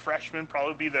 only a freshman,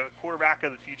 probably be the quarterback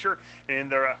of the future.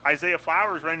 And Isaiah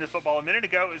Flowers, running the football a minute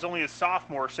ago, is only a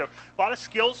sophomore. So a lot of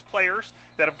skills players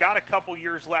that have got a couple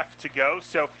years left to go.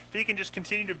 So if he can just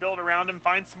continue to build around him,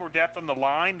 find some more depth on the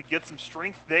line, get some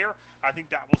strength there, I think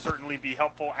that will certainly be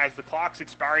helpful as the clock's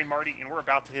expiring, Marty, and we're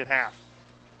about to hit half.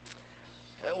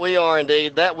 We are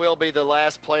indeed. That will be the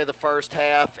last play of the first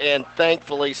half, and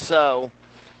thankfully so,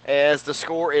 as the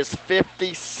score is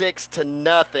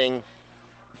 56-0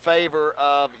 favor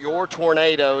of your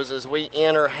Tornadoes as we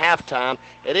enter halftime.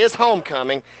 It is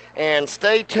homecoming, and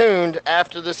stay tuned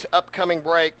after this upcoming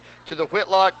break to the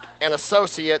Whitlock and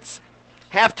Associates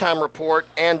halftime report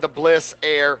and the Bliss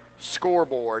Air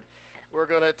scoreboard. We're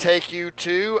going to take you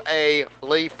to a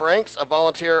Lee Franks, a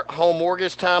volunteer home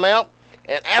mortgage timeout.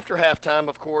 And after halftime,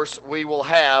 of course, we will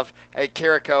have a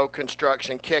Carico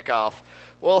construction kickoff.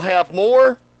 We'll have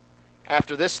more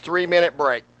after this 3-minute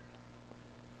break.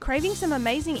 Craving some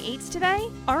amazing eats today?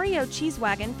 REO Cheese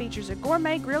Wagon features a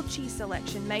gourmet grilled cheese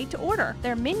selection made to order.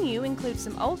 Their menu includes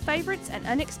some old favorites and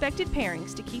unexpected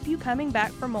pairings to keep you coming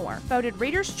back for more. Voted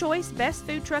Reader's Choice Best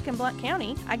Food Truck in Blount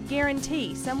County, I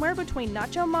guarantee somewhere between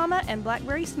Nacho Mama and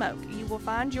Blackberry Smoke, you will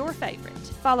find your favorite.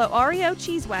 Follow REO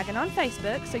Cheese Wagon on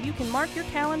Facebook so you can mark your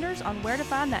calendars on where to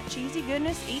find that cheesy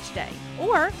goodness each day.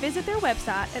 Or visit their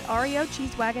website at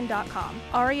reocheesewagon.com.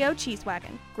 REO Cheese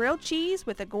Wagon, grilled cheese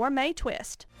with a gourmet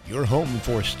twist. Your home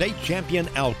for state champion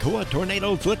ALCOA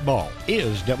Tornado football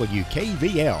is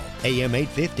WKVL, AM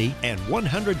 850 and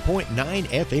 100.9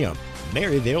 FM,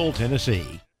 Maryville,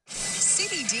 Tennessee.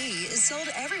 CBD is sold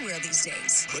everywhere these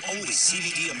days. But only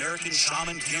CBD American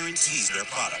Shaman guarantees their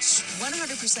products.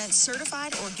 100%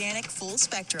 certified organic full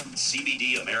spectrum.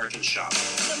 CBD American Shaman.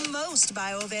 The most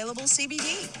bioavailable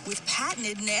CBD with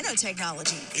patented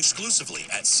nanotechnology. Exclusively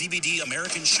at CBD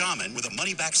American Shaman with a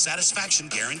money-back satisfaction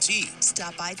guarantee.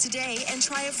 Stop by today and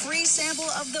try a free sample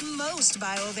of the most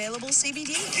bioavailable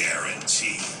CBD.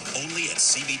 Guarantee. Only at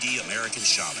CBD American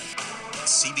Shaman.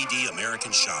 CBD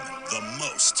American Shaman. The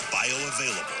most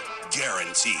bioavailable.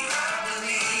 Guarantee.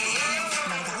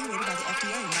 Not evaluated by the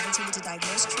FDA. Not intended to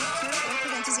diagnose, treat, cure, or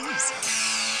prevent disease.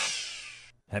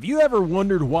 Have you ever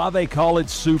wondered why they call it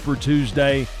Super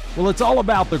Tuesday? Well, it's all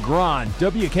about the grind,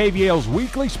 WKVL's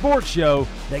weekly sports show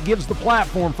that gives the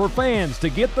platform for fans to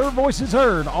get their voices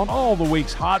heard on all the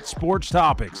week's hot sports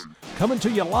topics. Coming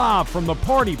to you live from the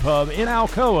Party Pub in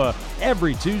Alcoa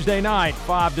every Tuesday night,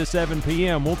 5 to 7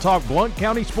 p.m. We'll talk Blount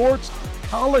County sports,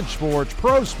 college sports,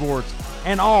 pro sports,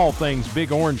 and all things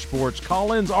Big Orange sports.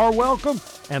 Call-ins are welcome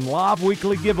and live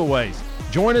weekly giveaways.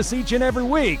 Join us each and every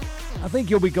week. I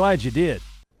think you'll be glad you did.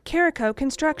 Carico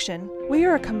Construction. We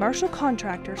are a commercial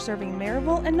contractor serving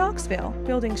Maryville and Knoxville.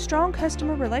 Building strong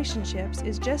customer relationships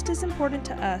is just as important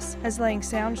to us as laying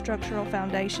sound structural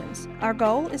foundations. Our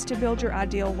goal is to build your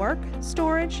ideal work,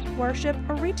 storage, worship,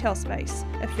 or retail space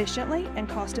efficiently and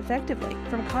cost-effectively.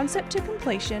 From concept to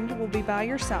completion, we'll be by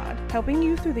your side, helping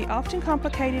you through the often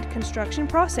complicated construction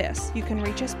process. You can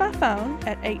reach us by phone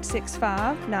at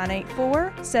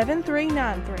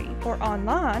 865-984-7393 or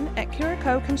online at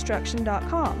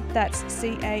caricoconstruction.com. That's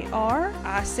CARICO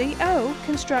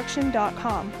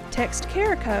construction.com. Text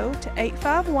Carico to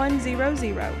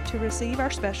 85100 to receive our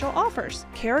special offers.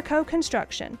 Carico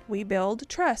Construction. We build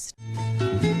trust.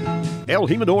 El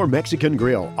Jimador Mexican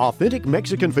Grill, authentic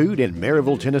Mexican food in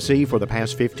Maryville, Tennessee for the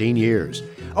past 15 years.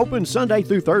 Open Sunday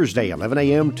through Thursday, 11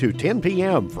 a.m. to 10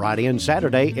 p.m., Friday and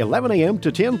Saturday, 11 a.m.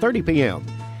 to 10:30 p.m.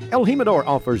 El Jimador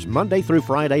offers Monday through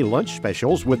Friday lunch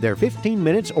specials with their 15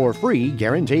 minutes or free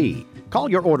guarantee. Call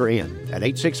your order in at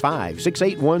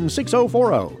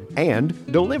 865-681-6040,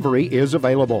 and delivery is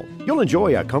available. You'll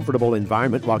enjoy a comfortable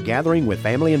environment while gathering with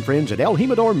family and friends at El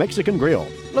Jimador Mexican Grill,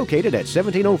 located at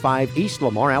 1705 East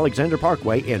Lamar Alexander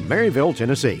Parkway in Maryville,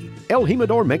 Tennessee. El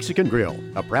Jimador Mexican Grill,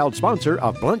 a proud sponsor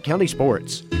of Blount County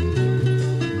Sports.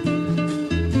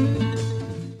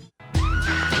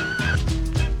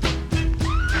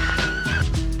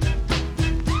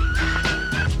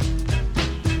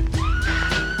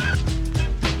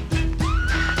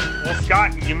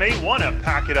 Scott, you may want to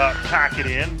pack it up, pack it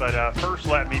in, but first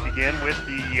let me begin with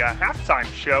the halftime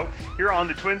show here on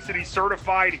the Twin Cities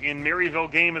Certified in Maryville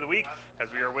Game of the Week,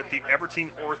 as we are with the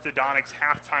Evertine Orthodontics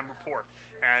halftime report.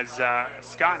 As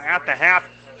Scott, at the half,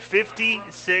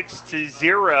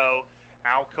 56-0,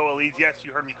 ALCOA leads. Yes,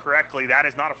 you heard me correctly. That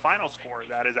is not a final score.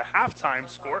 That is a halftime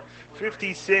score,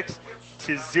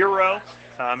 56-0.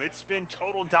 It's been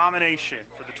total domination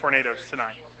for the Tornadoes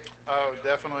tonight. Oh,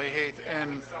 definitely, Heath.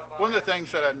 And one of the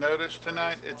things that I noticed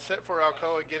tonight, except for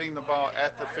Alcoa getting the ball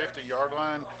at the 50-yard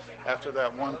line after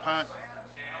that one punt,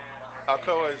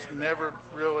 Alcoa has never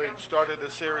really started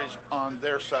a series on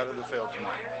their side of the field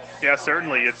tonight. Yeah,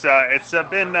 certainly. It's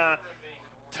been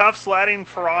tough sledding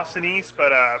for Austin East,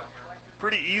 but a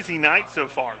pretty easy night so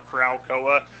far for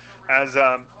Alcoa. As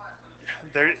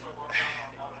there's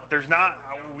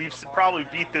not, we've probably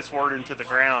beat this word into the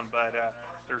ground, but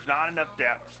there's not enough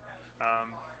depth.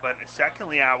 But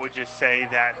secondly, I would just say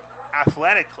that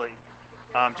athletically,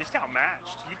 just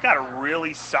outmatched. You've got a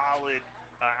really solid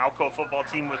Alcoa football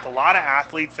team with a lot of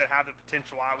athletes that have the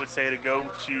potential, I would say, to go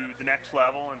to the next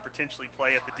level and potentially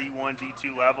play at the D1,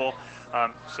 D2 level.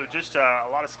 So just a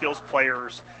lot of skills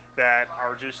players that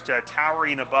are just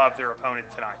towering above their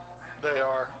opponent tonight. They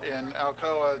are. And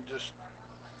Alcoa's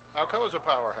a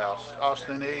powerhouse.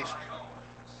 Austin East,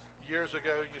 years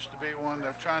ago, used to be one.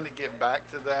 They're trying to get back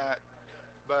to that,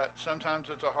 but sometimes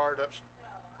it's a hard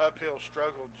uphill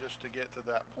struggle just to get to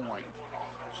that point.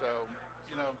 So,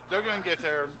 they're going to get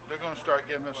there. They're going to start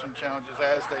giving us some challenges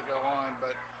as they go on,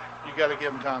 but you got to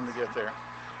give them time to get there.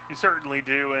 You certainly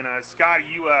do. And Scott,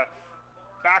 you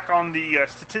back on the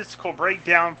statistical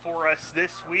breakdown for us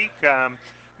this week.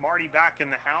 Marty back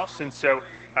in the house, and so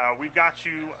we've got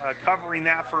you covering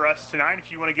that for us tonight.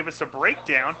 If you want to give us a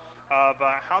breakdown of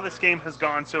how this game has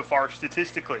gone so far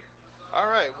statistically. All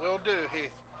right, will do,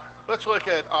 Heath. Let's look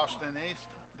at Austin East,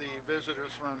 the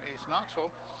visitors from East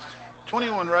Knoxville.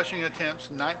 21 rushing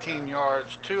attempts, 19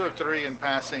 yards, 2 of 3 in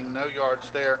passing, no yards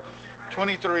there.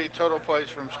 23 total plays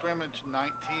from scrimmage,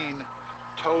 19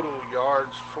 total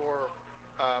yards for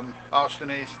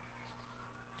Austin East.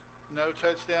 No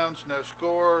touchdowns, no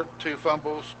score, 2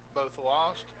 fumbles, both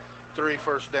lost, 3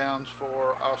 first downs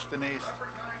for Austin East.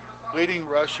 Leading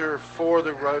rusher for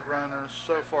the Roadrunners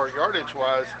so far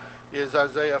yardage-wise is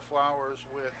Isaiah Flowers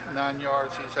with 9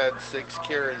 yards. He's had 6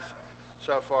 carries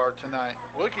so far tonight.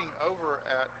 Looking over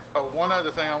at one other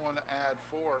thing I want to add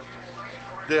for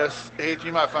this, Heath,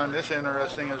 you might find this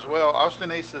interesting as well.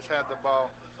 Austin East has had the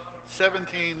ball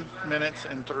 17 minutes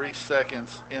and 3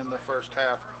 seconds in the first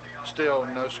half. Still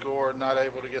no score, not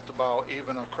able to get the ball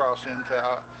even across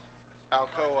into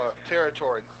Alcoa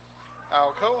territory.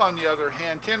 Alcoa, on the other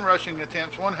hand, 10 rushing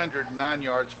attempts, 109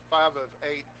 yards, 5 of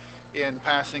 8 in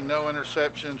passing, no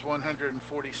interceptions,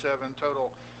 147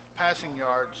 total passing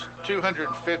yards,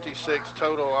 256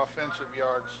 total offensive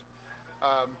yards,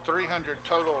 300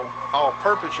 total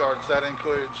all-purpose yards. That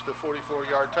includes the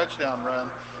 44-yard touchdown run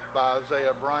by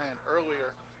Isaiah Bryant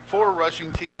earlier. 4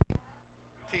 rushing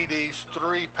TDs,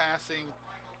 3 passing,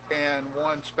 and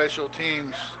 1 special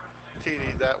teams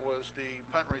TD. That was the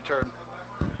punt return.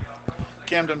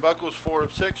 Camden Buckles, 4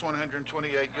 of 6,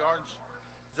 128 yards.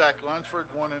 Zach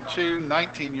Lunsford, 1 of 2,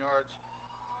 19 yards.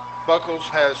 Buckles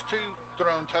has 2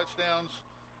 thrown touchdowns.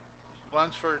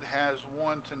 Lunsford has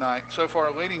 1 tonight. So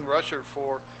far, leading rusher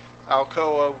for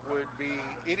Alcoa would be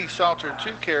Edie Salter,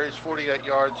 2 carries, 48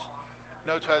 yards,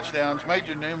 no touchdowns.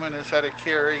 Major Newman has had a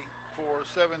carry for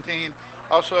 17,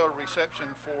 also a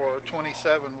reception for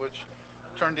 27, which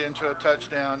turned into a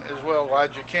touchdown as well.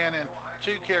 Elijah Cannon,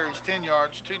 2 carries, 10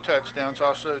 yards, 2 touchdowns,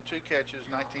 also 2 catches,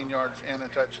 19 yards, and a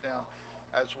touchdown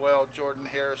as well. Jordan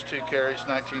Harris, 2 carries,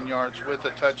 19 yards with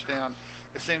a touchdown.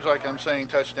 It seems like I'm saying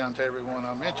touchdown to everyone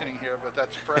I'm mentioning here, but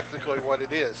that's practically what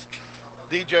it is.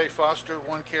 DJ Foster,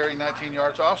 1 carry, 19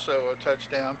 yards, also a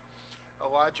touchdown.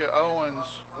 Elijah Owens,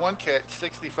 one catch,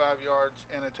 65 yards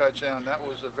and a touchdown. That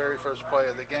was the very first play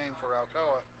of the game for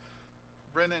Alcoa.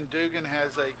 Brennan Dugan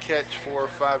has a catch for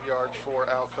 5 yards for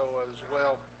Alcoa as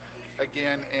well.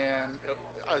 Again, and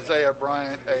Isaiah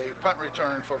Bryant, a punt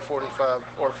return for 45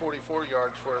 or 44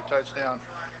 yards for a touchdown.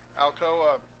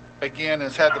 Alcoa, again,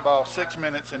 has had the ball 6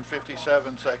 minutes and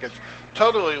 57 seconds.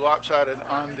 Totally lopsided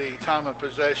on the time of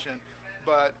possession,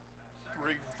 but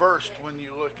reversed when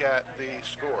you look at the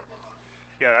score.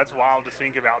 Yeah, that's wild to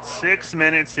think about. 6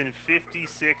 minutes and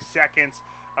 56 seconds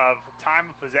of time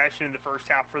of possession in the first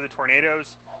half for the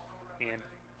Tornadoes, and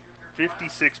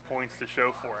 56 points to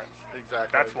show for it. Exactly.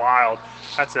 That's wild.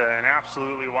 That's an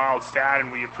absolutely wild stat,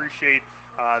 and we appreciate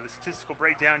the statistical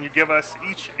breakdown you give us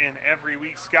each and every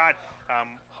week, Scott.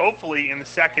 Hopefully in the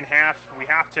second half, we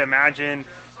have to imagine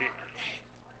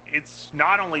it's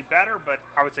not only better, but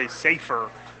I would say safer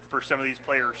for some of these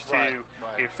players too.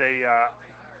 Right. If they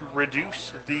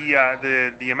reduce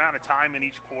the amount of time in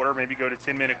each quarter, maybe go to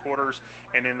 10-minute quarters,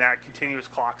 and in that continuous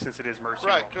clock since it is mercy.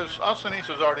 Right, because Austin East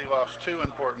has already lost 2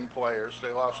 important players.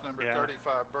 They lost number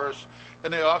 35 Burst,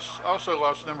 and they also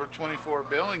lost number 24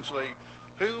 Billingsley,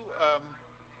 who,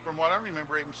 from what I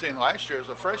remember even seeing last year as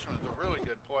a freshman, is a really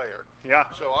good player.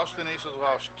 Yeah. So Austin East has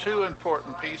lost 2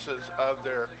 important pieces of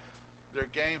their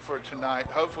game for tonight.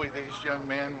 Hopefully these young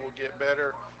men will get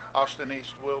better. Austin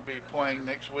East will be playing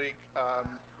next week.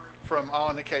 From all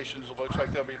indications, it looks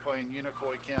like they'll be playing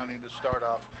Unicoi County to start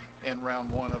off in round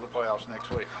 1 of the playoffs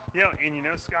next week. Yeah,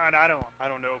 and Scott, I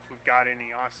don't know if we've got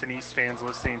any Austin East fans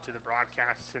listening to the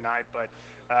broadcast tonight, but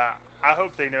I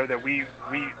hope they know that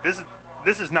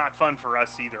this is not fun for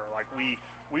us either. Like we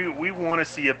want to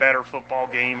see a better football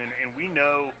game, and we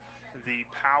know the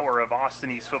power of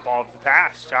Austin East football of the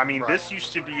past. I mean, This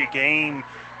used to be a game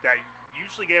that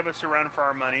usually gave us a run for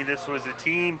our money. This was a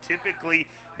team typically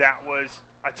that was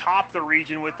atop the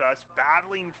region with us,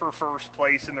 battling for first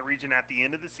place in the region at the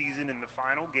end of the season in the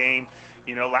final game.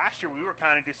 Last year we were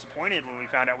kind of disappointed when we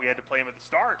found out we had to play them at the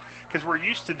start, because we're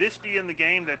used to this being the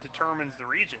game that determines the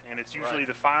region, and it's usually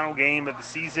the final game of the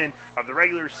season, of the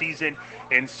regular season.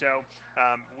 And so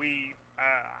I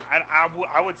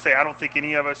would say I don't think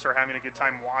any of us are having a good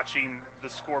time watching the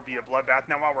score be a bloodbath.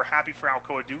 Now, while we're happy for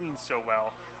Alcoa doing so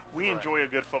well, we enjoy a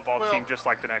good football team just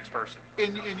like the next person.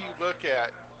 And you look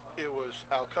at, it was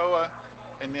Alcoa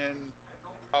and then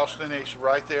Austin East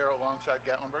right there alongside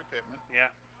Gatlinburg-Pittman.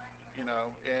 Yeah.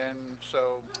 And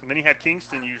so... And then you had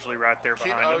Kingston usually right there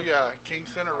behind them. Oh, yeah.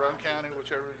 Kingston or Roane County,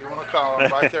 whichever you want to call them,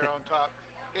 right there on top.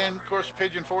 And, of course,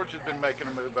 Pigeon Forge has been making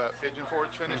a move up. Pigeon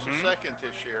Forge finished second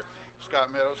this year.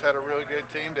 Scott Meadows had a really good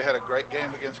team. They had a great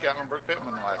game against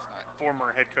Gatlinburg-Pittman last night.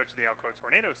 Former head coach of the Alcoa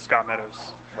Tornadoes, Scott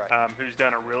Meadows, who's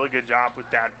done a really good job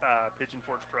with that Pigeon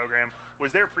Forge program.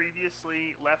 Was there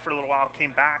previously, left for a little while,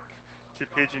 came back to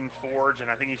Pigeon Forge,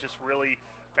 and I think he's just really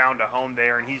found a home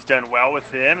there, and he's done well with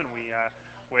them, and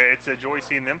it's a joy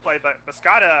seeing them play. But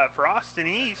Scott, for Austin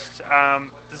East,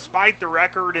 despite the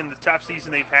record and the tough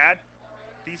season they've had,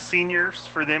 these seniors,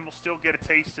 for them, will still get a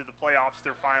taste of the playoffs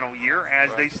their final year,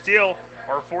 as they still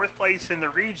are 4th place in the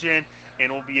region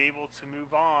and will be able to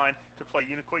move on to play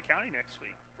Unicoi County next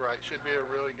week. Right. Should be a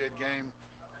really good game.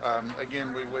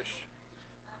 Again, we wish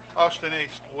Austin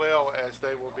East well, as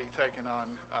they will be taking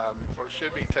on, or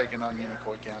should be taking on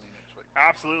Unicoi County next week.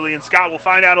 Absolutely. And Scott, we'll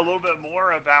find out a little bit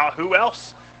more about who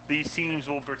else these teams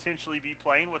will potentially be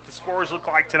playing, what the scores look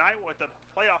like tonight, what the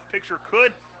playoff picture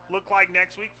could look like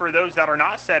next week for those that are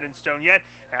not set in stone yet,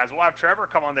 as we'll have Trevor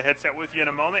come on the headset with you in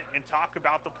a moment and talk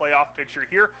about the playoff picture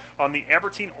here on the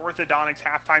Evertine Orthodontics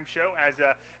halftime show, as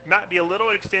might be a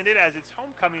little extended as it's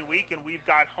homecoming week, and we've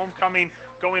got homecoming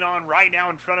going on right now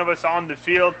in front of us on the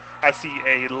field. I see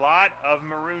a lot of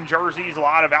maroon jerseys, a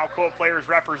lot of Alcoa players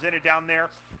represented down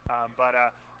there,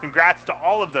 but congrats to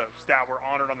all of those that were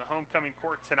honored on the homecoming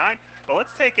court tonight. But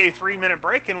let's take a 3-minute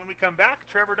break, and when we come back,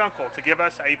 Trevor Dunkel to give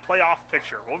us a playoff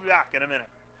picture. We'll be back in a minute.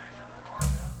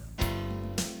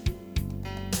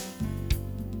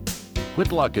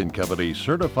 Whitlock & Company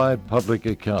Certified Public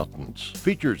Accountants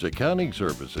features accounting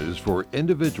services for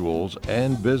individuals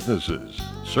and businesses.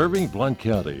 Serving Blount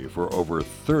County for over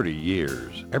 30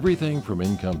 years. Everything from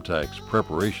income tax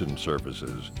preparation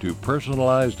services to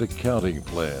personalized accounting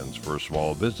plans for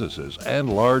small businesses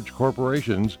and large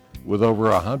corporations with over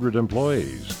 100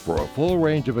 employees for a full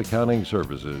range of accounting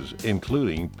services,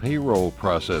 including payroll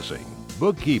processing,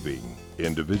 bookkeeping,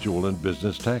 individual and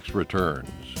business tax returns,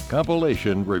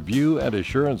 compilation, review, and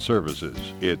assurance services.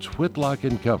 It's Whitlock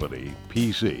 & Company,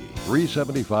 PC,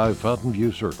 375 Fountain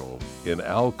View Circle in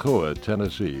Alcoa,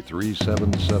 Tennessee,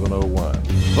 37701.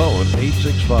 Phone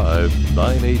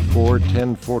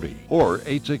 865-984-1040 or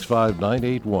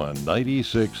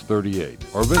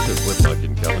 865-981-9638 or visit Whitlock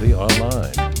 & Company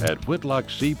online at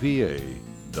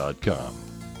whitlockcpa.com.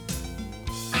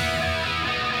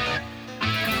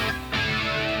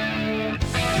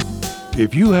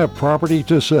 If you have property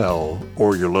to sell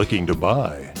or you're looking to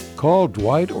buy, call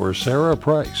Dwight or Sarah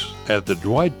Price at the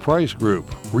Dwight Price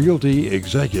Group, Realty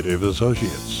Executive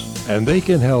Associates, and they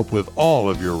can help with all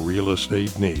of your real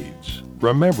estate needs.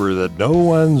 Remember that no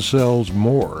one sells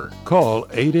more. Call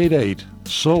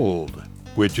 888-SOLD,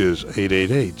 which is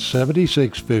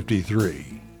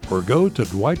 888-7653, or go to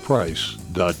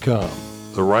dwightprice.com.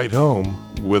 The right home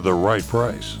with the right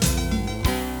price.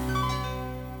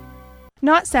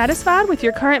 Not satisfied with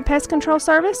your current pest control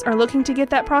service or looking to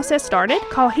get that process started?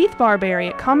 Call Heath Barberry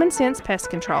at Common Sense Pest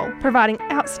Control, providing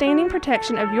outstanding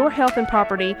protection of your health and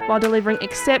property while delivering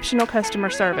exceptional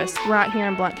customer service right here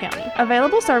in Blount County.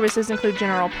 Available services include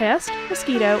general pest,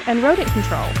 mosquito, and rodent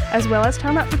control, as well as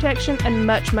termite protection and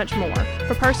much, much more.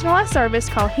 For personalized service,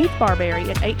 call Heath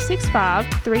Barberry at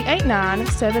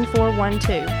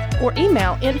 865-389-7412 or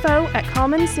email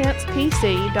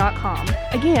info@commonsensepc.com.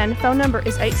 Again, phone number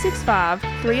is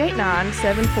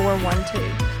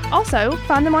 865-389-7412. Also,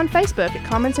 find them on Facebook at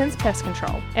Common Sense Pest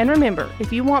Control. And remember,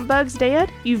 if you want bugs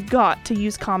dead, you've got to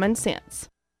use common sense.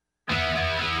 All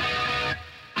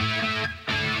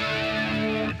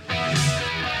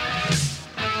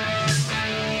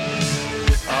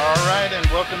right, and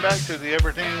welcome back to the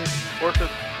Everything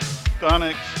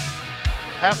Orthodontics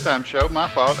halftime show. My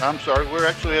fault. I'm sorry. We're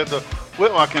actually at the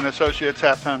Whitlock & Associates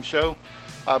halftime show.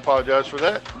 I apologize for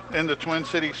that. In the Twin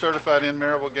City Certified in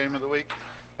Maryville Game of the Week.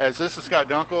 As this is Scott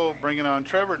Dunkel bringing on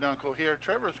Trevor Dunkel here.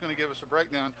 Trevor is going to give us a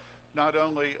breakdown not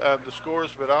only of the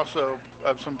scores but also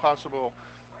of some possible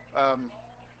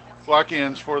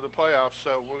lock-ins for the playoffs.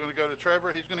 So we're going to go to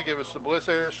Trevor. He's going to give us the Bliss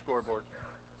Air scoreboard.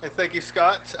 Hey, thank you,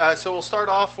 Scott. So we'll start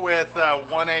off with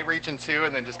 1A Region 2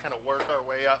 and then just kind of work our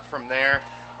way up from there.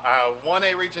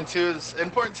 1A Region 2 is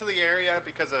important to the area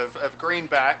because of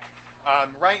Greenback.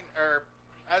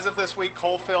 As of this week,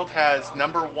 Coalfield has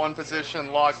number 1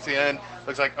 position locked in.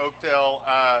 Looks like Oakdale,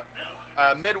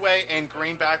 Midway, and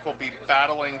Greenback will be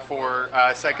battling for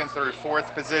 2nd through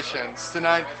 4th positions.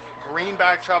 Tonight,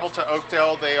 Greenback travel to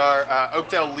Oakdale. They are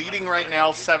Oakdale leading right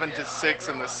now 7-6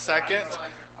 in the second.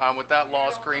 With that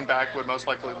loss, Greenback would most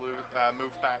likely move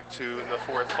back to the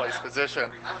 4th place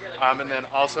position. And then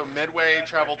also Midway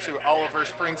travel to Oliver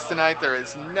Springs tonight. There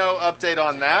is no update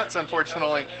on that, so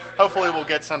unfortunately. Hopefully we'll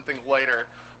get something later.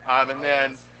 And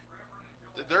then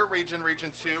their region,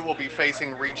 Region 2, will be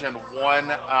facing Region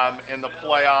 1 in the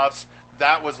playoffs.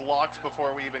 That was locked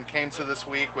before we even came to this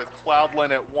week with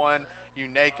Cloudland at 1,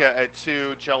 Unaka at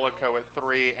 2, Jellicoe at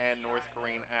 3, and North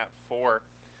Green at 4.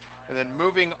 And then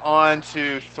moving on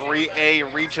to 3A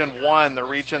Region 1, the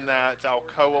region that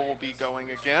Alcoa will be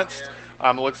going against.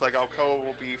 It looks like Alcoa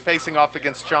will be facing off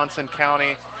against Johnson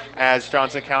County as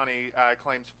Johnson County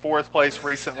claims 4th place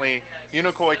recently.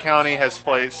 Unicoi County has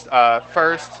placed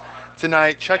 1st.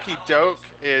 Tonight, Chucky Doak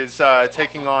is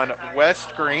taking on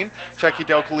West Green. Chucky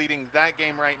Doak leading that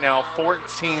game right now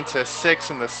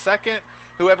 14-6 in the second.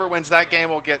 Whoever wins that game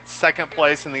will get 2nd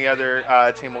place and the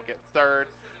other team will get 3rd.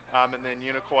 And then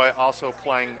Unicoi also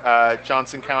playing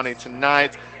Johnson County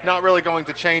tonight. Not really going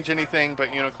to change anything, but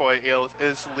Unicoi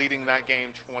is leading that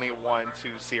game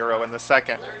 21-0 in the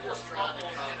second.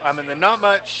 And then not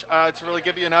much to really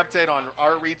give you an update on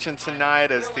our region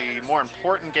tonight, as the more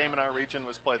important game in our region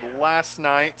was played last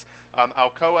night.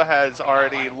 Alcoa has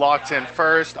already locked in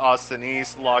 1st. Austin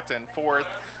East locked in 4th.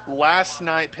 Last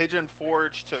night, Pigeon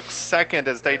Forge took 2nd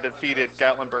as they defeated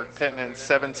Gatlinburg-Pittman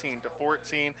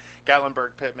 17-14.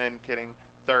 Gatlinburg-Pittman getting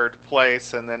 3rd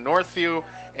place. And then Northview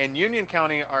and Union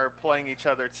County are playing each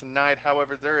other tonight.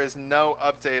 However, there is no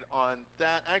update on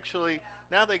that. Actually,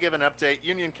 now they give an update.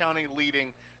 Union County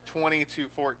leading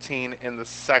 20-14 in the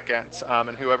second.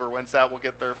 And whoever wins that will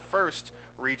get their 1st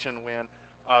region win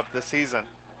of the season.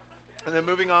 And then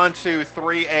moving on to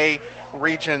 3A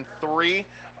Region 3, you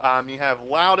have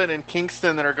Loudon and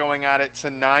Kingston that are going at it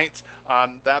tonight.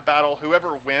 That battle,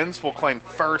 whoever wins will claim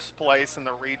 1st place in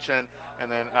the region,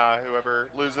 and then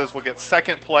whoever loses will get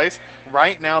 2nd place.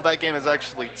 Right now, that game is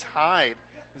actually tied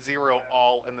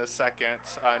 0-all in the second.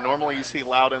 Normally, you see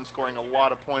Loudon scoring a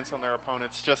lot of points on their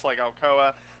opponents, just like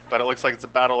Alcoa, but it looks like it's a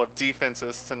battle of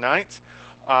defenses tonight.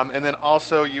 And then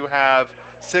also you have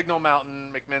Signal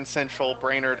Mountain, McMinn Central,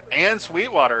 Brainerd, and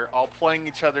Sweetwater all playing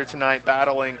each other tonight,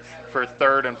 battling for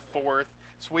third and fourth.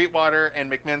 Sweetwater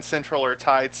and McMinn Central are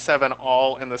tied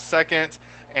 7-all in the second,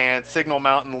 and Signal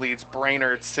Mountain leads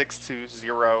Brainerd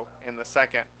 6-0 in the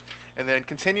second. And then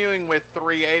continuing with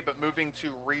 3A, but moving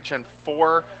to Region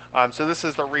 4. So this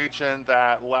is the region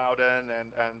that Loudoun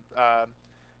and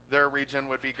their region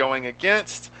would be going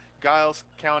against. Giles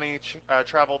County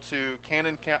travel to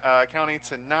Cannon County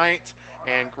tonight,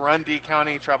 and Grundy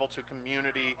County travel to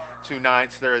Community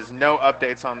tonight. So there is no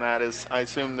updates on that, as I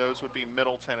assume those would be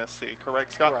Middle Tennessee.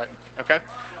 Correct, Scott? Right. Okay.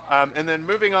 And then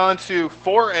moving on to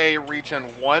 4A Region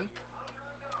 1,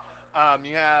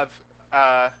 you have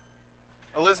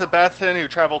Elizabethton, who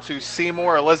traveled to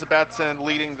Seymour. Elizabethton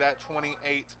leading that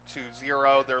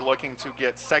 28-0. They're looking to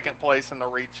get second place in the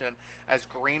region, as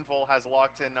Greenville has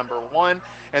locked in number 1.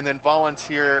 And then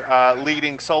Volunteer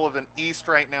leading Sullivan East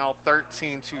right now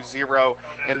 13-0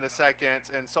 in the second.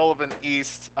 And Sullivan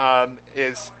East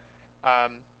is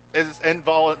and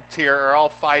Volunteer are all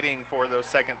fighting for those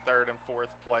second, third, and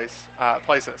fourth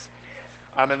places.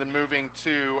 And then moving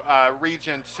to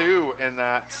Region 2 in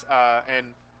that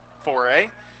and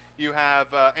 4A, you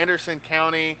have Anderson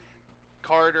County,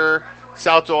 Carter,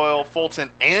 South Doyle,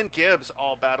 Fulton, and Gibbs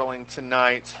all battling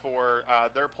tonight for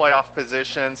their playoff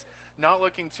positions. Not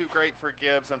looking too great for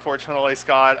Gibbs, unfortunately,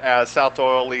 Scott, as South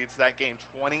Doyle leads that game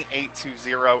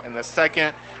 28-0 in the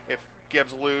second. If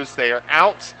Gibbs lose, they are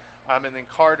out. And then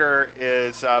Carter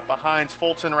is behind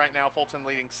Fulton right now. Fulton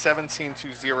leading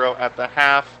 17-0 at the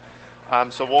half.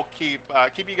 So we'll keep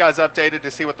you guys updated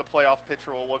to see what the playoff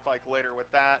picture will look like later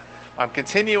with that.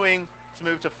 Continuing to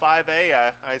move to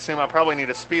 5A, I assume I probably need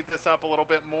to speed this up a little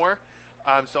bit more.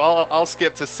 So I'll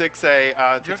skip to 6A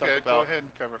to You're talk good. about. Go ahead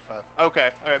and cover 5.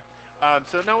 Okay.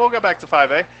 So now we'll go back to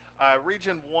 5A.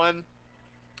 Region 1,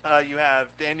 you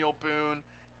have Daniel Boone,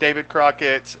 David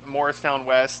Crockett, Morristown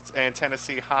West, and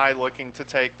Tennessee High looking to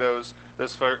take those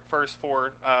first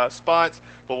 4 spots.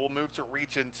 But we'll move to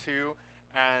Region 2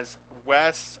 as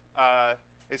West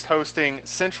is hosting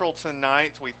Central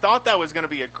tonight. We thought that was going to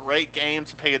be a great game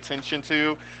to pay attention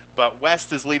to, but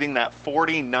West is leading that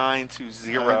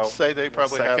 49-0. I'd say they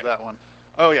probably have that one.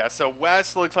 Oh, yeah. So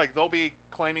West looks like they'll be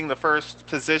claiming the first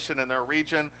position in their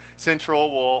region.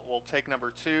 Central will take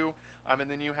number 2. And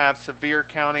then you have Sevier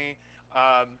County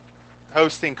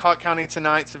hosting Cott County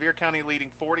tonight. Sevier County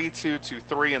leading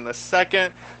 42-3 in the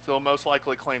second. So they'll most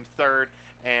likely claim third.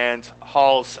 And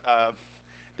Hall's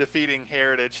defeating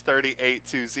Heritage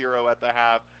 38-0 at the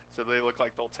half. So they look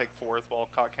like they'll take fourth, while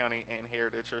Cott County and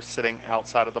Heritage are sitting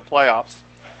outside of the playoffs.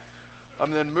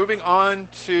 Then moving on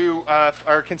to,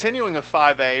 or continuing with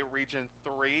 5A, Region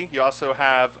 3, you also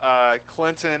have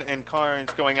Clinton and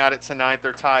Carnes going at it tonight.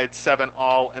 They're tied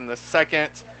 7-all in the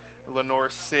second. Lenore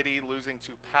City losing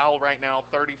to Powell right now,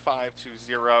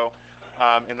 35-0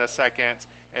 in the second.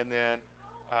 And then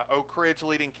Oak Ridge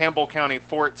leading Campbell County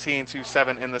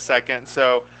 14-7 in the second.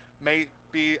 So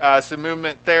maybe some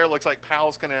movement there. Looks like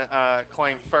Powell's going to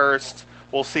claim first.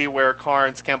 We'll see where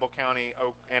Carnes, Campbell County,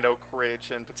 and Oak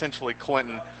Ridge, and potentially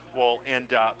Clinton will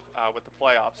end up with the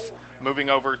playoffs. Moving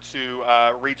over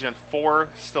to Region 4,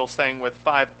 still staying with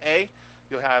 5A,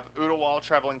 you'll have Ottawa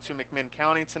traveling to McMinn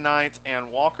County tonight,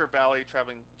 and Walker Valley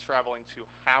traveling to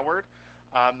Howard.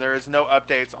 There is no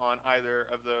updates on either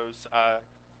of those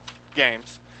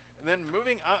games. And then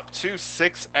moving up to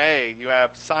 6A, you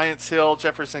have Science Hill,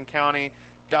 Jefferson County,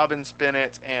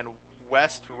 Dobbins-Bennett, and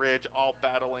West Ridge all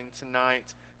battling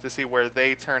tonight to see where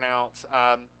they turn out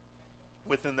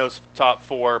within those top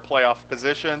 4 playoff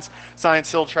positions. Science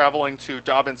Hill traveling to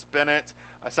Dobbins-Bennett.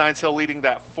 Science Hill leading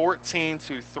that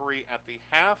 14-3 at the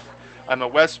half.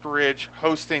 West Ridge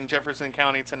hosting Jefferson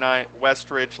County tonight.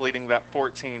 West Ridge leading that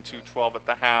 14-12 at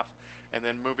the half. And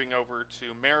then moving over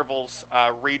to Maryville's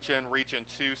Region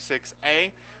 2,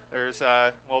 6A. There's,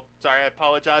 I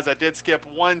apologize. I did skip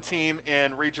one team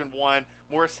in Region 1.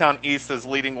 Morristown East is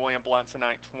leading William Blount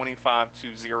tonight,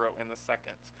 25-0 in the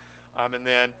second. And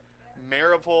then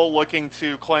Maryville looking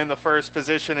to claim the first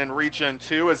position in Region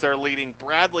 2 as they're leading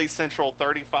Bradley Central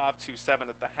 35-7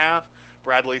 at the half.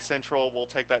 Bradley Central will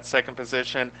take that second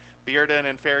position. Bearden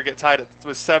and Farragut tied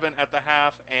with 7 at the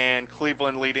half, and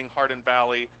Cleveland leading Hardin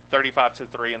Valley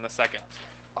 35-3 in the second.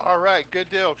 All right, good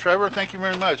deal. Trevor, thank you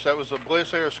very much. That was the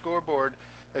Bliss Air scoreboard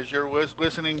as you're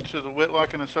listening to the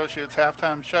Whitlock & Associates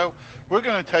halftime show. We're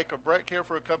going to take a break here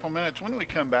for a couple minutes. When we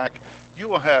come back, you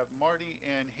will have Marty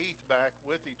and Heath back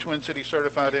with the Twin City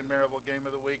Certified in Maryville Game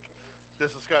of the Week.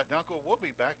 This is Scott Dunkel. We'll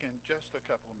be back in just a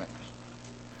couple of minutes.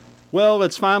 Well,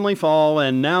 it's finally fall,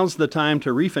 and now's the time to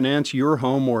refinance your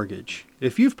home mortgage.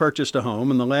 If you've purchased a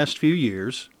home in the last few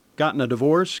years, gotten a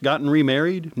divorce, gotten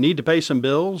remarried, need to pay some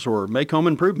bills or make home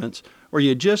improvements, or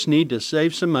you just need to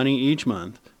save some money each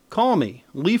month, call me,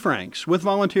 Lee Franks, with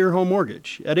Volunteer Home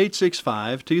Mortgage at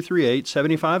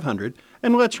 865-238-7500,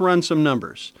 and let's run some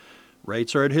numbers.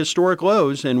 Rates are at historic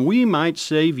lows, and we might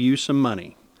save you some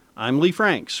money. I'm Lee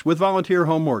Franks with Volunteer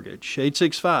Home Mortgage,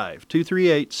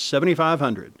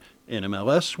 865-238-7500,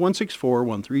 NMLS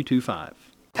 1641325.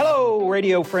 Hello,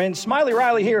 radio friends. Smiley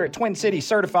Riley here at Twin Cities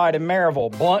Certified in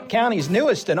Maryville, Blount County's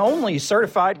newest and only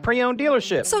certified pre-owned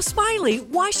dealership. So, Smiley,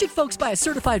 why should folks buy a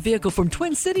certified vehicle from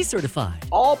Twin Cities Certified?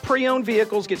 All pre-owned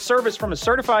vehicles get service from a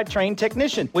certified trained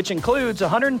technician, which includes a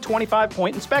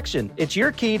 125-point inspection. It's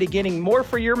your key to getting more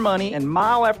for your money and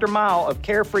mile after mile of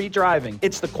carefree driving.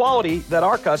 It's the quality that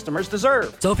our customers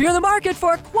deserve. So if you're in the market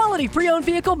for a quality pre-owned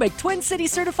vehicle, make Twin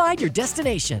Cities Certified your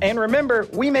destination. And remember,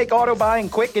 we make auto buying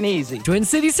quick and easy.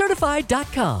 TwinCitiesCertified.com.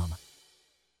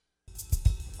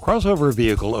 Crossover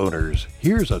vehicle owners,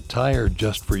 here's a tire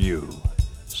just for you.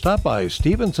 Stop by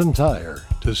Stevenson Tire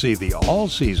to see the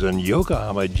all-season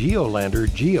Yokohama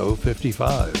Geolander Geo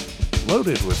 55,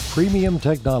 loaded with premium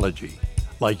technology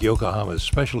like Yokohama's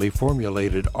specially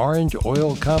formulated orange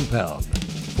oil compound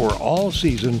for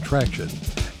all-season traction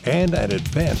and an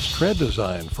advanced tread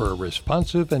design for a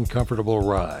responsive and comfortable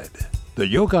ride. The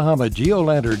Yokohama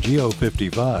Geolander Geo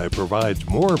 55 provides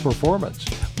more performance,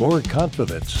 more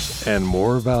confidence, and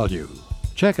more value.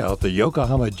 Check out the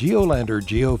Yokohama Geolander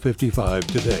Geo 55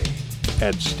 today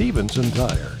at Stevenson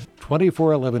Tire,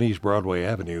 2411 East Broadway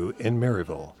Avenue in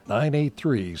Maryville,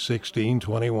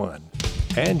 983-1621.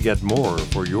 And get more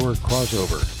for your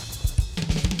crossover.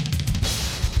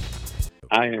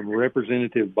 I am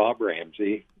Representative Bob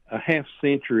Ramsey, a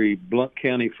half-century Blount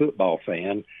County football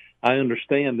fan. I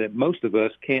understand that most of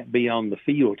us can't be on the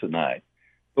field tonight,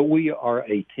 but we are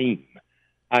a team.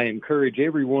 I encourage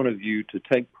every one of you to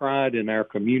take pride in our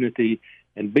community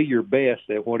and be your best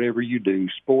at whatever you do,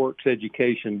 sports,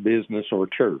 education, business, or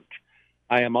church.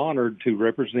 I am honored to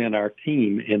represent our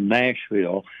team in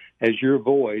Nashville as your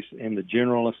voice in the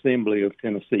General Assembly of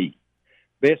Tennessee.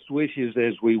 Best wishes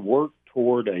as we work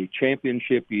toward a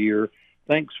championship year.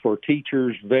 Thanks for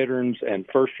teachers, veterans, and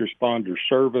first responders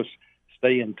service.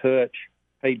 Stay in touch.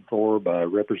 Paid for by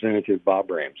Representative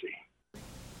Bob Ramsey.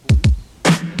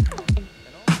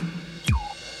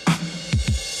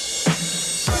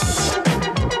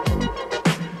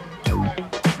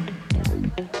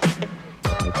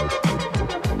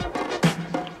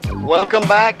 Welcome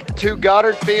back to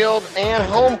Goddard Field and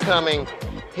homecoming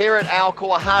here at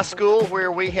ALCOA High School,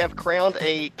 where we have crowned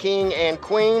a king and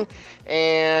queen,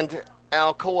 and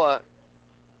ALCOA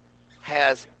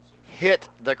has hit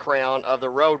the crown of the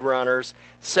Roadrunners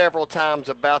several times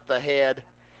about the head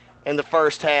in the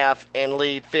first half and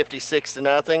lead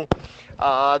 56-0.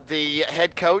 The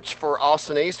head coach for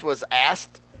Austin East was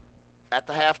asked at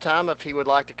the halftime if he would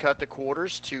like to cut the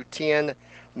quarters to 10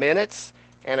 minutes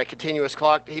and a continuous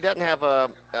clock. He doesn't have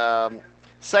a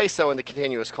say-so in the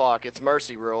continuous clock. It's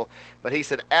mercy rule. But he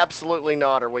said, absolutely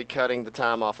not are we cutting the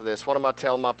time off of this. What am I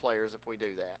telling my players if we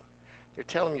do that? You're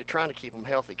telling them you're trying to keep them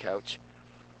healthy, Coach.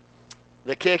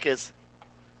 The kick is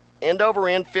end over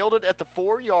end, fielded at the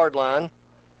 4-yard line.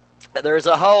 There's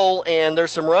a hole, and there's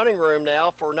some running room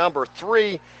now for number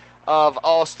 3 of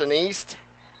Austin East.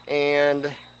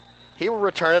 And he will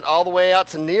return it all the way out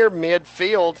to near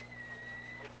midfield.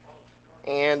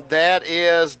 And that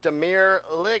is Demir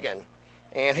Ligon.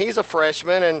 And he's a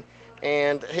freshman,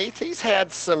 and he's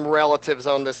had some relatives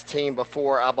on this team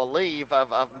before, I believe.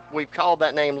 We've called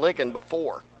that name Ligon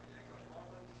before.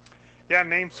 Yeah,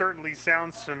 name certainly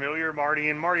sounds familiar,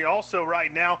 Marty. And Marty, also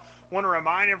right now, want to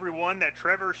remind everyone that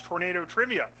Trevor's Tornado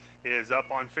Trivia is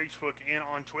up on Facebook and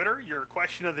on Twitter. Your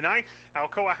question of the night: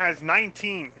 ALCOA has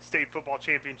 19 state football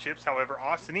championships. However,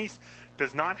 Austin East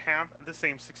does not have the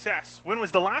same success. When was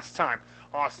the last time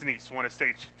Austin East won a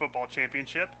state football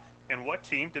championship? And what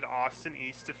team did Austin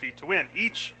East defeat to win?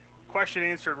 Each question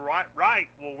answered right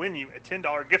will win you a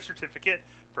 $10 gift certificate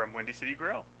from Windy City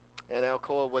Grill. And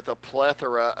ALCOA with a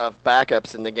plethora of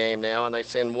backups in the game now, and they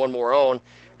send one more on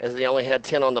as they only had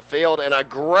 10 on the field. And a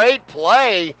great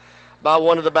play by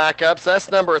one of the backups. That's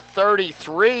number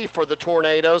 33 for the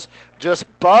Tornadoes. Just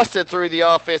busted through the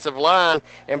offensive line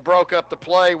and broke up the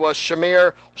play was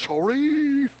Shamir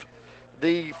Sharif,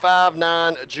 the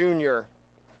 5'9 junior.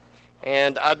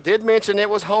 And I did mention it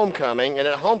was homecoming, and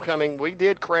at homecoming we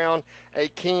did crown a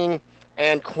king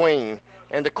and queen.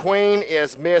 And the queen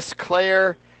is Miss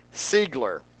Claire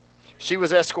Siegler. She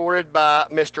was escorted by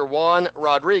Mr. Juan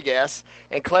Rodriguez,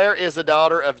 and Claire is the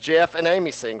daughter of Jeff and Amy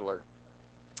Siegler.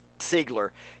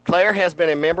 Claire has been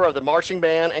a member of the marching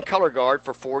band and color guard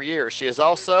for 4 years. She is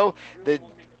also the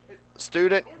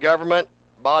student government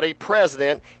body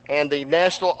president and the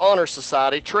National Honor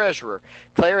Society treasurer.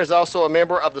 Claire is also a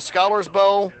member of the Scholars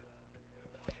Bowl,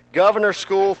 Governor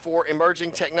School for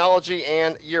Emerging Technology,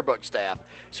 and yearbook staff.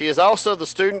 She is also the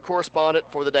student correspondent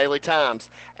for the Daily Times.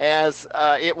 As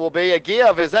it will be a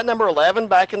give, is that number 11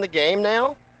 back in the game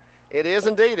now? It is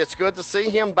indeed. It's good to see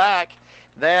him back.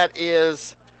 That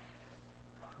is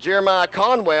Jeremiah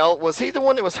Conwell. Was he the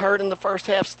one that was hurt in the first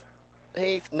half,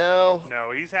 Heath? No.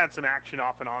 No, he's had some action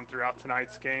off and on throughout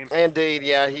tonight's game. Indeed,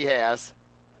 yeah, he has.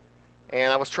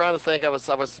 And I was trying to think, I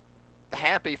was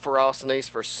happy for Austin East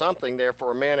for something there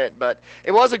for a minute, but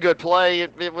it was a good play.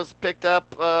 It was picked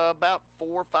up about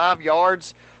 4 or 5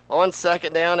 yards on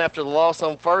second down after the loss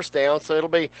on first down, so it'll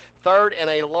be third and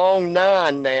a long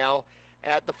 9 now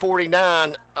at the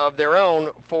 49 of their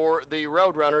own for the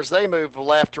Roadrunners. They move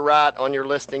left to right on your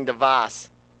listening device.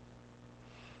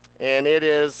 And it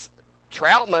is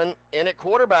Troutman in at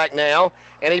quarterback now,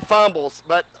 and he fumbles.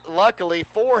 But luckily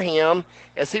for him,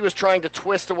 as he was trying to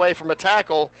twist away from a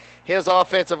tackle, his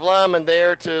offensive lineman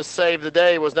there to save the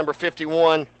day was number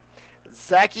 51,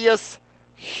 Zacchaeus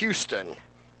Houston.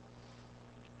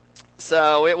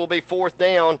 So it will be fourth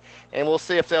down, and we'll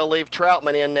see if they'll leave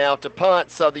Troutman in now to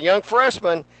punt. So the young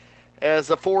freshman, as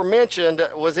aforementioned,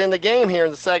 was in the game here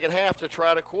in the second half to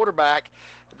try to quarterback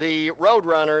the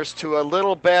Roadrunners to a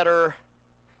little better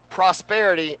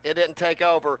prosperity. It didn't take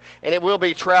over, and it will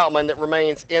be Troutman that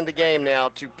remains in the game now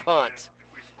to punt.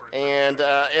 And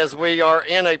as we are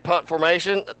in a punt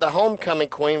formation, the homecoming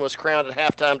queen was crowned at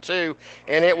halftime too,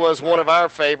 and it was one of our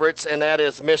favorites, and that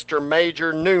is Mr.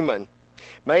 Major Newman.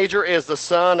 Major is the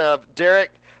son of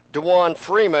Derek DeJuan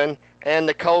Freeman and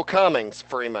Nicole Cummings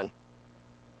Freeman.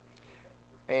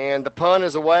 And the punt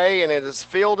is away, and it is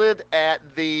fielded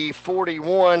at the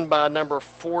 41 by number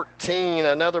 14,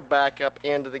 another backup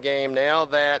into the game now.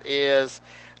 That is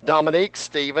Dominique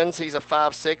Stevens. He's a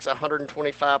 5'6",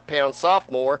 125-pound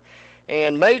sophomore.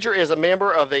 And Major is a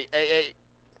member of the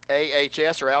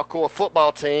AHS, or ALCOA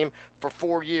football team, for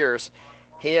 4 years.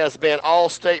 He has been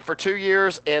All-State for 2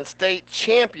 years and state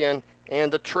champion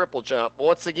in the triple jump.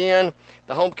 Once again,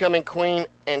 the homecoming queen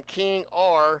and king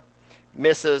are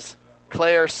Mrs.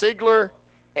 Claire Siegler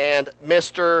and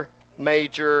Mr.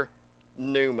 Major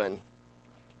Newman.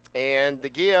 And the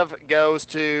give goes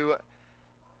to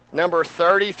number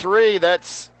 33.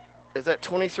 Is that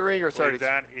 23 or 30?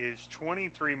 That is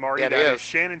 23, Marty. Yeah, that is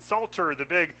Shannon Salter, the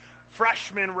big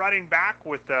freshman running back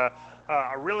with a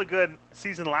really good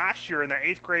season last year in the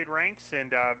 8th grade ranks,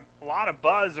 and a lot of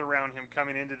buzz around him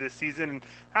coming into this season. And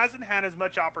hasn't had as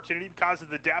much opportunity because of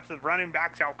the depth of running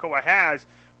backs Alcoa has,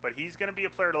 but he's going to be a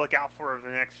player to look out for over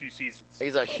the next few seasons.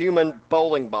 He's a human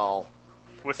bowling ball.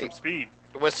 With some speed.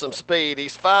 With some speed.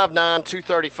 He's 5'9",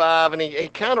 235, and he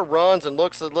kind of runs and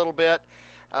looks a little bit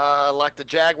like the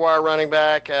Jaguar running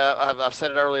back. I've said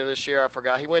it earlier this year. I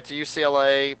forgot. He went to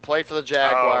UCLA, played for the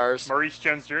Jaguars. Maurice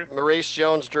Jones-Drew. Maurice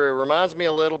Jones-Drew. Reminds me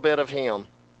a little bit of him.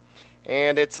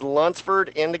 And it's Lunsford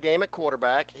in the game at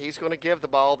quarterback. He's going to give the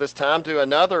ball this time to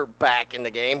another back in the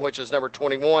game, which is number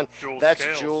 21. That's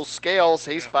Jules Scales.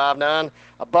 He's 5'9",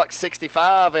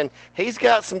 $165, and he's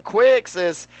got some quicks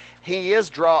as he is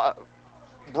brought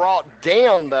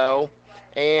down, though.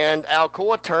 And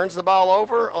Alcoa turns the ball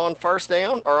over on fourth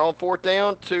down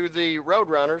to the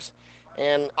Roadrunners,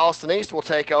 and Austin East will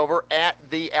take over at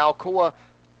the Alcoa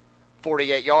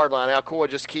 48-yard line. Alcoa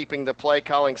just keeping the play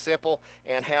calling simple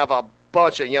and have a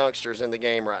bunch of youngsters in the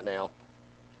game right now.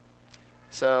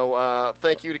 So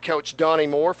thank you to Coach Donnie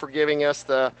Moore for giving us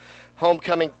the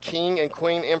homecoming king and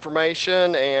queen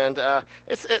information, and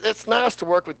it's nice to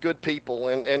work with good people,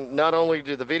 and not only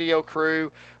do the video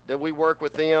crew that we work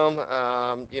with them,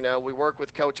 we work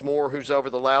with Coach Moore, who's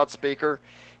over the loudspeaker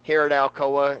here at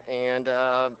Alcoa, and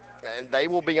they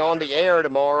will be on the air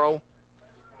tomorrow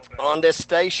on this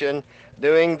station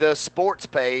doing the sports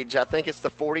page. I think it's the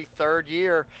 43rd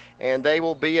year, and they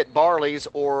will be at Barley's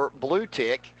or Blue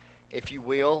Tick, if you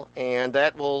will, and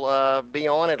that will be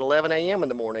on at 11 a.m. in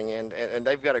the morning, and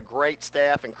they've got a great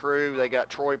staff and crew. They got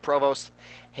Troy Provost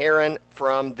Heron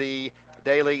from the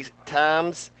Daily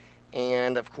Times,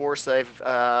 and of course they've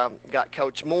got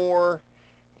Coach Moore,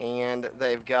 and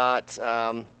they've got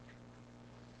the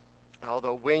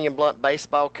William Blunt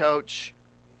baseball coach.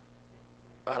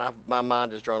 My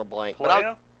mind is drawn a blank.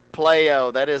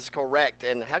 Playo, that is correct.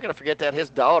 And how can I forget that? His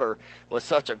daughter was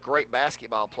such a great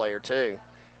basketball player, too.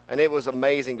 and it was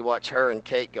amazing to watch her and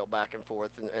Kate go back and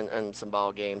forth in some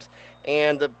ball games.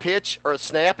 And the pitch or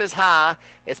snap is high.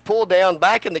 It's pulled down.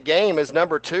 Back in the game is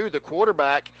number 2, the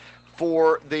quarterback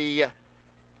for the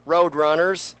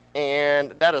Roadrunners,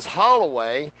 and that is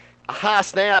Holloway. A high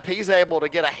snap, he's able to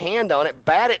get a hand on it,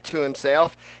 bat it to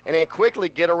himself, and then quickly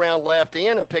get around left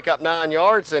end and pick up 9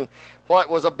 yards. And what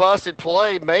was a busted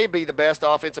play may be the best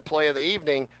offensive play of the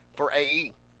evening for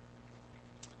AE.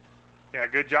 Yeah,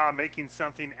 good job making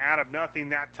something out of nothing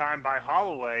that time by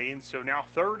Holloway. And so now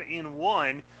 3rd and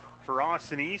 1 for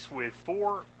Austin East with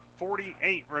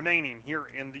 4:48 remaining here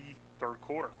in the third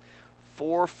quarter.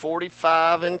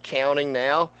 4:45 and counting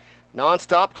now.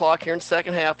 Non-stop clock here in the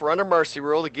second half. We're under mercy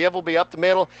rule. The give will be up the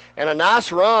middle. And a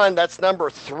nice run. That's number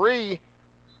 3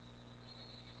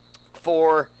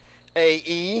 for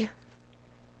AE.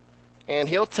 And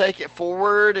he'll take it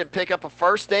forward and pick up a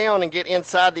first down and get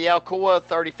inside the Alcoa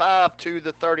 35 to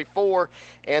the 34.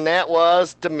 And that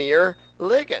was Demir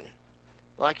Ligon.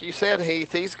 Like you said,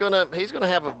 Heath, he's gonna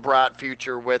have a bright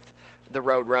future with the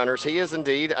Roadrunners. He is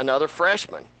indeed another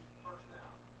freshman.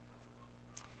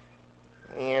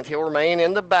 And he'll remain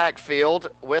in the backfield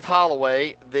with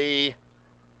Holloway, the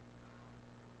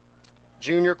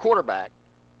junior quarterback.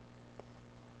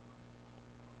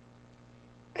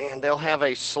 And they'll have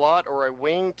a slot or a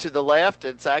wing to the left.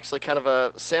 It's actually kind of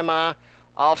a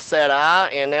semi-offset eye.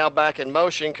 And now back in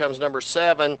motion comes number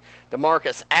 7,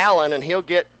 DeMarcus Allen, and he'll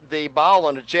get the ball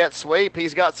on a jet sweep.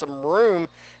 He's got some room,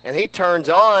 and he turns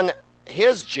on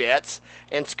his jets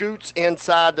and scoots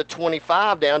inside the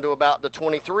 25 down to about the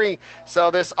 23.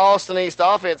 So this Austin East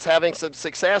offense having some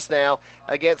success now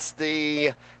against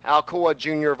the Alcoa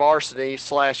junior varsity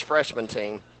 / freshman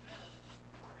team.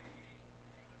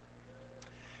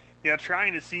 Yeah,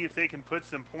 trying to see if they can put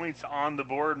some points on the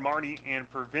board, Marty, and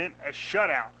prevent a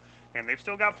shutout. And they've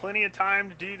still got plenty of time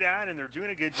to do that, and they're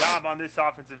doing a good job on this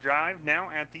offensive drive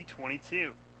now at the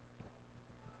 22.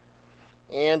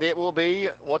 And it will be,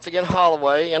 once again,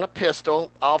 Holloway in a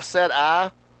pistol, offset eye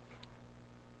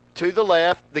to the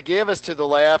left. The give is to the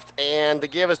left, and the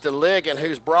give is to Ligon,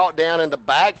 who's brought down in the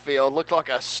backfield. Looked like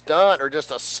a stunt or just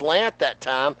a slant that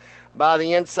time by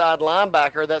the inside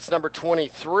linebacker. That's number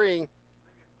 23.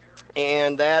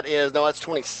 And that is, no, that's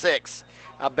 26.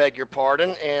 I beg your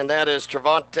pardon. And that is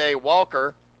Trevante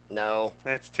Walker. No.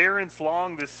 That's Terrence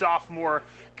Long, the sophomore,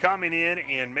 coming in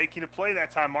and making a play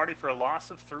that time, Marty, for a loss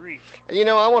of 3. You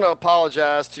know, I want to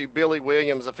apologize to Billy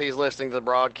Williams if he's listening to the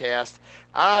broadcast.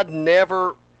 I'd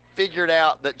never figured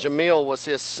out that Jamil was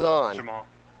his son.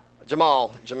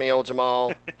 Jamal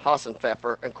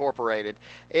Hassenpfeffer Incorporated.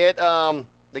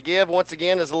 The give, once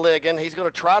again, is Ligon. He's going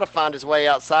to try to find his way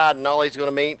outside, and all he's going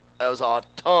to meet is a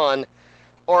ton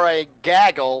or a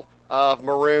gaggle of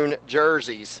maroon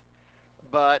jerseys.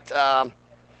 But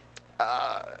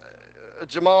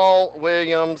Jamal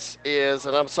Williams is,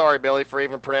 and I'm sorry, Billy, for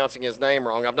even pronouncing his name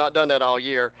wrong. I've not done that all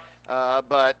year.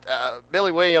 But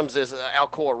Billy Williams is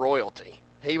Alcoa royalty.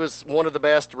 He was one of the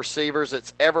best receivers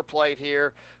that's ever played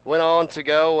here. Went on to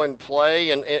go and play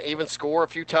and even score a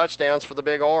few touchdowns for the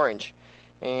Big Orange.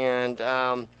 And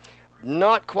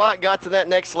not quite got to that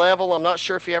next level. I'm not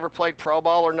sure if he ever played pro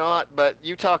ball or not, but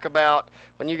you talk about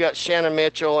when you got Shannon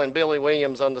Mitchell and Billy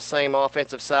Williams on the same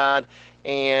offensive side,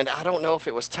 and I don't know if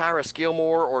it was Tyrus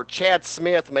Gilmore or Chad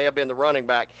Smith may have been the running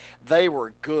back. They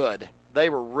were good. They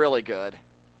were really good.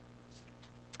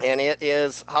 And it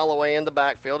is Holloway in the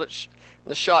backfield,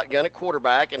 the shotgun at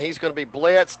quarterback, and he's going to be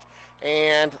blitzed,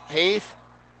 and Heath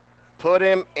put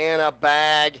him in a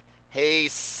bag.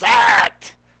 He's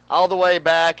sacked all the way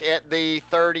back at the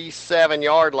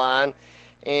 37-yard line.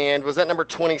 And was that number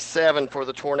 27 for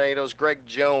the Tornadoes, Greg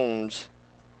Jones.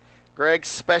 Greg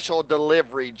Special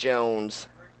Delivery Jones.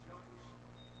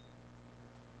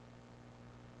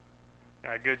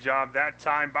 Good job that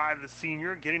time by the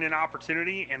senior, getting an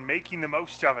opportunity and making the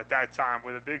most of it that time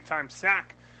with a big-time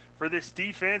sack for this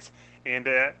defense. And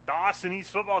the Austin East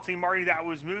football team, Marty, that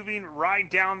was moving right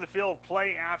down the field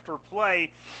play after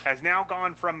play, has now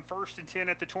gone from 1st and 10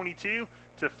 at the 22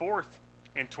 to 4th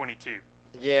and 22.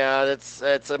 Yeah, it's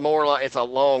a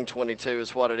long 22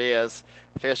 is what it is.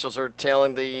 Officials are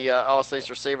telling the Austin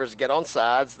East receivers to get on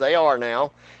sides. They are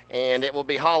now. And it will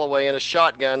be Holloway in a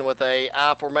shotgun with a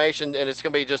I formation, and it's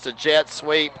going to be just a jet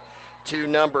sweep to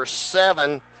number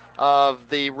 7 of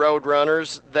the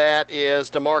Roadrunners. That is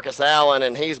DeMarcus Allen,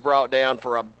 and he's brought down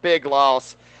for a big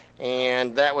loss,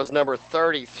 and that was number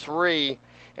 33.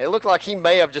 It looked like he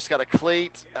may have just got a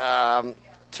cleat to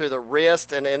the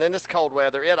wrist, and in this cold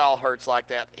weather, it all hurts like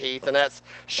that, Heath, and that's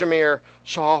Shamir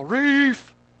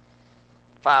Sharif,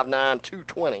 5'9",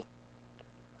 220.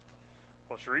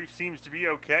 Well, Sharif seems to be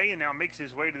okay and now makes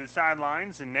his way to the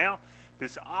sidelines. And now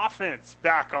this offense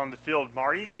back on the field,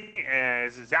 Marty,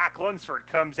 as Zach Lunsford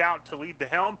comes out to lead the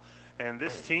helm and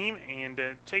this team. And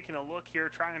taking a look here,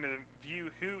 trying to view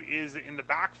who is in the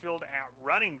backfield at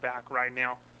running back right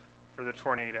now for the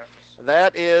Tornadoes.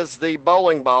 That is the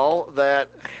bowling ball. That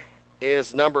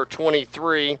is number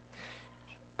 23,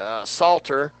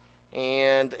 Salter.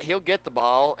 And he'll get the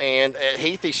ball, and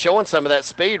Heath showing some of that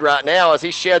speed right now as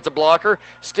he sheds a blocker,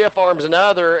 stiff arms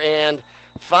another, and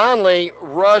finally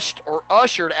rushed or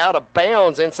ushered out of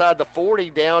bounds inside the 40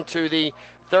 down to the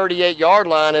 38-yard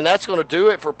line, and that's going to do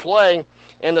it for play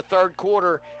in the third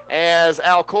quarter as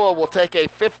Alcoa will take a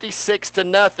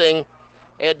 56-0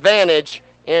 advantage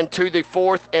into the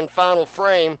fourth and final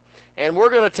frame. And we're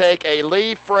going to take a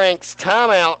Lee Franks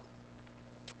timeout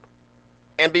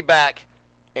and be back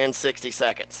in 60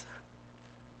 seconds.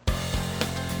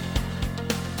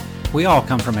 We all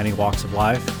come from many walks of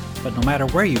life, but no matter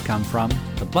where you come from,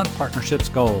 the Blunt Partnership's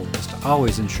goal is to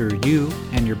always ensure you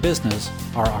and your business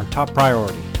are our top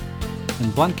priority. In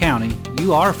Blount County,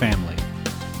 you are family.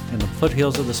 In the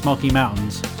foothills of the Smoky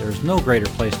Mountains, there is no greater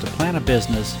place to plan a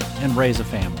business and raise a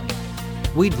family.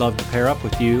 We'd love to pair up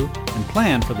with you and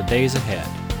plan for the days ahead.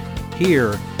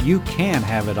 Here, you can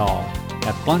have it all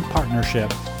at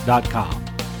bluntpartnership.com.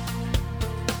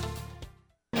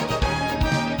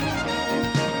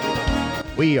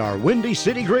 We are Windy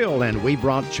City Grill, and we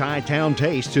brought Chi-Town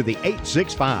taste to the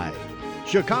 865.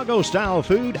 Chicago-style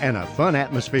food and a fun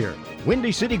atmosphere.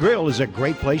 Windy City Grill is a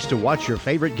great place to watch your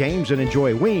favorite games and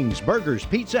enjoy wings, burgers,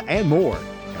 pizza, and more.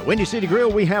 At Windy City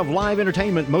Grill, we have live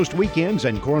entertainment most weekends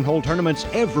and cornhole tournaments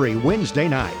every Wednesday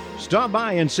night. Stop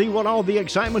by and see what all the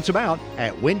excitement's about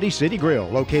at Windy City Grill,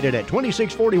 located at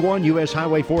 2641 U.S.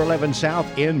 Highway 411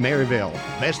 South in Maryville.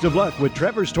 Best of luck with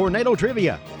Trevor's Tornado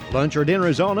Trivia. Lunch or dinner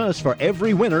is on us for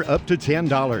every winner up to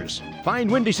 $10.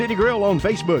 Find Windy City Grill on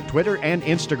Facebook, Twitter, and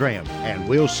Instagram. And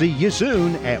we'll see you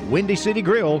soon at Windy City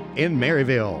Grill in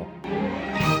Maryville.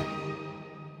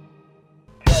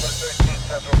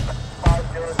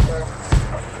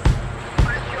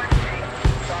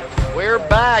 We're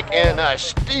back, and a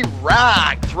steep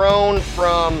rock thrown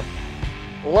from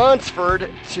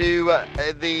Lunsford to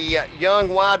the young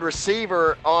wide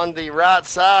receiver on the right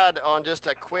side on just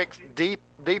a quick,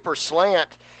 deeper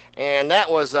slant, and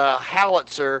that was a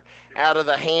howitzer out of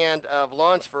the hand of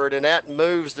Lunsford, and that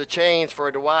moves the chains for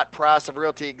Dwight Price of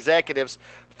Realty Executives.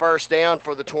 First down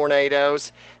for the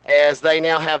Tornadoes as they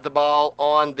now have the ball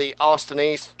on the Austin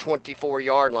East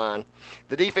 24-yard line.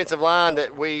 The defensive line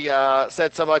that we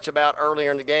said so much about earlier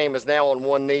in the game is now on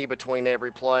one knee between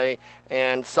every play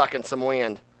and sucking some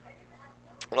wind.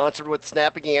 Lunsford with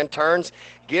snap again, turns,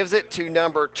 gives it to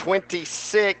number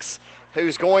 26,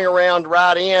 who's going around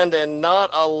right end, and not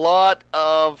a lot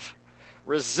of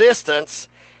resistance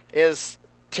is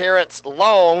Terrence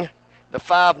Long, the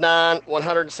 5'9",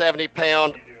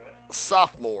 170-pound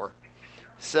sophomore.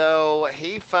 So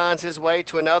he finds his way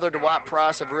to another Dwight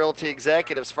Price of Realty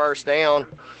Executives first down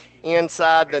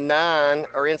inside the 9,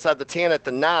 or inside the 10 at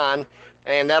the 9,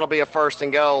 and that'll be a first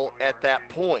and goal at that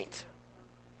point.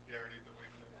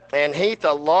 And Heath,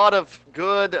 a lot of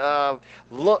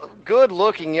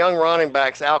good-looking young running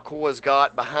backs Alcoa's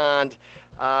got behind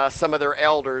some of their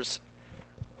elders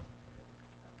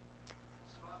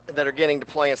that are getting to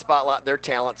play and spotlight their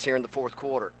talents here in the fourth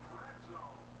quarter.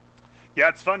 Yeah,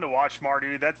 it's fun to watch,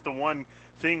 Marty. That's the one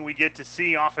thing we get to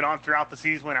see off and on throughout the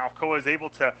season when Alcoa is able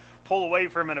to pull away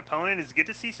from an opponent, is get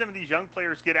to see some of these young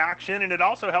players get action, and it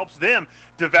also helps them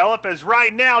develop, as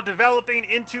right now developing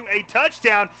into a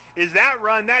touchdown is that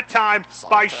run that time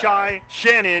by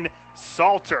Shannon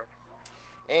Salter.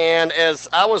 And as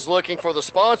I was looking for the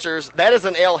sponsors, that is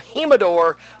an El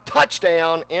Jimador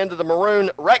touchdown into the maroon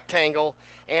rectangle,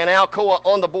 and Alcoa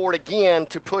on the board again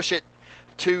to push it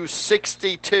to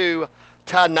 62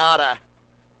 to nada.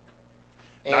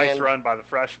 Nice run by the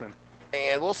freshman.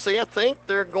 And we'll see. I think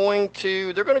they're going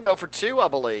to go for two, I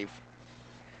believe.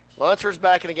 Lunsford's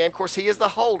back in the game. Of course, he is the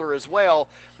holder as well,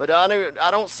 but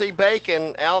I don't see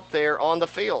Bacon out there on the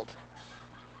field.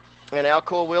 And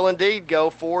Alcoa will indeed go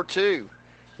 4-2.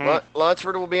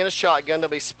 Lunsford will be in a shotgun. They'll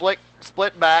be split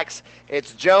backs.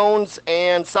 It's Jones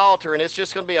and Salter, and it's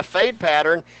just going to be a fade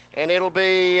pattern, and it'll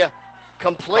be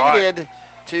completed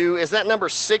to, is that number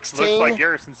 16? Looks like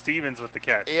Garrison Stevens with the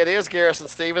catch. It is Garrison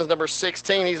Stevens, number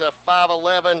 16. He's a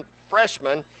 5'11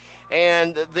 freshman,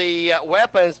 and the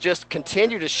weapons just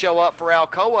continue to show up for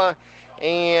Alcoa,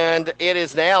 and it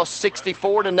is now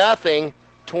 64-0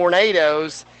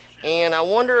 Tornadoes. And I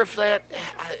wonder if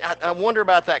I wonder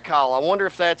about that call. I wonder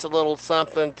if that's a little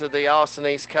something to the Austin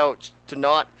East coach to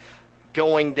not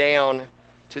going down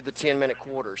to the 10-minute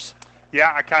quarters.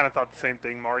 Yeah, I kind of thought the same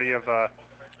thing, Marty.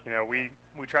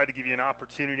 We tried to give you an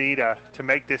opportunity to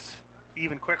make this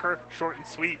even quicker, short and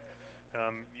sweet.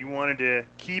 You wanted to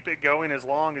keep it going as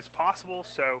long as possible,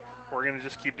 so we're going to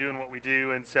just keep doing what we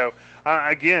do. And so,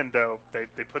 again, though, they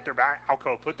put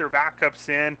ALCOA put their backups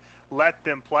in, let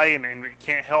them play, and it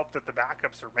can't help that the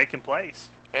backups are making plays.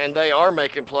 And they are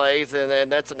making plays, and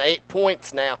that's 8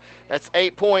 points now. That's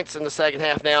 8 points in the second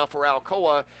half now for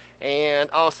ALCOA,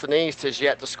 and Austin East has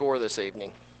yet to score this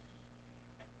evening.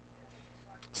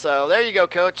 So there you go,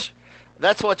 Coach.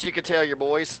 That's what you could tell your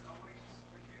boys.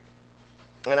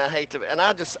 And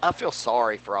I feel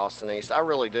sorry for Austin East. I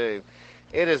really do.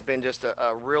 It has been just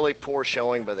a really poor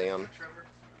showing by them.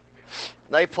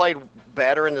 They played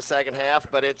better in the second half,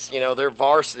 but it's, their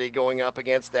varsity going up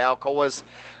against the ALCOA's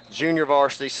junior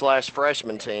varsity /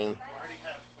 freshman team.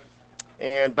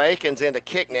 And Bacon's in to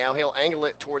kick now. He'll angle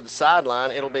it toward the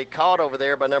sideline. It'll be caught over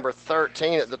there by number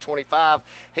 13 at the 25.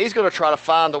 He's going to try to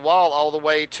find the wall all the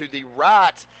way to the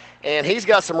right, and he's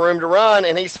got some room to run,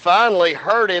 and he's finally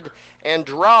hurted and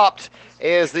dropped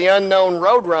is the unknown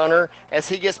Roadrunner as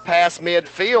he gets past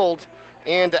midfield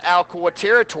into ALCOA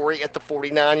territory at the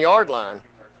 49-yard line.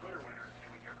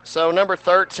 So number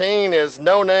 13 is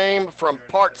No Name from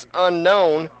Parts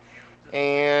Unknown,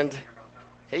 and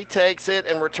he takes it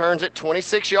and returns it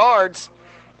 26 yards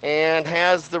and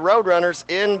has the Roadrunners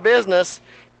in business,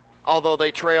 although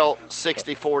they trail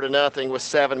 64-0 with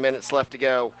 7 minutes left to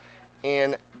go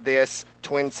in this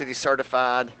Twin Cities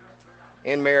Certified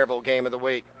in Maryville game of the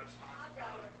week.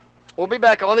 We'll be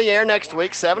back on the air next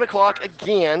week, 7 o'clock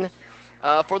again,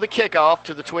 for the kickoff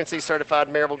to the Twin Cities Certified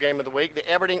Maryville game of the week. The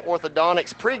Everding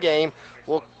Orthodontics pregame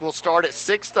will start at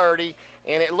 6:30,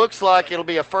 and it looks like it'll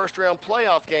be a first-round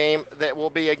playoff game that will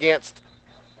be against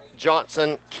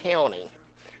Johnson County.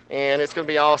 And it's going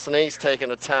to be Austin East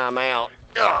taking a timeout.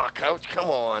 Oh, Coach, come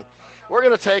on. We're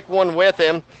going to take one with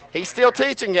him. He's still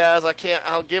teaching, guys.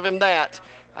 I'll give him that.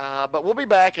 But we'll be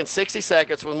back in 60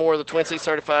 seconds with more of the Twin Cities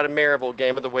Certified in Maryville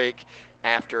game of the week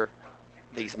after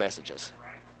these messages.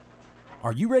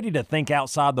 Are you ready to think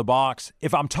outside the box?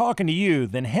 If I'm talking to you,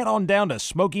 then head on down to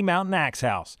Smoky Mountain Axe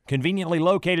House. Conveniently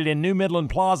located in New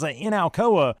Midland Plaza in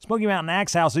Alcoa, Smoky Mountain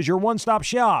Axe House is your one-stop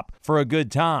shop for a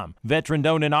good time.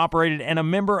 Veteran-owned and operated and a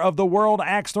member of the World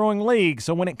Axe Throwing League,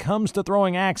 so when it comes to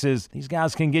throwing axes, these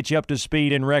guys can get you up to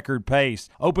speed in record pace.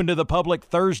 Open to the public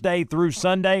Thursday through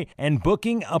Sunday and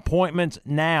booking appointments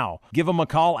now. Give them a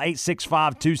call,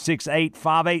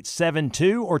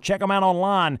 865-268-5872, or check them out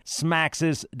online,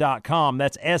 smaxes.com.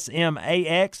 That's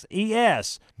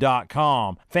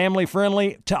SMAXES.com. Family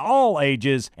friendly to all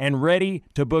ages and ready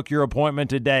to book your appointment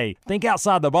today. Think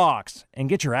outside the box and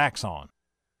get your axe on.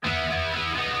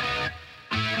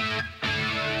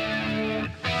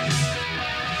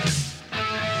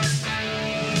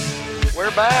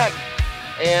 We're back.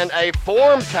 And a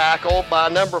form tackle by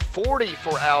number 40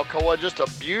 for Alcoa. Just a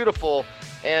beautiful.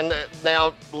 And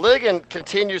now Ligon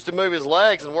continues to move his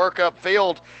legs and work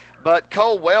upfield. But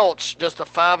Cole Welch, just a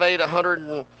 5'8",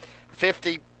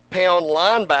 150-pound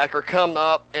linebacker, come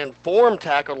up and form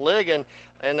tackled Ligon.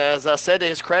 And as I said to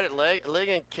his credit,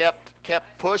 Ligon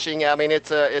kept pushing. I mean,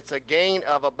 it's a gain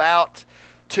of about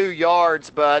 2 yards.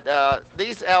 But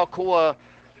these Alcoa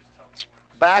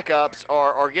backups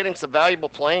are getting some valuable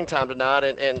playing time tonight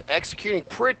and executing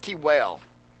pretty well.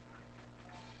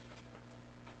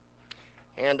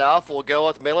 Handoff will go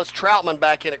at the middle. It's Troutman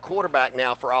back in at quarterback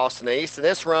now for Austin East. And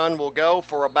this run will go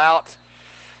for about,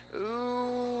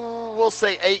 we'll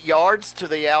say 8 yards to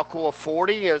the Alcoa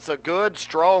 40. It's a good,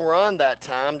 strong run that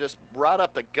time, just right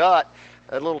up the gut.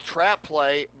 A little trap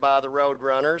play by the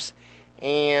Roadrunners.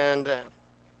 And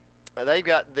they've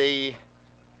got they're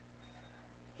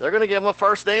going to give him a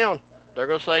first down. They're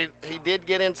going to say he did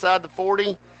get inside the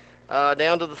 40,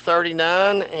 down to the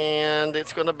 39, and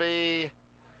it's going to be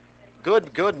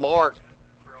good mark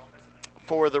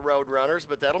for the Roadrunners,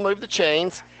 but that'll move the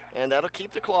chains, and that'll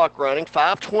keep the clock running.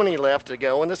 5:20 left to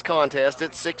go in this contest.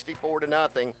 It's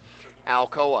 64-0,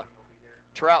 Alcoa.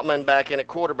 Troutman back in at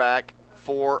quarterback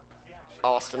for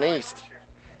Austin East.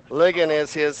 Ligon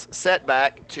is his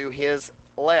setback to his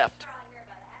left.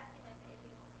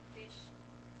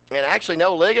 And actually,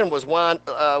 no, Ligon was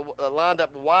lined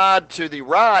up wide to the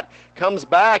right, comes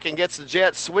back and gets the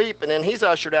jet sweep, and then he's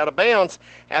ushered out of bounds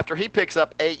after he picks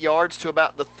up 8 yards to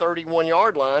about the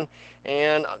 31-yard line.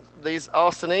 And these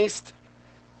Austin East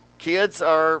kids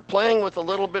are playing with a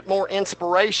little bit more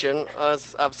inspiration,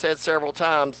 as I've said several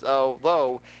times,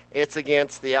 although it's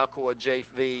against the Alcoa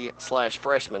JV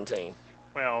 /freshman team.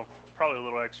 Well, probably a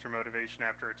little extra motivation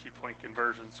after a 2-point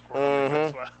conversion scored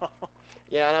as well.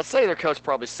 Yeah, and I'd say their coach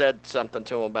probably said something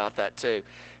to him about that too.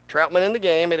 Troutman in the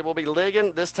game. It will be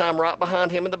Ligon this time right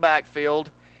behind him in the backfield.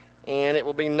 And it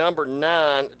will be number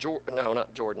 9. No,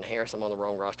 not Jordan Harris. I'm on the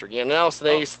wrong roster again. Nelson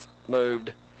East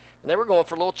moved. And they were going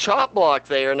for a little chop block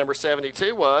there, number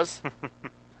 72 was.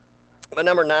 But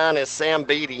number 9 is Sam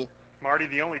Beatty. Marty,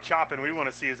 the only chopping we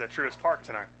want to see is at Truist Park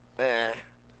tonight.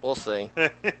 We'll see.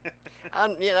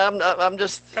 I'm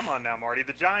just. Come on now, Marty.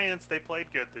 The Giants, they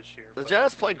played good this year. The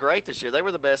Giants played great this year. They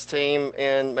were the best team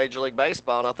in Major League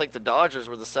Baseball, and I think the Dodgers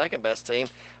were the second best team.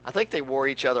 I think they wore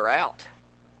each other out.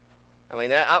 I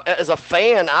mean, as a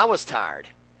fan, I was tired.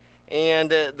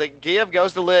 And the give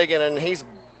goes to Ligon, and he's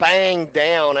banged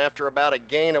down after about a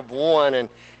gain of 1.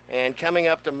 And coming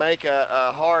up to make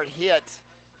a hard hit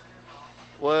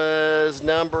was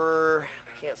I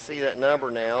can't see that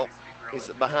number now. He's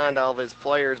behind all of his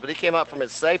players, but he came up from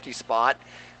his safety spot.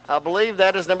 I believe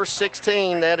that is number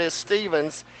 16. That is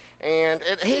Stevens. And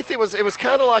Heath, it was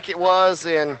kind of like it was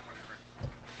in –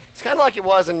 it's kind of like it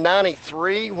was in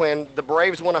 93 when the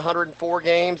Braves won 104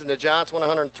 games and the Giants won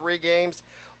 103 games.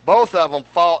 Both of them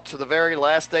fought to the very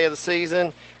last day of the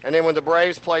season. And then when the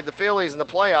Braves played the Phillies in the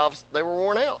playoffs, they were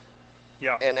worn out.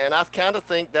 Yeah. And I kind of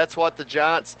think that's what the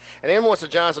Giants – and then once the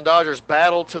Giants and Dodgers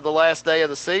battled to the last day of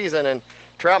the season and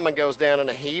Troutman goes down in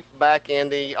a heap back in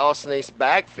the Austin East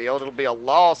backfield, it'll be a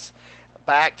loss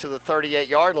back to the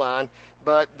 38-yard line.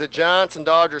 But the Giants and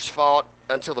Dodgers fought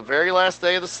until the very last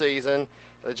day of the season.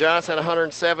 The Giants had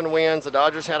 107 wins. The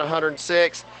Dodgers had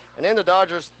 106. And then the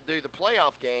Dodgers do the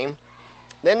playoff game.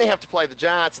 Then they have to play the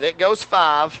Giants, and it goes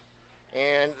 5.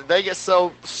 And they get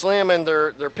so slim in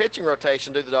their pitching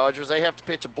rotation to the Dodgers, they have to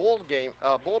pitch a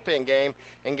bullpen game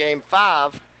in Game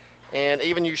 5, and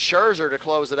even use Scherzer to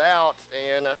close it out.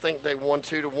 And I think they won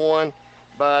 2-1.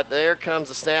 But there comes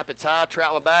the snap. It's high.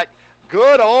 Troutman back.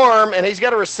 Good arm, and he's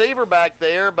got a receiver back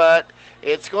there, but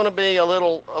it's going to be a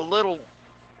little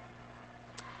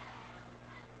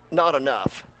not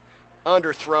enough.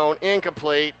 Underthrown,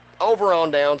 incomplete, over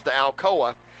on downs to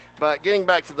Alcoa. But getting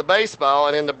back to the baseball,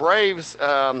 and in the Braves.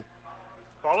 Well,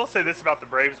 I will say this about the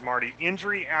Braves, Marty.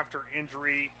 Injury after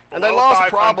injury. And they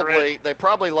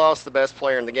probably lost the best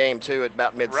player in the game, too, at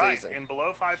about midseason. Right, and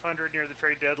below 500 near the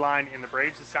trade deadline, and the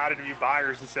Braves decided to be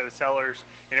buyers instead of sellers,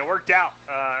 and it worked out.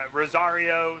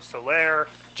 Rosario, Soler,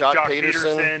 Jock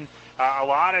Peterson, a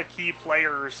lot of key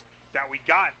players that we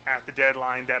got at the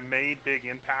deadline that made big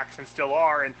impacts and still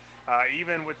are. And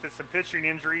even with some pitching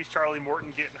injuries, Charlie Morton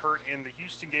getting hurt in the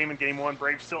Houston game in Game 1,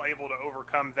 Braves still able to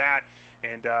overcome that.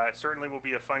 And certainly will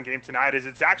be a fun game tonight, as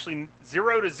it's actually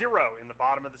 0-0 in the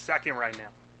bottom of the second right now.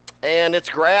 And it's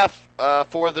Graff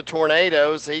for the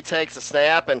Tornadoes. He takes a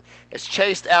snap and it's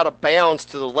chased out of bounds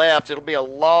to the left. It'll be a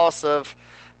loss of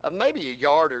maybe a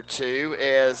yard or two,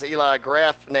 as Eli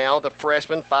Graff, now the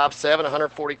freshman, 5'7",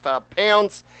 145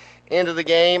 pounds, into the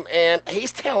game. And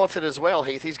he's talented as well,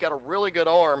 Heath. He's got a really good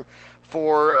arm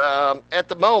for, at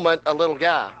the moment, a little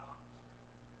guy.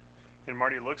 And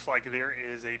Marty, it looks like there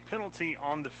is a penalty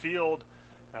on the field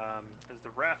as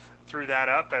the ref threw that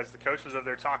up, as the coach was over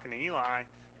there talking to Eli.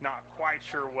 Not quite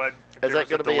sure what. Is that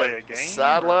going to be a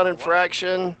sideline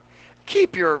infraction?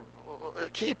 Keep your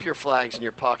flags in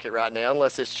your pocket right now,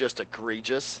 unless it's just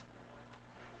egregious.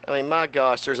 I mean, my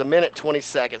gosh, there's 1 minute 20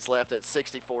 seconds left at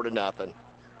 64-0.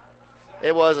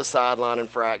 It was a sideline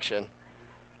infraction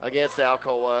against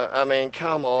Alcoa. I mean,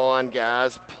 come on,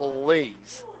 guys,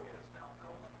 please.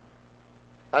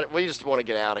 We just want to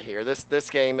get out of here. This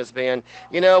game has been,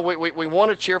 we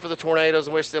want to cheer for the Tornadoes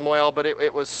and wish them well, but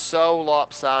it was so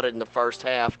lopsided in the first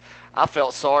half. I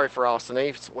felt sorry for Austin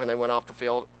East when they went off the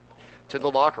field to the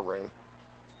locker room.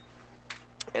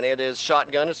 And it is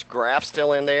shotgun. It's Graff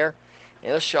still in there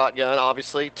in a shotgun,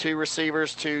 obviously. 2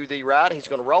 receivers to the right. He's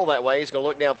going to roll that way. He's going to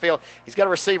look downfield. He's got a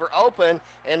receiver open,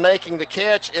 and making the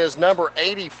catch is number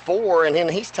 84, and then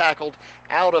he's tackled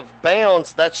out of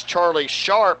bounds. That's Charlie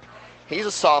Sharp. He's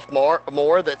a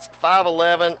sophomore that's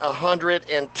 5'11",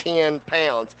 110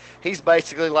 pounds. He's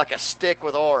basically like a stick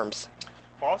with arms.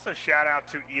 Also, shout out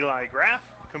to Eli Graff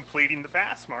completing the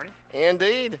pass, Marty.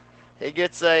 Indeed. He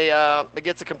gets a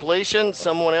completion.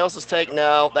 Someone else is taking.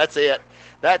 No, that's it.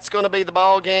 That's going to be the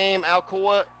ball game.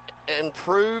 Alcoa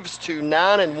improves to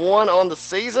 9-1 on the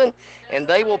season, and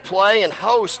they will play and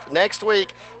host next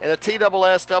week in the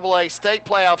TSSAA state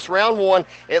playoffs round 1.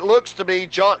 It looks to be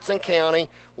Johnson County.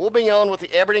 We'll be on with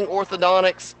the Aberdeen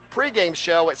Orthodontics pregame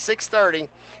show at 6:30,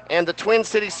 and the Twin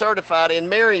Cities Certified in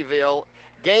Maryville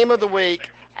game of the week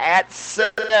at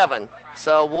 7.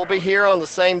 So we'll be here on the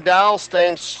same dial,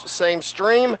 same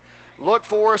stream. look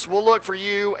for us. We'll look for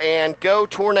you, and go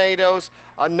Tornadoes.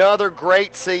 Another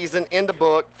great season in the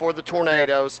book for the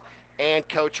Tornadoes and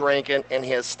Coach Rankin and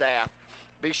his staff.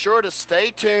 Be sure to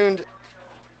stay tuned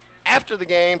after the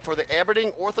game for the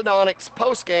Aberdeen Orthodontics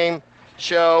post-game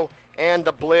show and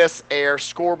the Bliss Air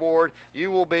scoreboard.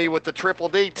 You will be with the Triple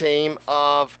D team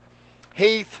of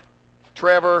Heath,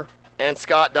 Trevor, and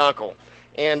Scott Dunkel.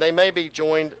 And they may be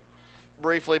joined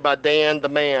briefly by Dan the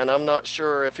Man. I'm not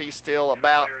sure if he's still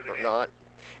about or not.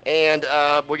 And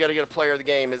we got to get a player of the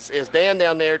game. Is Dan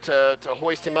down there to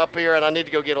hoist him up here? And I need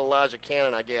to go get Elijah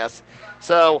Cannon, I guess.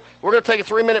 So we're going to take a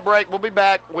 3-minute break. We'll be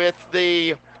back with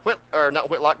the not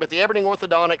Whitlock, but the Aberdeen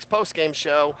Orthodontics post-game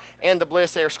show and the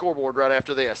Bliss Air scoreboard right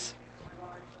after this.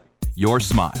 Your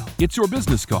smile. It's your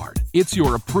business card. It's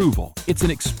your approval. It's an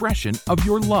expression of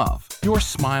your love. Your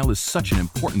smile is such an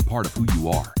important part of who you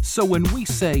are. So when we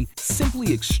say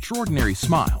simply extraordinary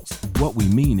smiles, what we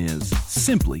mean is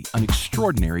simply an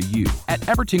extraordinary you. At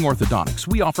Everting Orthodontics,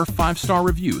 we offer 5-star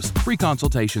reviews, free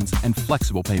consultations, and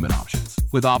flexible payment options.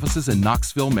 With offices in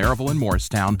Knoxville, Maryville, and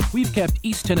Morristown, we've kept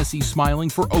East Tennessee smiling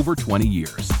for over 20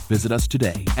 years. Visit us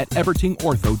today at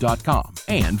evertingortho.com.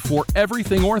 And for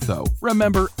everything ortho,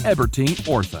 remember Everting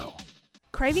Ortho.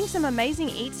 Craving some amazing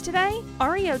eats today?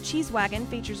 REO Cheese Wagon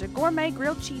features a gourmet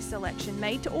grilled cheese selection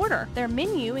made to order. Their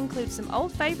menu includes some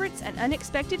old favorites and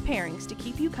unexpected pairings to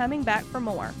keep you coming back for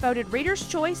more. Voted Reader's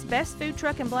Choice Best Food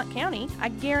Truck in Blount County, I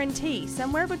guarantee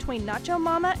somewhere between Nacho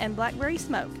Mama and Blackberry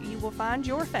Smoke, you will find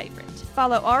your favorite.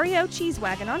 Follow REO Cheese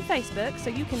Wagon on Facebook so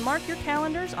you can mark your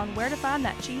calendars on where to find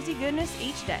that cheesy goodness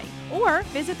each day. Or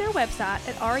visit their website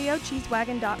at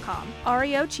reocheesewagon.com.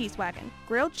 REO Cheese Wagon,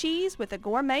 grilled cheese with a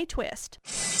gourmet twist.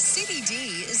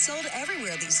 CBD is sold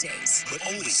everywhere these days. But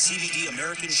only CBD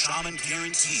American Shaman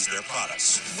guarantees their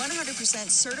products. 100%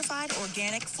 certified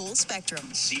organic full spectrum.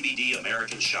 CBD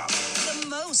American Shaman. The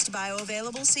most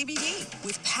bioavailable CBD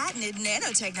with patented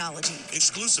nanotechnology.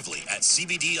 Exclusively at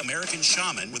CBD American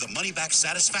Shaman with a money-back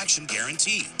satisfaction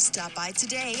guarantee. Stop by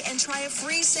today and try a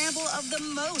free sample of the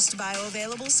most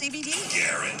bioavailable CBD.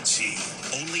 Guarantee.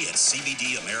 Only at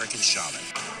CBD American Shaman.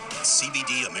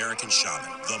 CBD American Shaman,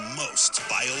 the most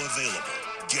bioavailable.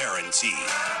 Guaranteed.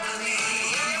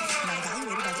 Not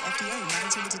evaluated by the FDA, not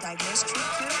intended to diagnose, treat,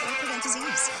 cure, or prevent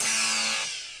disease.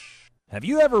 Have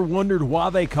you ever wondered why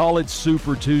they call it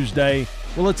Super Tuesday?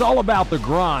 Well, it's all about The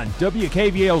Grind,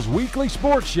 WKVL's weekly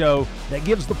sports show that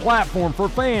gives the platform for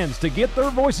fans to get their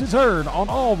voices heard on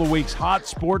all the week's hot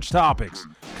sports topics.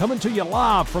 Coming to you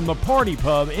live from the Party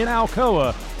Pub in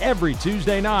Alcoa every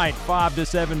Tuesday night, 5 to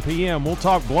 7 p.m. We'll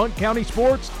talk Blount County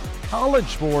sports, college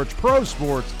sports, pro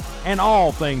sports, and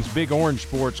all things Big Orange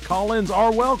sports. Call-ins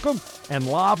are welcome and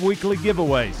live weekly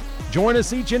giveaways. Join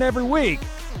us each and every week.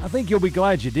 I think you'll be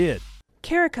glad you did.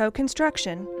 Carico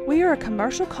Construction. We are a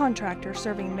commercial contractor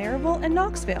serving Maryville and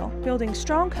Knoxville. Building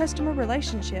strong customer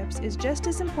relationships is just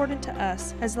as important to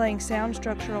us as laying sound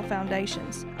structural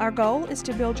foundations. Our goal is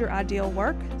to build your ideal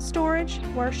work, storage,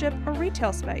 worship, or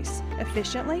retail space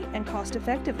efficiently and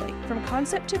cost-effectively. From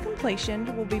concept to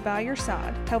completion, we'll be by your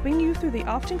side, helping you through the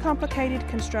often complicated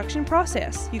construction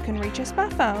process. You can reach us by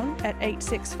phone at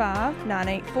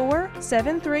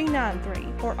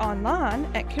 865-984-7393 or online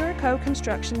at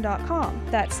caricoconstruction.com.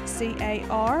 That's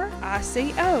CARICO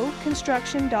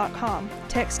construction.com.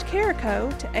 Text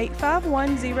Carico to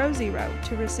 85100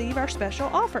 to receive our special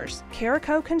offers.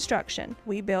 Carico Construction.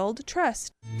 We build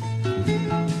trust.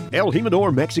 El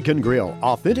Jimador Mexican Grill,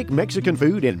 authentic Mexican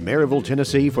food in Maryville,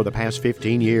 Tennessee for the past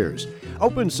 15 years.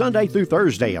 Open Sunday through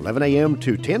Thursday, 11 a.m.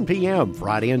 to 10 p.m.,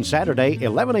 Friday and Saturday,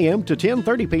 11 a.m. to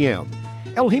 10:30 p.m.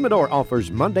 El Jimador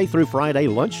offers Monday through Friday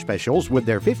lunch specials with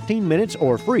their 15 minutes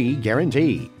or free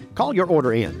guarantee. Call your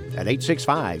order in at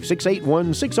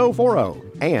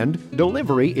 865-681-6040, and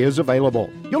delivery is available.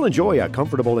 You'll enjoy a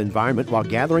comfortable environment while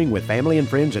gathering with family and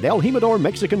friends at El Jimador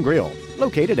Mexican Grill,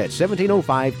 located at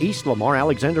 1705 East Lamar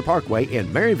Alexander Parkway in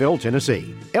Maryville,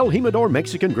 Tennessee. El Jimador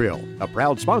Mexican Grill, a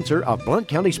proud sponsor of Blount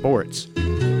County Sports.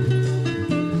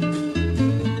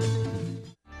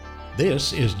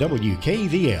 This is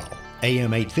WKVL,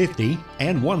 AM 850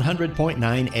 and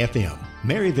 100.9 FM,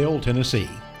 Maryville, Tennessee.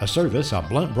 A service of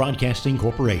Blount Broadcasting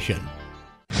Corporation.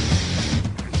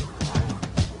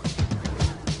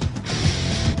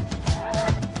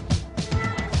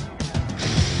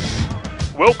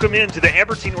 Welcome into the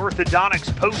Aberdeen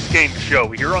Orthodontics post-game show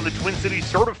here on the Twin Cities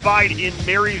Certified in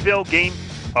Maryville Game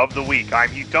of the Week. I'm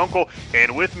Heath Dunkel,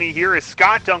 and with me here is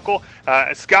Scott Dunkel.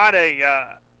 Scott,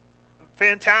 a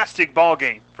fantastic ball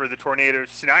game for the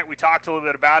Tornadoes tonight. We talked a little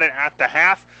bit about it at the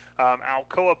half.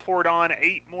 Alcoa poured on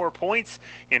 8 more points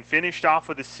and finished off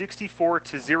with a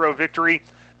 64-0 victory.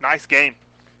 Nice game.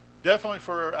 Definitely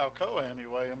for Alcoa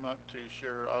anyway. I'm not too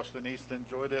sure Austin East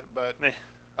enjoyed it, but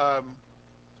um,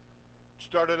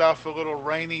 started off a little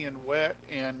rainy and wet,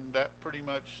 and that pretty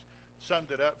much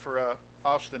summed it up for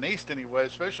Austin East anyway,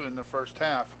 especially in the first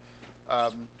half.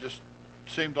 Just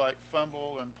seemed like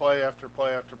fumble and play after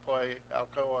play after play.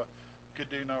 Alcoa could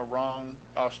do no wrong.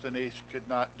 Austin East could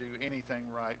not do anything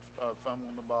right,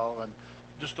 fumbling the ball, and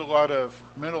just a lot of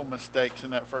mental mistakes in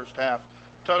that first half.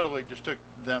 Totally just took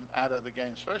them out of the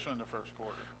game, especially in the first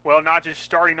quarter. Well, not just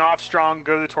starting off strong,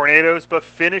 go the Tornadoes, but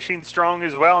finishing strong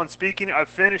as well. And speaking of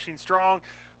finishing strong,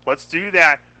 let's do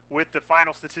that with the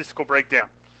final statistical breakdown.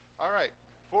 All right,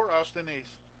 for Austin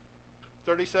East,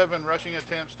 37 rushing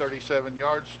attempts, 37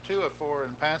 yards, 2 of 4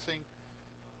 in passing,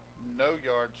 no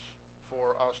yards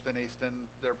for Austin East in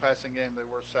their passing game. They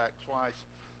were sacked twice.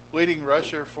 Leading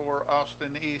rusher for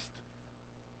Austin East,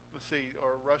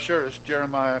 rusher is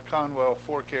Jeremiah Conwell,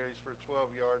 4 carries for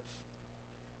 12 yards.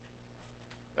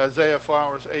 Isaiah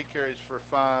Flowers, 8 carries for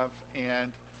 5,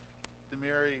 and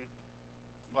Demary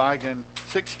Ligon,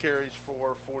 6 carries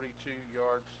for 42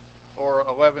 yards, or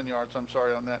 11 yards, I'm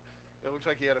sorry on that. It looks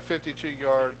like he had a 52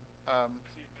 yards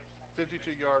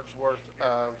worth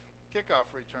of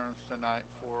kickoff returns tonight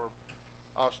for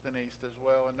Austin East as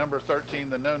well. And number 13,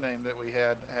 the no-name that we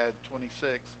had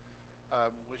 26.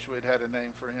 Wish we'd had a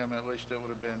name for him. At least it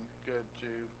would have been good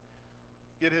to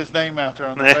get his name out there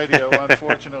on the radio.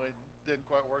 Unfortunately, didn't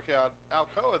quite work out.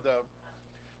 Alcoa, though,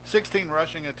 16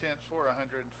 rushing attempts for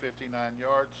 159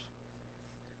 yards.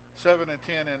 7 and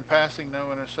 10 in passing, no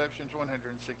interceptions,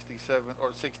 167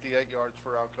 or 68 yards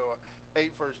for Alcoa.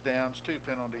 8 first downs, 2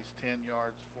 penalties, 10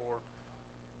 yards for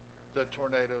the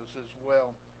Tornadoes as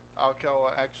well.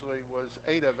 Alcoa actually was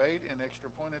 8 of 8 in extra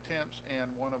point attempts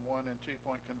and 1 of 1 in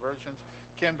 2-point conversions.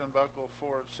 Camden Buckle,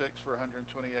 4 of 6 for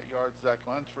 128 yards. Zach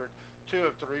Lunsford, 2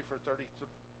 of 3 for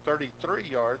 33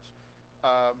 yards.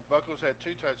 Buckles had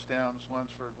 2 touchdowns,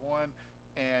 Lunsford 1,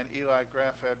 and Eli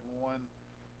Graff had 1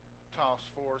 toss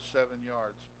for 7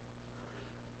 yards.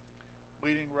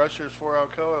 Leading rushers for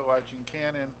Alcoa, Elijah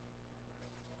Cannon,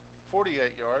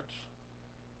 48 yards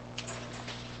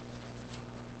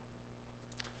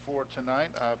for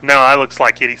tonight. No, that looks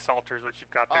like Eddie Salters, what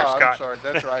you've got there, Scott. I'm sorry,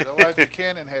 that's right. Elijah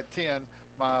Cannon had 10.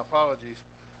 My apologies.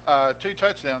 2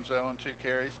 touchdowns, though, on 2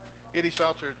 carries. Eddie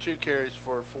Salter, 2 carries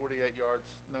for 48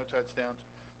 yards, no touchdowns.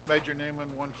 Major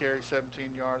Newman, 1 carry,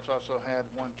 17 yards, also had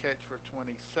 1 catch for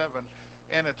 27.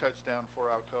 And a touchdown for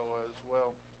Alcoa as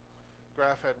well.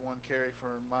 Graff had 1 carry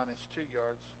for -2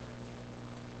 yards.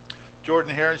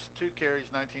 Jordan Harris, 2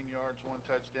 carries, 19 yards, 1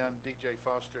 touchdown. DJ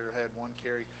Foster had 1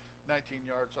 carry, 19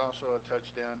 yards, also a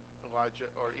touchdown.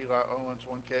 Eli Owens,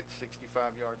 1 catch,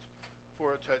 65 yards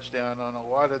for a touchdown. On a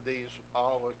lot of these,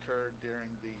 all occurred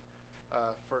during the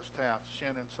first half.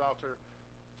 Shannon Salter,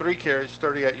 3 carries,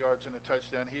 38 yards, and a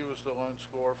touchdown. He was the lone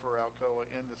scorer for Alcoa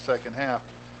in the second half.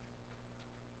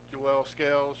 Joel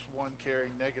Scales, 1 carry,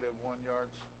 -1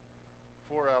 yards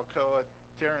for Alcoa.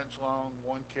 Terrence Long,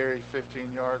 1 carry,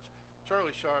 15 yards.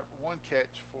 Charlie Sharp, 1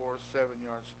 catch for 7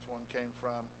 yards. This one came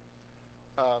from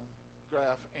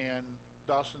Graff. And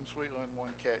Dawson Sweetland,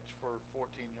 1 catch for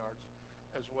 14 yards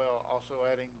as well. Also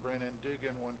adding Brennan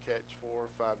Dugan, 1 catch for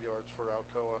 5 yards for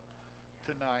Alcoa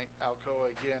tonight. Alcoa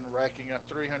again racking up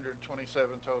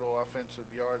 327 total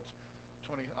offensive yards,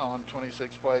 20 on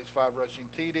 26 plays, 5 rushing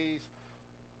TDs.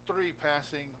 3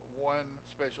 passing, 1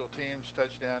 special teams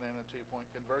touchdown, and a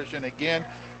 2-point conversion. Again,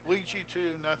 leads you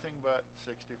to nothing but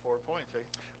 64 points. Eh?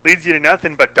 Leads you to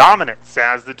nothing but dominance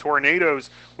as the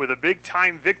Tornadoes with a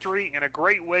big-time victory and a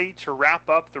great way to wrap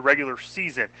up the regular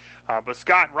season. But,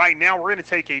 Scott, right now we're going to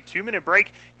take a 2-minute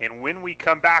break, and when we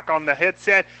come back on the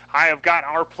headset, I have got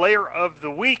our player of the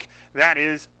week. That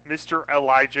is Mr.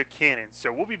 Elijah Cannon.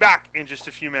 So we'll be back in just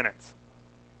a few minutes.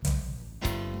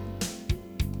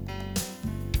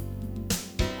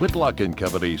 Whitlock &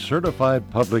 Company Certified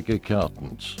Public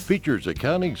Accountants features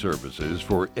accounting services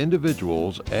for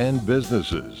individuals and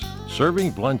businesses. Serving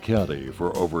Blount County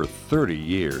for over 30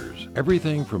 years.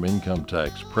 Everything from income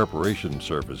tax preparation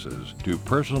services to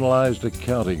personalized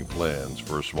accounting plans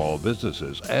for small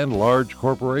businesses and large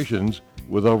corporations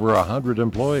with over 100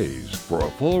 employees for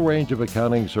a full range of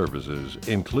accounting services,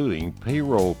 including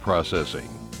payroll processing,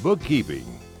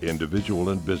 bookkeeping, individual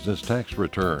and business tax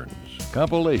returns,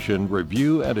 compilation,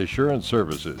 review, and assurance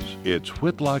services. It's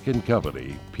Whitlock &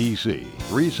 Company, PC,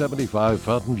 375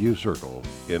 Fountain View Circle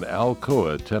in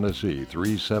Alcoa, Tennessee,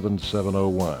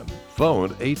 37701. Phone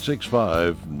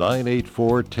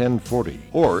 865-984-1040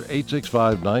 or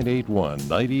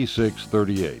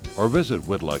 865-981-9638 or visit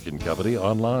Whitlock & Company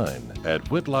online at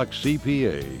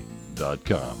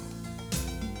whitlockcpa.com.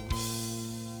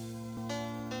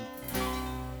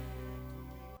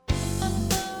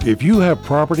 If you have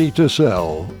property to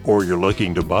sell or you're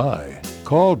looking to buy,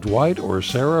 call Dwight or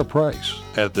Sarah Price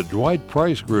at the Dwight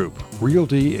Price Group,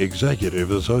 Realty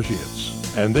Executive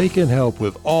Associates, and they can help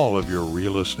with all of your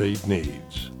real estate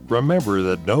needs. Remember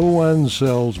that no one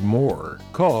sells more.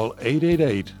 Call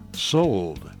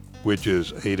 888-SOLD, which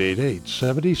is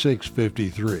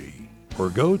 888-7653, or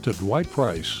go to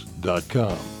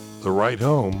dwightprice.com. The right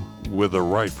home with the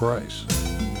right price.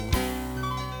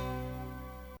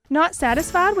 Not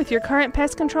satisfied with your current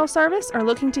pest control service or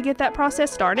looking to get that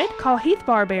process started? Call Heath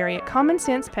Barberry at Common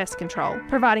Sense Pest Control,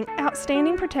 providing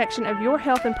outstanding protection of your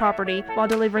health and property while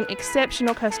delivering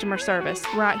exceptional customer service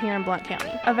right here in Blount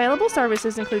County. Available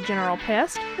services include general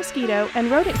pest, mosquito,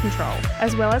 and rodent control,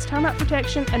 as well as termite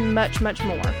protection and much, much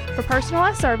more. For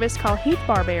personalized service, call Heath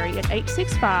Barberry at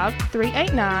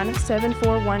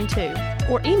 865-389-7412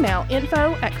 or email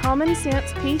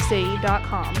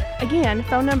info@commonsensepc.com. Again,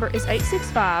 phone number is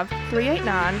 865-389-7412.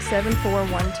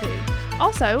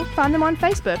 Also, find them on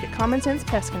Facebook at Common Sense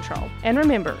Pest Control. And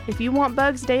remember, if you want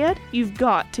bugs dead, you've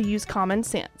got to use common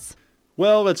sense.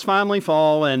 Well, it's finally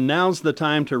fall, and now's the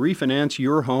time to refinance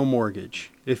your home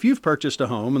mortgage. If you've purchased a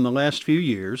home in the last few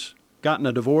years, gotten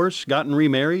a divorce, gotten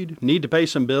remarried, need to pay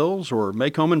some bills or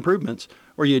make home improvements,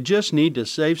 or you just need to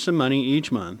save some money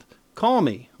each month, call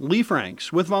me, Lee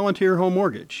Franks, with Volunteer Home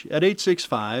Mortgage at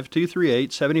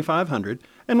 865-238-7500,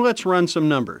 and let's run some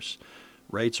numbers.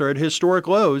 Rates are at historic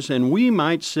lows, and we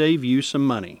might save you some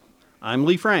money. I'm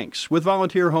Lee Franks with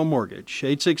Volunteer Home Mortgage,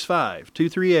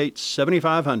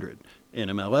 865-238-7500,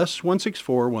 NMLS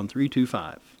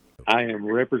 1641325. I am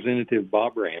Representative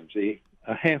Bob Ramsey,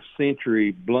 a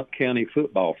half-century Blount County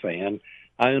football fan.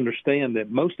 I understand that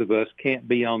most of us can't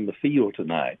be on the field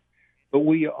tonight, but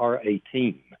we are a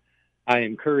team. I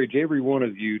encourage every one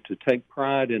of you to take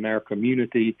pride in our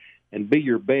community and be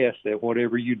your best at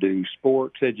whatever you do,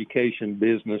 sports, education,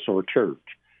 business, or church.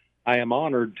 I am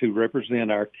honored to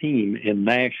represent our team in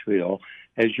Nashville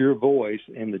as your voice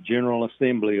in the General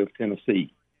Assembly of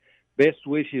Tennessee. Best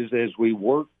wishes as we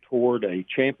work toward a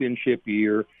championship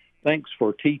year. Thanks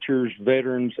for teachers,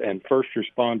 veterans, and first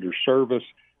responders service.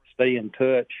 Stay in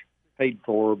touch. Paid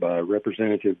for by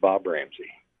Representative Bob Ramsey.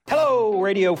 Hello,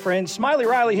 radio friends. Smiley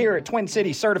Riley here at Twin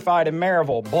Cities Certified in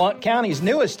Maryville, Blount County's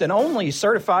newest and only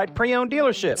certified pre-owned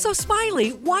dealership. So, Smiley,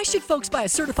 why should folks buy a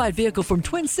certified vehicle from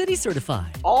Twin Cities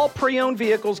Certified? All pre-owned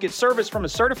vehicles get service from a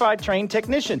certified trained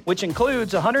technician, which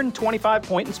includes a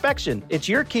 125-point inspection. It's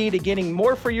your key to getting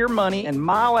more for your money and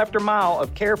mile after mile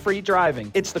of carefree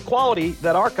driving. It's the quality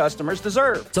that our customers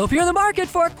deserve. So if you're in the market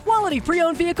for a quality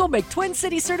pre-owned vehicle, make Twin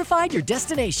Cities Certified your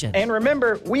destination. And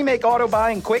remember, we make auto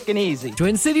buying quick and easy.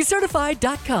 TwinCitiesCertified.com.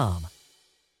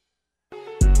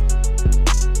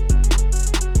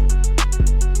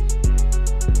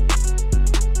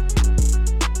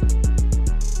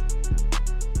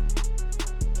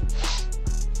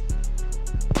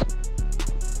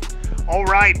 All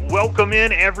right, welcome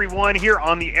in everyone here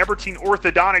on the Ebertine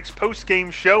Orthodontics post-game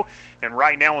show. And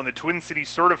right now on the Twin Cities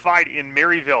Certified in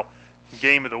Maryville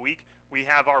game of the week, we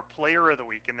have our player of the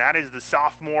week, and that is the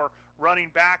sophomore running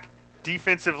back,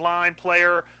 defensive line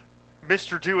player,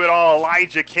 Mr. Do-It-All,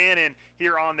 Elijah Cannon,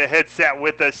 here on the headset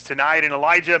with us tonight. And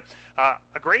Elijah,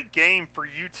 a great game for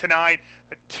you tonight.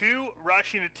 2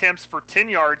 rushing attempts for 10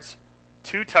 yards,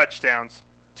 2 touchdowns,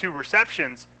 2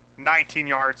 receptions, 19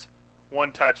 yards,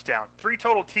 1 touchdown. 3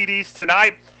 total TDs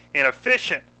tonight, an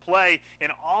efficient play,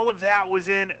 and all of that was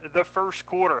in the first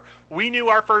quarter. We knew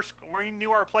our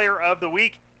player of the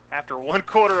week after 1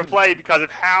 quarter of play because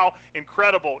of how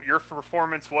incredible your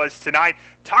performance was tonight.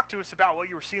 Talk to us about what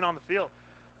you were seeing on the field.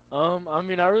 I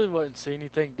mean, I really wasn't seeing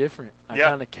anything different. I Yeah.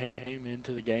 kind of came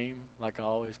into the game like I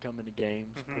always come into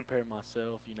games, prepare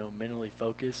myself, mentally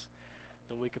focused.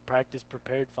 The week of practice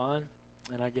prepared fine,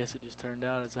 and I guess it just turned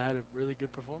out as I had a really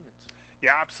good performance.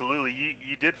 Yeah, absolutely.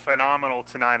 You did phenomenal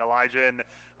tonight, Elijah. And,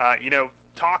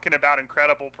 talking about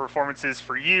incredible performances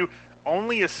for you,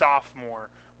 only a sophomore,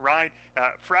 right?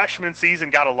 Freshman season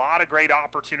got a lot of great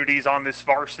opportunities on this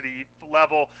varsity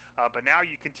level, but now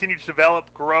you continue to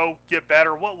develop, grow, get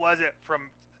better. What was it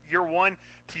from year 1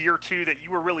 to year 2 that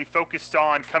you were really focused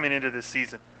on coming into this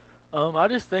season? I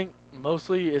just think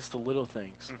mostly it's the little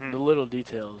things, the little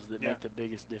details that make the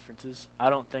biggest differences.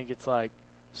 I don't think it's like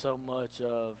so much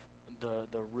of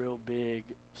the real big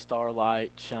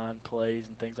starlight shine plays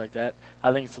and things like that.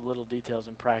 I think it's the little details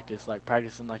in practice, like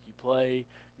practicing like you play,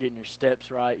 getting your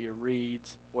steps right, your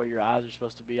reads, where your eyes are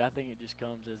supposed to be. I think it just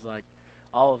comes as like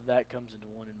all of that comes into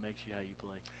one and makes you how you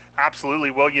play. Absolutely.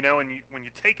 Well, when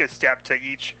you take a step to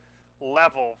each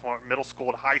level, from middle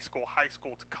school to high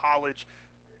school to college,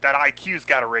 that IQ's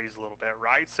got to raise a little bit,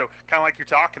 right? So kind of like you're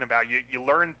talking about, you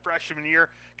learn freshman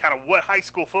year kind of what high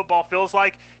school football feels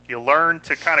like. You learn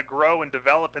to kind of grow and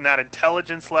develop in that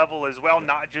intelligence level as well,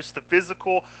 not just the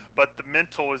physical, but the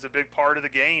mental is a big part of the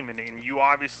game. And you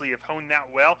obviously have honed that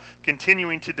well,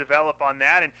 continuing to develop on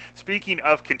that. And speaking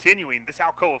of continuing, this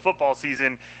ALCOA football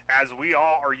season, as we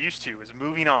all are used to, is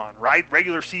moving on, right?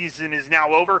 Regular season is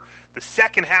now over. The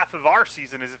second half of our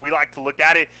season, as we like to look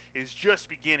at it, is just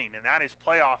beginning, and that is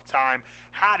playoff time.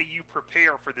 How do you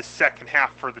prepare for the second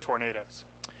half for the Tornadoes?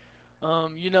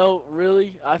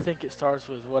 Really, I think it starts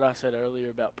with what I said earlier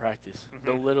about practice,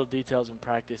 the little details in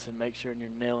practice, and make sure you're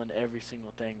nailing every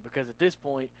single thing. Because at this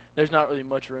point, there's not really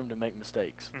much room to make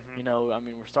mistakes.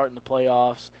 We're starting the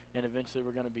playoffs, and eventually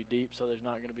we're going to be deep, so there's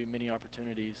not going to be many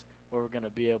opportunities where we're going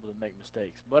to be able to make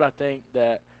mistakes. But I think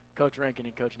that Coach Rankin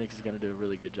and Coach Nix is going to do a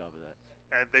really good job of that.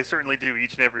 And they certainly do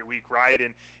each and every week, right?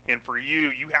 And for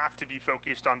you have to be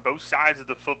focused on both sides of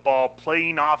the football,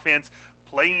 playing offense,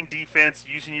 playing defense,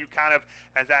 using you kind of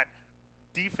as that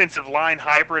defensive line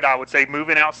hybrid, I would say,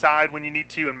 moving outside when you need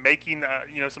to and making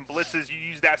some blitzes. You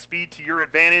use that speed to your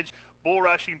advantage, bull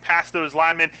rushing past those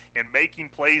linemen and making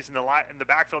plays in the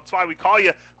backfield. That's why we call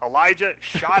you Elijah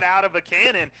shot out of a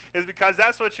cannon, is because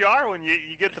that's what you are when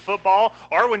you get the football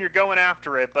or when you're going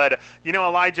after it. But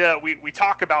Elijah, we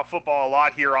talk about football a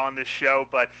lot here on this show,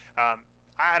 but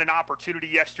I had an opportunity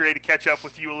yesterday to catch up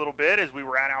with you a little bit as we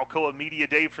were at ALCOA Media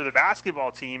Day for the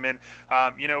basketball team. And,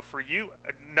 for you,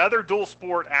 another dual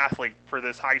sport athlete for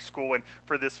this high school and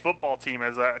for this football team,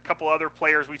 as a couple other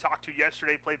players we talked to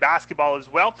yesterday play basketball as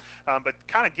well. But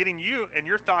kind of getting you and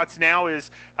your thoughts now is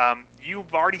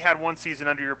you've already had one season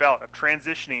under your belt of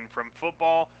transitioning from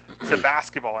football to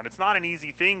basketball. And it's not an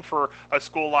easy thing for a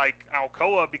school like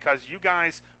ALCOA because you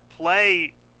guys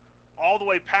play all the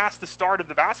way past the start of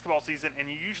the basketball season, and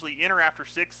you usually enter after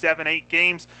 6, 7, 8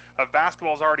 games of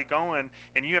basketball's already going,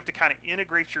 and you have to kind of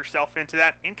integrate yourself into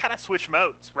that and kind of switch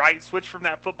modes, right? Switch from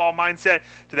that football mindset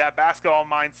to that basketball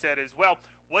mindset as well.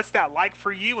 What's that like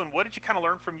for you, and what did you kind of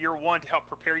learn from year one to help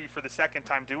prepare you for the second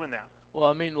time doing that?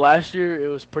 Well, last year it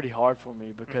was pretty hard for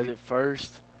me because at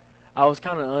first I was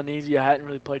kind of uneasy. I hadn't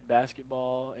really played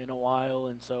basketball in a while,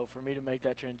 and so for me to make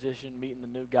that transition, meeting the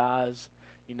new guys,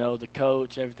 the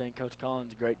coach, everything. Coach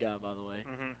Collins, a great guy, by the way.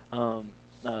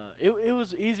 It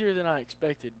was easier than I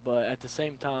expected, but at the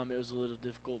same time, it was a little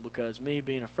difficult because me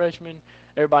being a freshman,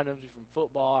 everybody knows me from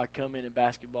football. I come in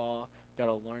basketball, got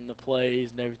to learn the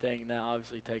plays and everything, and that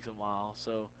obviously takes a while.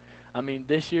 So,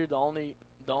 this year the only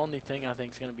thing I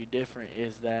think is going to be different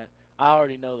is that I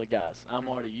already know the guys. I'm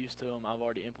already used to them. I've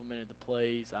already implemented the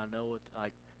plays. I know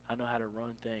I know how to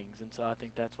run things, and so I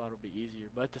think that's why it'll be easier.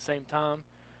 But at the same time,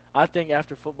 I think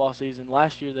after football season,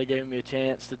 last year they gave me a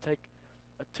chance to take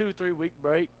a 2-3 week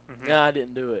break. And I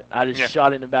didn't do it. I just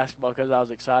shot into basketball because I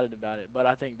was excited about it. But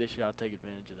I think this year I'll take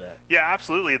advantage of that. Yeah,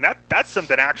 absolutely. And that's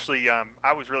something actually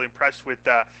I was really impressed with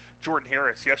Jordan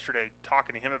Harris yesterday,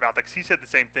 talking to him about that, because he said the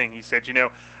same thing. He said,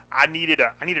 I needed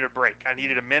a break. I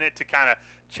needed a minute to kind of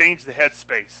change the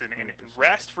headspace and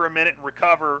rest for a minute and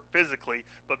recover physically,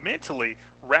 but mentally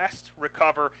rest,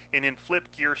 recover, and then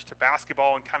flip gears to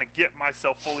basketball and kind of get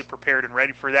myself fully prepared and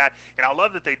ready for that. And I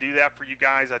love that they do that for you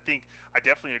guys. I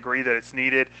definitely agree that it's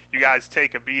needed. You guys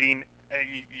take a beating.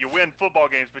 You win football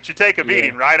games, but you take a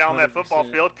beating right on 100%. That football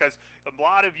field because a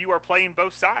lot of you are playing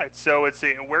both sides. So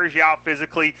it wears you out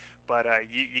physically, but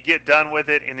you get done with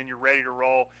it, and then you're ready to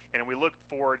roll. And we look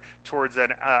forward towards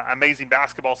an amazing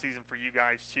basketball season for you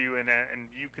guys too,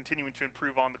 and you continuing to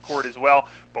improve on the court as well.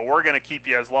 But we're going to keep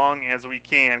you as long as we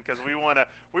can because we want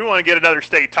to get another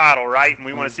state title, right? And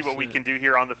we want to see what we can do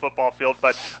here on the football field.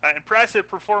 But impressive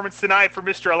performance tonight for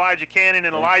Mr. Elijah Cannon.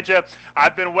 And Elijah,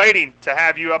 I've been waiting to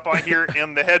have you up on here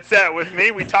in the headset with me.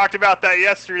 We talked about that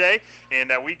yesterday,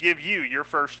 and we give you your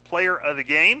first player of the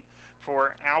game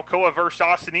for ALCOA versus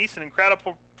Austin East. An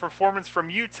incredible performance from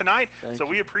you tonight. So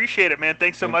we appreciate it, man.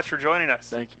 Thanks so much for joining us.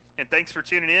 Thank you. And thanks for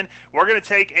tuning in. We're going to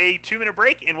take a 2-minute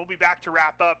break, and we'll be back to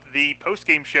wrap up the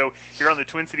post-game show here on the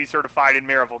Twin Cities Certified in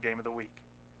Maryville Game of the Week.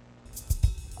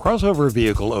 Crossover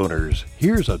vehicle owners,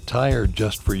 here's a tire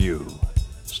just for you.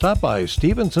 Stop by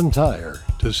Stevenson Tire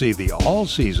to see the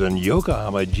all-season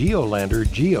Yokohama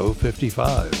Geolander Geo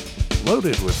 55,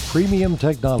 loaded with premium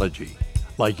technology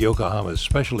like Yokohama's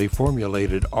specially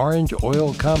formulated orange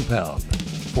oil compound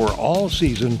for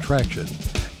all-season traction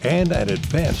and an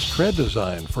advanced tread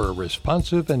design for a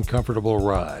responsive and comfortable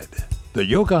ride. The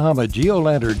Yokohama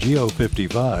Geolander Geo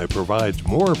 55 provides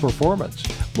more performance,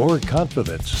 more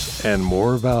confidence, and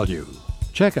more value.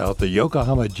 Check out the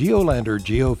Yokohama Geolander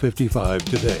Geo 55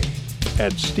 today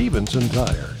at Stevenson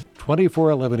Tire,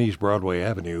 2411 East Broadway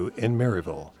Avenue in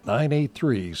Maryville,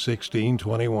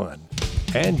 983-1621.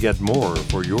 And get more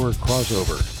for your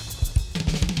crossover.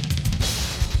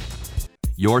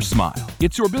 Your smile.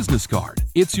 It's your business card.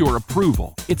 It's your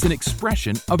approval. It's an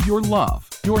expression of your love.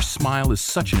 Your smile is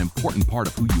such an important part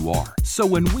of who you are. So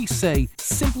when we say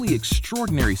simply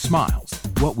extraordinary smiles,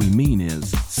 what we mean is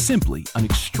simply an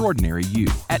extraordinary you.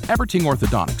 At Everting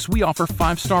Orthodontics, we offer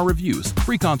 5-star reviews,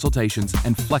 free consultations,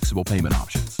 and flexible payment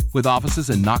options. With offices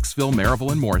in Knoxville,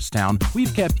 Maryville, and Morristown,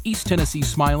 we've kept East Tennessee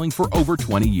smiling for over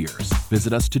 20 years.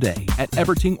 Visit us today at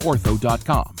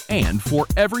evertingortho.com. And for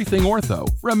everything ortho,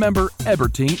 remember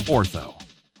Everting Ortho.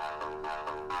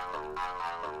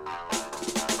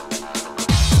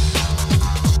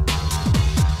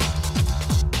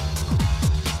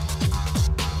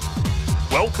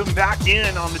 Welcome back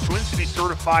in on the Twin Cities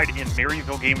Certified in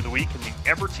Maryville Game of the Week and the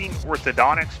Everting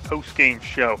Orthodontics post-game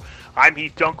show. I'm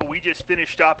Heath Dunkel. We just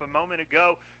finished up a moment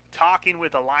ago talking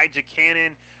with Elijah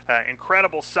Cannon,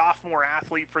 incredible sophomore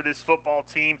athlete for this football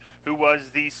team, who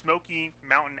was the Smoky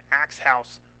Mountain Axe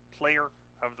House Player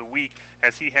of the Week,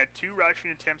 as he had 2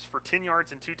 rushing attempts for 10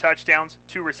 yards and 2 touchdowns,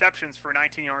 2 receptions for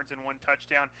 19 yards and 1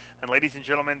 touchdown. And ladies and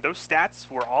gentlemen, those stats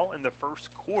were all in the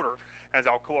first quarter as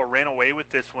Alcoa ran away with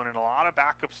this one, and a lot of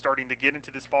backups starting to get into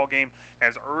this ball game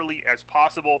as early as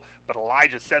possible. But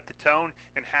Elijah set the tone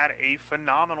and had a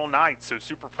phenomenal night. So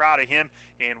super proud of him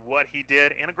and what he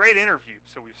did, and a great interview.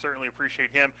 So we certainly appreciate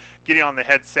him getting on the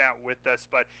headset with us.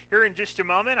 But here in just a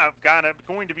moment, I'm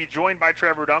going to be joined by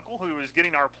Trevor Dunkel, who is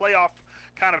getting our playoff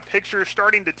kind of picture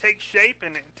starting to take shape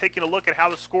and taking a look at how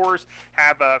the scores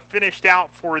have finished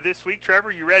out for this week.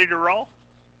 Trevor, you ready to roll?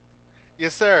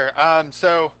 Yes, sir.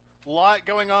 So a lot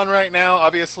going on right now.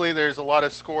 Obviously, there's a lot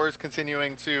of scores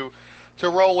continuing to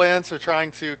roll in, so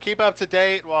trying to keep up to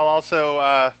date while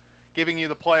also giving you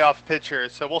the playoff picture.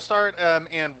 So we'll start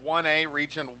in 1A,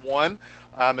 Region 1,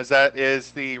 as that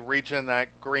is the region that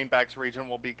Greenback's region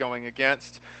will be going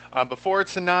against. Before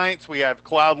tonight, we have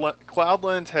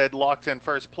Cloudland had locked in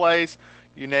first place,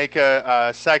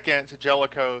 Unaka second,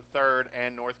 Jellicoe third,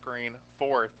 and North Green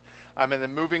fourth. And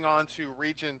then moving on to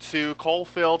Region 2,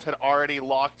 Coalfield had already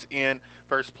locked in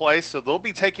first place, so they'll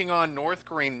be taking on North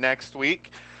Green next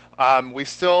week. We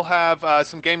still have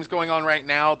some games going on right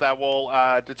now that will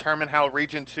determine how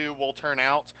Region 2 will turn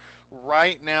out.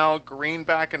 Right now,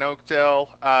 Greenback and Oakdale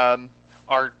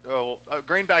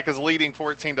Greenback is leading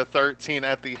 14-13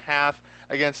 at the half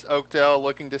against Oakdale.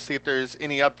 Looking to see if there's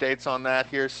any updates on that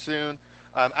here soon.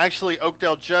 Actually,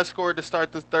 Oakdale just scored to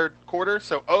start the third quarter,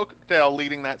 so Oakdale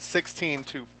leading that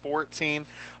 16-14.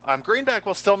 Greenback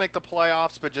will still make the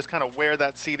playoffs, but just kind of where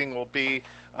that seeding will be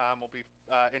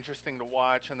interesting to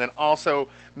watch. And then also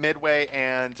Midway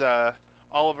and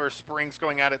Oliver Springs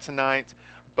going at it tonight.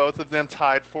 Both of them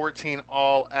tied 14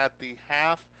 all at the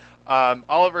half.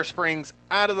 Oliver Springs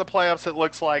out of the playoffs, it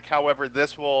looks like. However,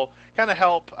 this will kind of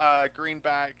help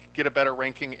Greenback get a better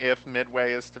ranking if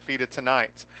Midway is defeated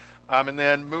tonight. And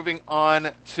then moving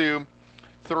on to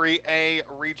 3A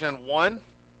Region 1,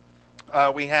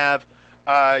 we have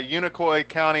Unicoi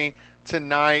County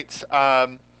tonight.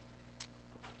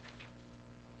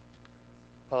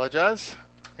 Apologize.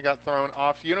 I got thrown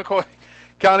off. Unicoi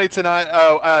County tonight.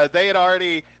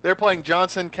 They're playing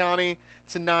Johnson County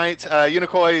tonight.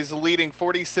 Unicoi is leading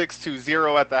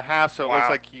 46-0 at the half, so it looks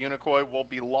like Unicoi will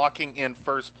be locking in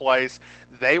first place.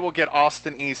 They will get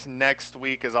Austin East next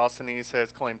week, as Austin East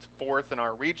has claimed fourth in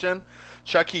our region.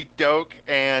 Chucky Doak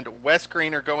and West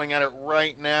Green are going at it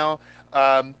right now.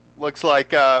 Looks like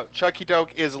Chucky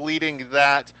Doak is leading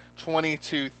that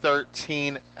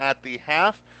 20-13 at the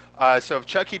half. So if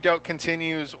Chucky Doak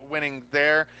continues winning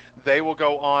there, they will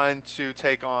go on to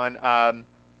take on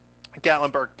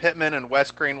Gatlinburg Pittman, and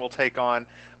West Green will take on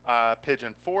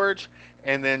Pigeon Forge.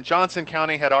 And then Johnson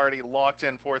County had already locked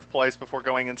in fourth place before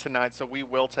going in tonight, so we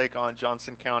will take on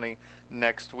Johnson County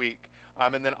next week.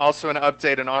 And then also an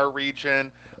update in our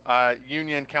region,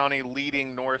 Union County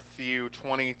leading Northview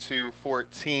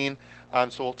 20-14.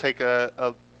 So we'll take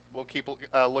we'll keep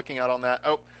looking out on that.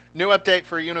 Oh, new update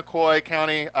for Unicoi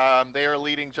County. They are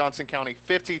leading Johnson County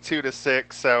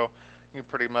 52-6. So you can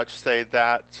pretty much say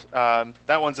that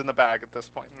that one's in the bag at this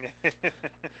point.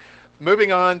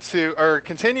 Moving on to, or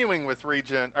continuing with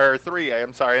Region, or 3A,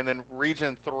 I'm sorry, and then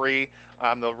Region 3,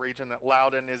 the region that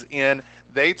Loudon is in.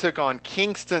 They took on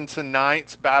Kingston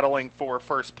tonight, battling for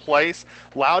first place.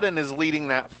 Loudon is leading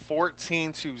that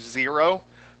 14-0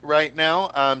 right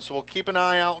now, so we'll keep an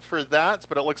eye out for that,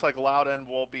 but it looks like Loudon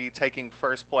will be taking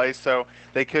first place, so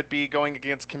they could be going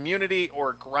against Community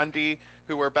or Grundy,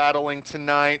 who are battling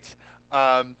tonight.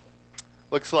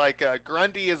 Looks like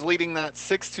Grundy is leading that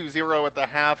 6-0 at the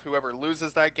half. Whoever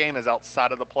loses that game is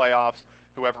outside of the playoffs.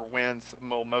 Whoever wins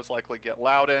will most likely get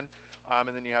Loudon. And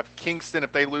then you have Kingston.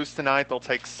 If they lose tonight, they'll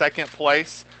take second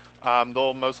place.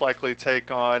 They'll most likely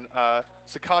take on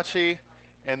Sakachi.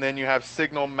 And then you have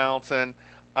Signal Mountain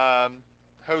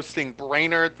hosting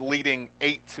Brainerd, leading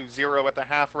 8-0 at the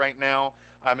half right now.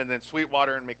 And then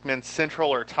Sweetwater and McMinn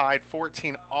Central are tied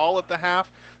 14 all at the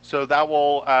half. So that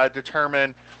will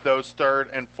determine those third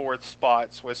and fourth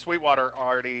spots, with Sweetwater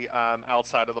already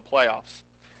outside of the playoffs.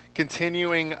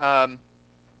 Continuing, I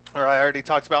already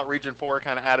talked about Region 4,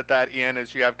 kind of added that in,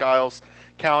 as you have Giles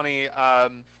County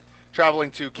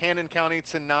traveling to Cannon County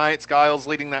tonight. Giles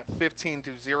leading that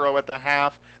 15-0 at the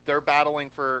half. They're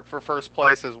battling for first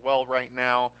place as well right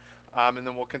now. And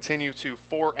then we'll continue to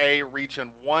 4A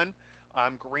Region 1.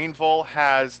 Greenville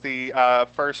has the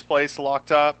first place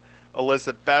locked up.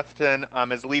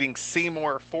 Elizabethton is leading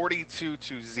Seymour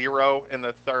 42-0 in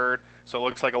the third. So it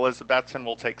looks like Elizabethton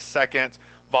will take second.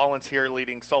 Volunteer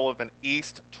leading Sullivan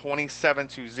East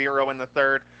 27-0 in the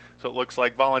third. So it looks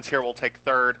like Volunteer will take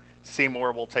third.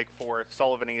 Seymour will take fourth.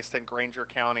 Sullivan East and Granger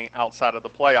County outside of the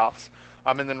playoffs.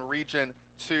 And then Region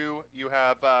 2, you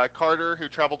have Carter, who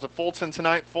traveled to Fulton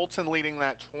tonight. Fulton leading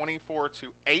that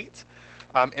 24-8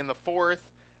 in the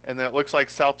fourth. And then it looks like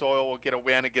South Doyle will get a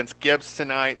win against Gibbs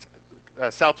tonight.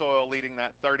 South Doyle leading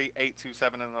that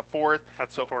 38-7 in the fourth.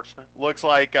 That's so fortunate. Looks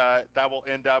like that will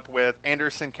end up with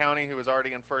Anderson County, who is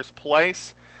already in first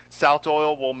place. South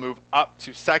Doyle will move up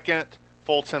to second.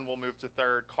 Fulton will move to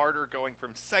third. Carter going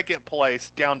from second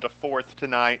place down to fourth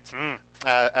tonight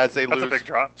as they lose a big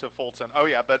drop to Fulton. Oh,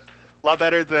 yeah, but a lot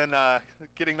better than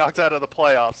getting knocked out of the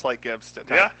playoffs like Gibbs did.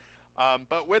 Yeah.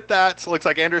 But with that, it looks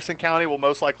like Anderson County will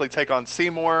most likely take on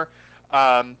Seymour.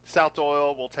 South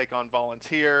Doyle will take on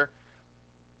Volunteer.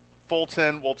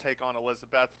 Fulton will take on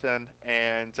Elizabethton.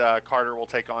 And Carter will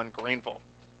take on Greenville.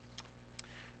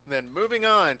 Then moving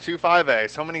on to 5A.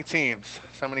 So many teams,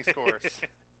 so many scores.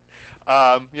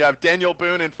 You have Daniel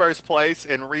Boone in first place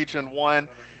in Region 1,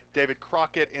 David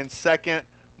Crockett in second,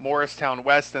 Morristown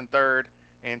West in third,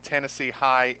 and Tennessee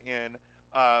High in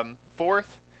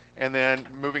fourth. And then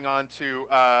moving on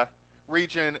to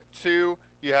Region 2,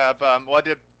 you have, I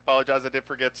did apologize, I did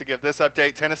forget to give this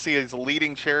update. Tennessee is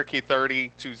leading Cherokee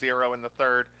 30-0 in the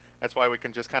third. That's why we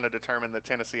can just kind of determine that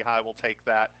Tennessee High will take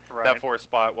that fourth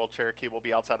spot, while Cherokee will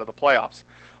be outside of the playoffs.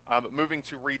 Moving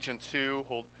to Region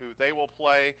 2, who they will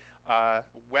play,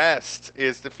 West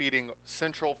is defeating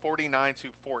Central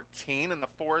 49-14 in the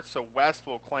fourth, so West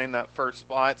will claim that first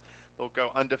spot. They'll go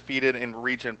undefeated in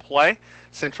region play.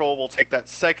 Central will take that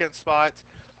second spot,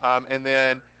 and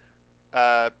then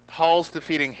Hall's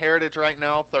defeating Heritage right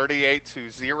now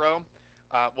 38-0.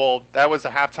 Well, that was the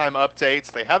halftime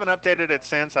updates. They haven't updated it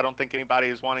since. I don't think anybody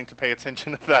is wanting to pay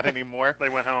attention to that anymore. They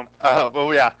went home.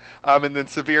 Well, yeah. And then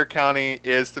Sevier County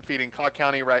is defeating Cott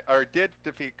County, did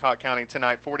defeat Cott County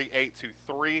tonight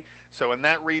 48-3. So in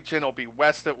that region, it'll be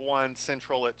West at 1,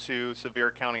 Central at 2,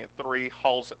 Sevier County at 3,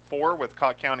 Halls at 4, with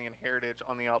Cott County and Heritage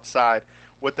on the outside.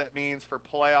 What that means for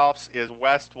playoffs is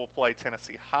West will play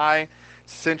Tennessee High,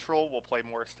 Central will play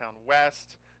Morristown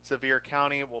West, Sevier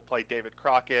County will play David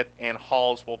Crockett, and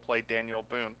Halls will play Daniel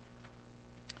Boone.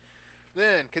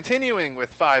 Then, continuing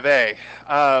with 5A,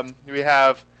 we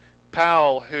have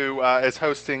Powell, who is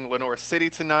hosting Lenore City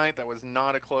tonight. That was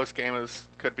not a close game as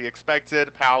could be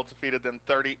expected. Powell defeated them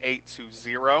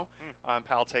 38-0.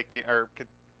 Powell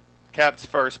kept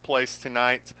first place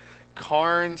tonight.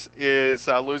 Carnes is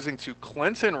losing to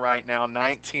Clinton right now,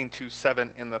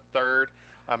 19-7 in the third.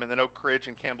 And then Oak Ridge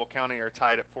and Campbell County are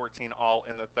tied at 14 all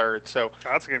in the third. So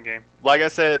that's a good game. Like I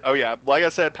said,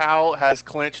 Powell has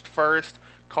clinched first.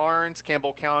 Carnes,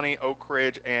 Campbell County, Oak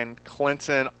Ridge, and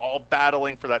Clinton all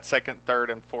battling for that second, third,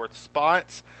 and fourth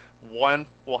spots. One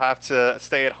will have to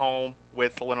stay at home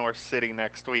with Lenore City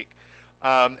next week.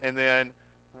 And then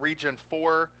Region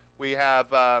 4, we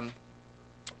have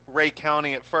Ray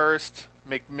County at first.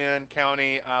 McMinn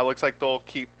County looks like they'll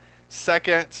keep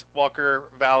second. Walker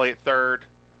Valley at third.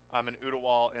 And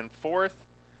Udawal in fourth.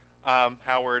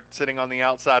 Howard sitting on the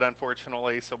outside,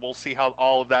 unfortunately. So we'll see how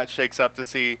all of that shakes up to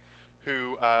see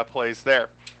who plays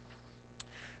there.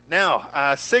 Now,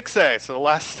 6A, so the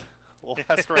last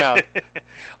round.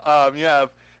 You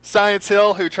have Science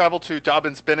Hill, who traveled to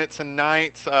Dobbins-Bennett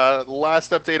tonight.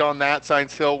 Last update on that,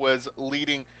 Science Hill was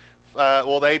leading.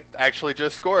 They actually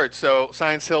just scored. So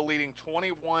Science Hill leading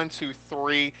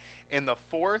 21-3 in the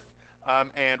fourth,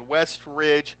 and West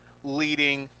Ridge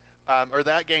leading.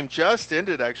 That game just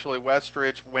ended, actually. West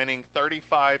Ridge winning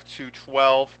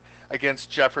 35-12 against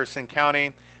Jefferson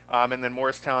County. And then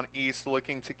Morristown East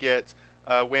looking to get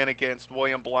win against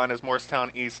William Blount as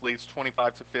Morristown East leads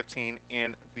 25-15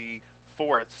 in the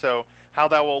fourth. So how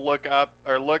that will look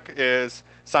is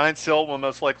Science Hill will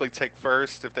most likely take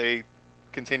first if they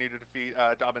continue to defeat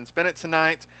Dobbins Bennett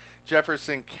tonight.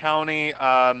 Jefferson County,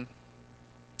 I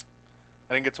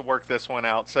didn't get to work this one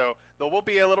out, so there will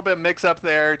be a little bit of mix up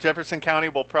there. Jefferson County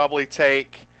will probably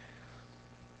take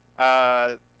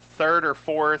third or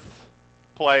fourth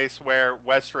place, where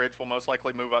Westridge will most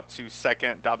likely move up to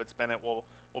second. Dobbins Bennett will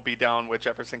be down with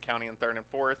Jefferson County in third and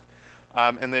fourth.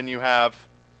 And then you have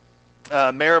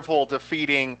Maryville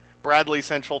defeating Bradley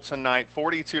Central tonight,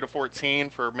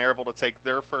 42-14 for Maryville to take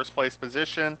their first place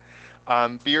position.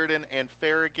 Bearden and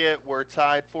Farragut were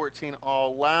tied 14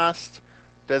 all last.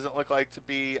 Doesn't look like to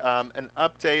be an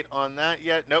update on that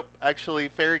yet. Nope, actually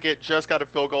Farragut just got a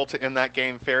field goal to end that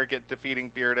game. Farragut defeating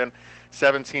Bearden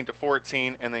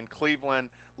 17-14, and then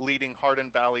Cleveland leading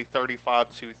Hardin Valley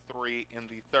 35-3 in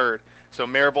the third. So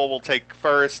Maryville will take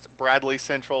first, Bradley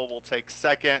Central will take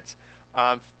second.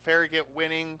 Farragut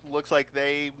winning, looks like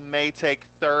they may take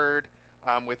third,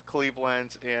 with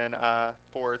Cleveland in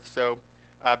fourth. So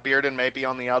Bearden may be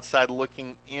on the outside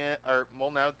looking in,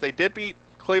 no, they did beat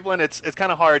Cleveland. It's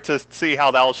kind of hard to see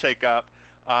how that'll shake up,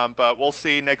 but we'll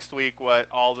see next week what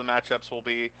all the matchups will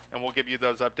be, and we'll give you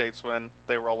those updates when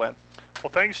they roll in. Well,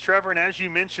 thanks, Trevor. And as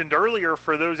you mentioned earlier,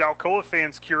 for those Alcoa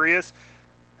fans curious,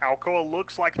 Alcoa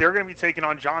looks like they're going to be taking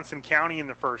on Johnson County in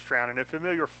the first round, and a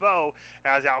familiar foe,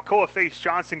 as Alcoa faced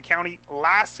Johnson County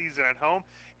last season at home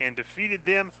and defeated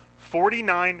them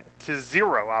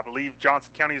 49-0. I believe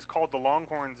Johnson County is called the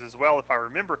Longhorns as well, if I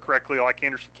remember correctly, like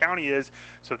Anderson County is.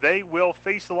 So they will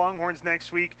face the Longhorns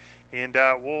next week, and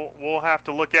we'll have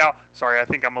to look out. Sorry, I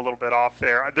think I'm a little bit off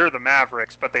there. They're the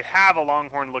Mavericks, but they have a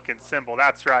Longhorn-looking symbol.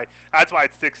 That's right. That's why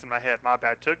it sticks in my head. My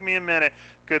bad. Took me a minute.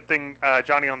 Good thing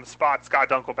Johnny on the spot, Scott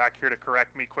Dunkel back here to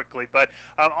correct me quickly. But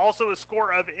also a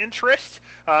score of interest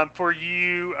for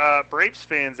you Braves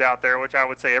fans out there, which I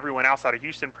would say everyone outside of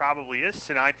Houston probably is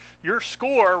tonight. Your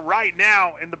score right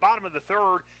now in the bottom of the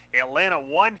third, Atlanta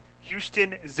 1,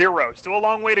 Houston 0. Still a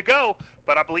long way to go,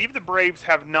 but I believe the Braves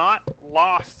have not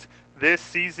lost this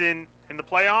season in the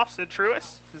playoffs at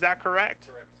Truist. Is that correct?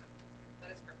 Correct.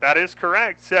 That is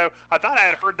correct. So I thought I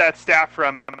had heard that stat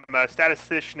from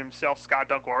statistician himself, Scott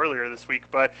Dunkel, earlier this week.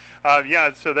 But,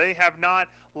 yeah, so they have not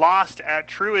lost at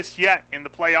Truist yet in the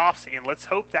playoffs, and let's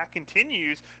hope that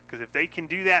continues, because if they can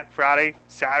do that Friday,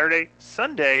 Saturday,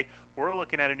 Sunday, we're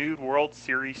looking at a new World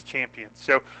Series champion.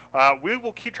 So we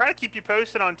will try to keep you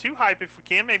posted on 2Hype if we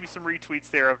can, maybe some retweets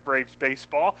there of Braves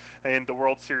baseball and the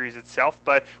World Series itself.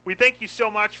 But we thank you so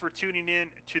much for tuning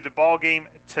in to the ball game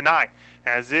tonight,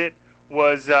 as it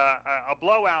was a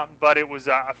blowout, but it was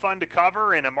fun to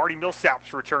cover, and a Marty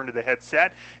Millsap's return to the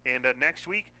headset. And next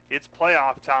week, it's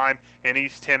playoff time in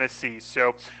East Tennessee.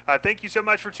 So thank you so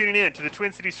much for tuning in to the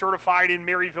Twin Cities Certified in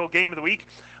Maryville Game of the Week.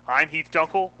 I'm Heath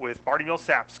Dunkel with Marty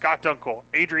Millsap, Scott Dunkel,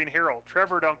 Adrian Harrell,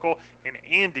 Trevor Dunkel, and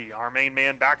Andy, our main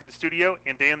man, back at the studio,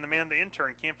 and Dan the man, the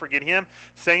intern. Can't forget him,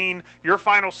 saying your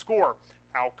final score,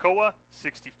 Alcoa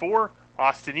 64,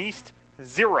 Austin East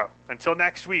 0. Until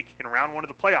next week in round one of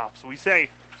the playoffs, we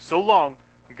say so long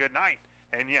and good night.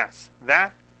 And yes,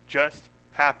 that just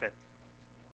happened.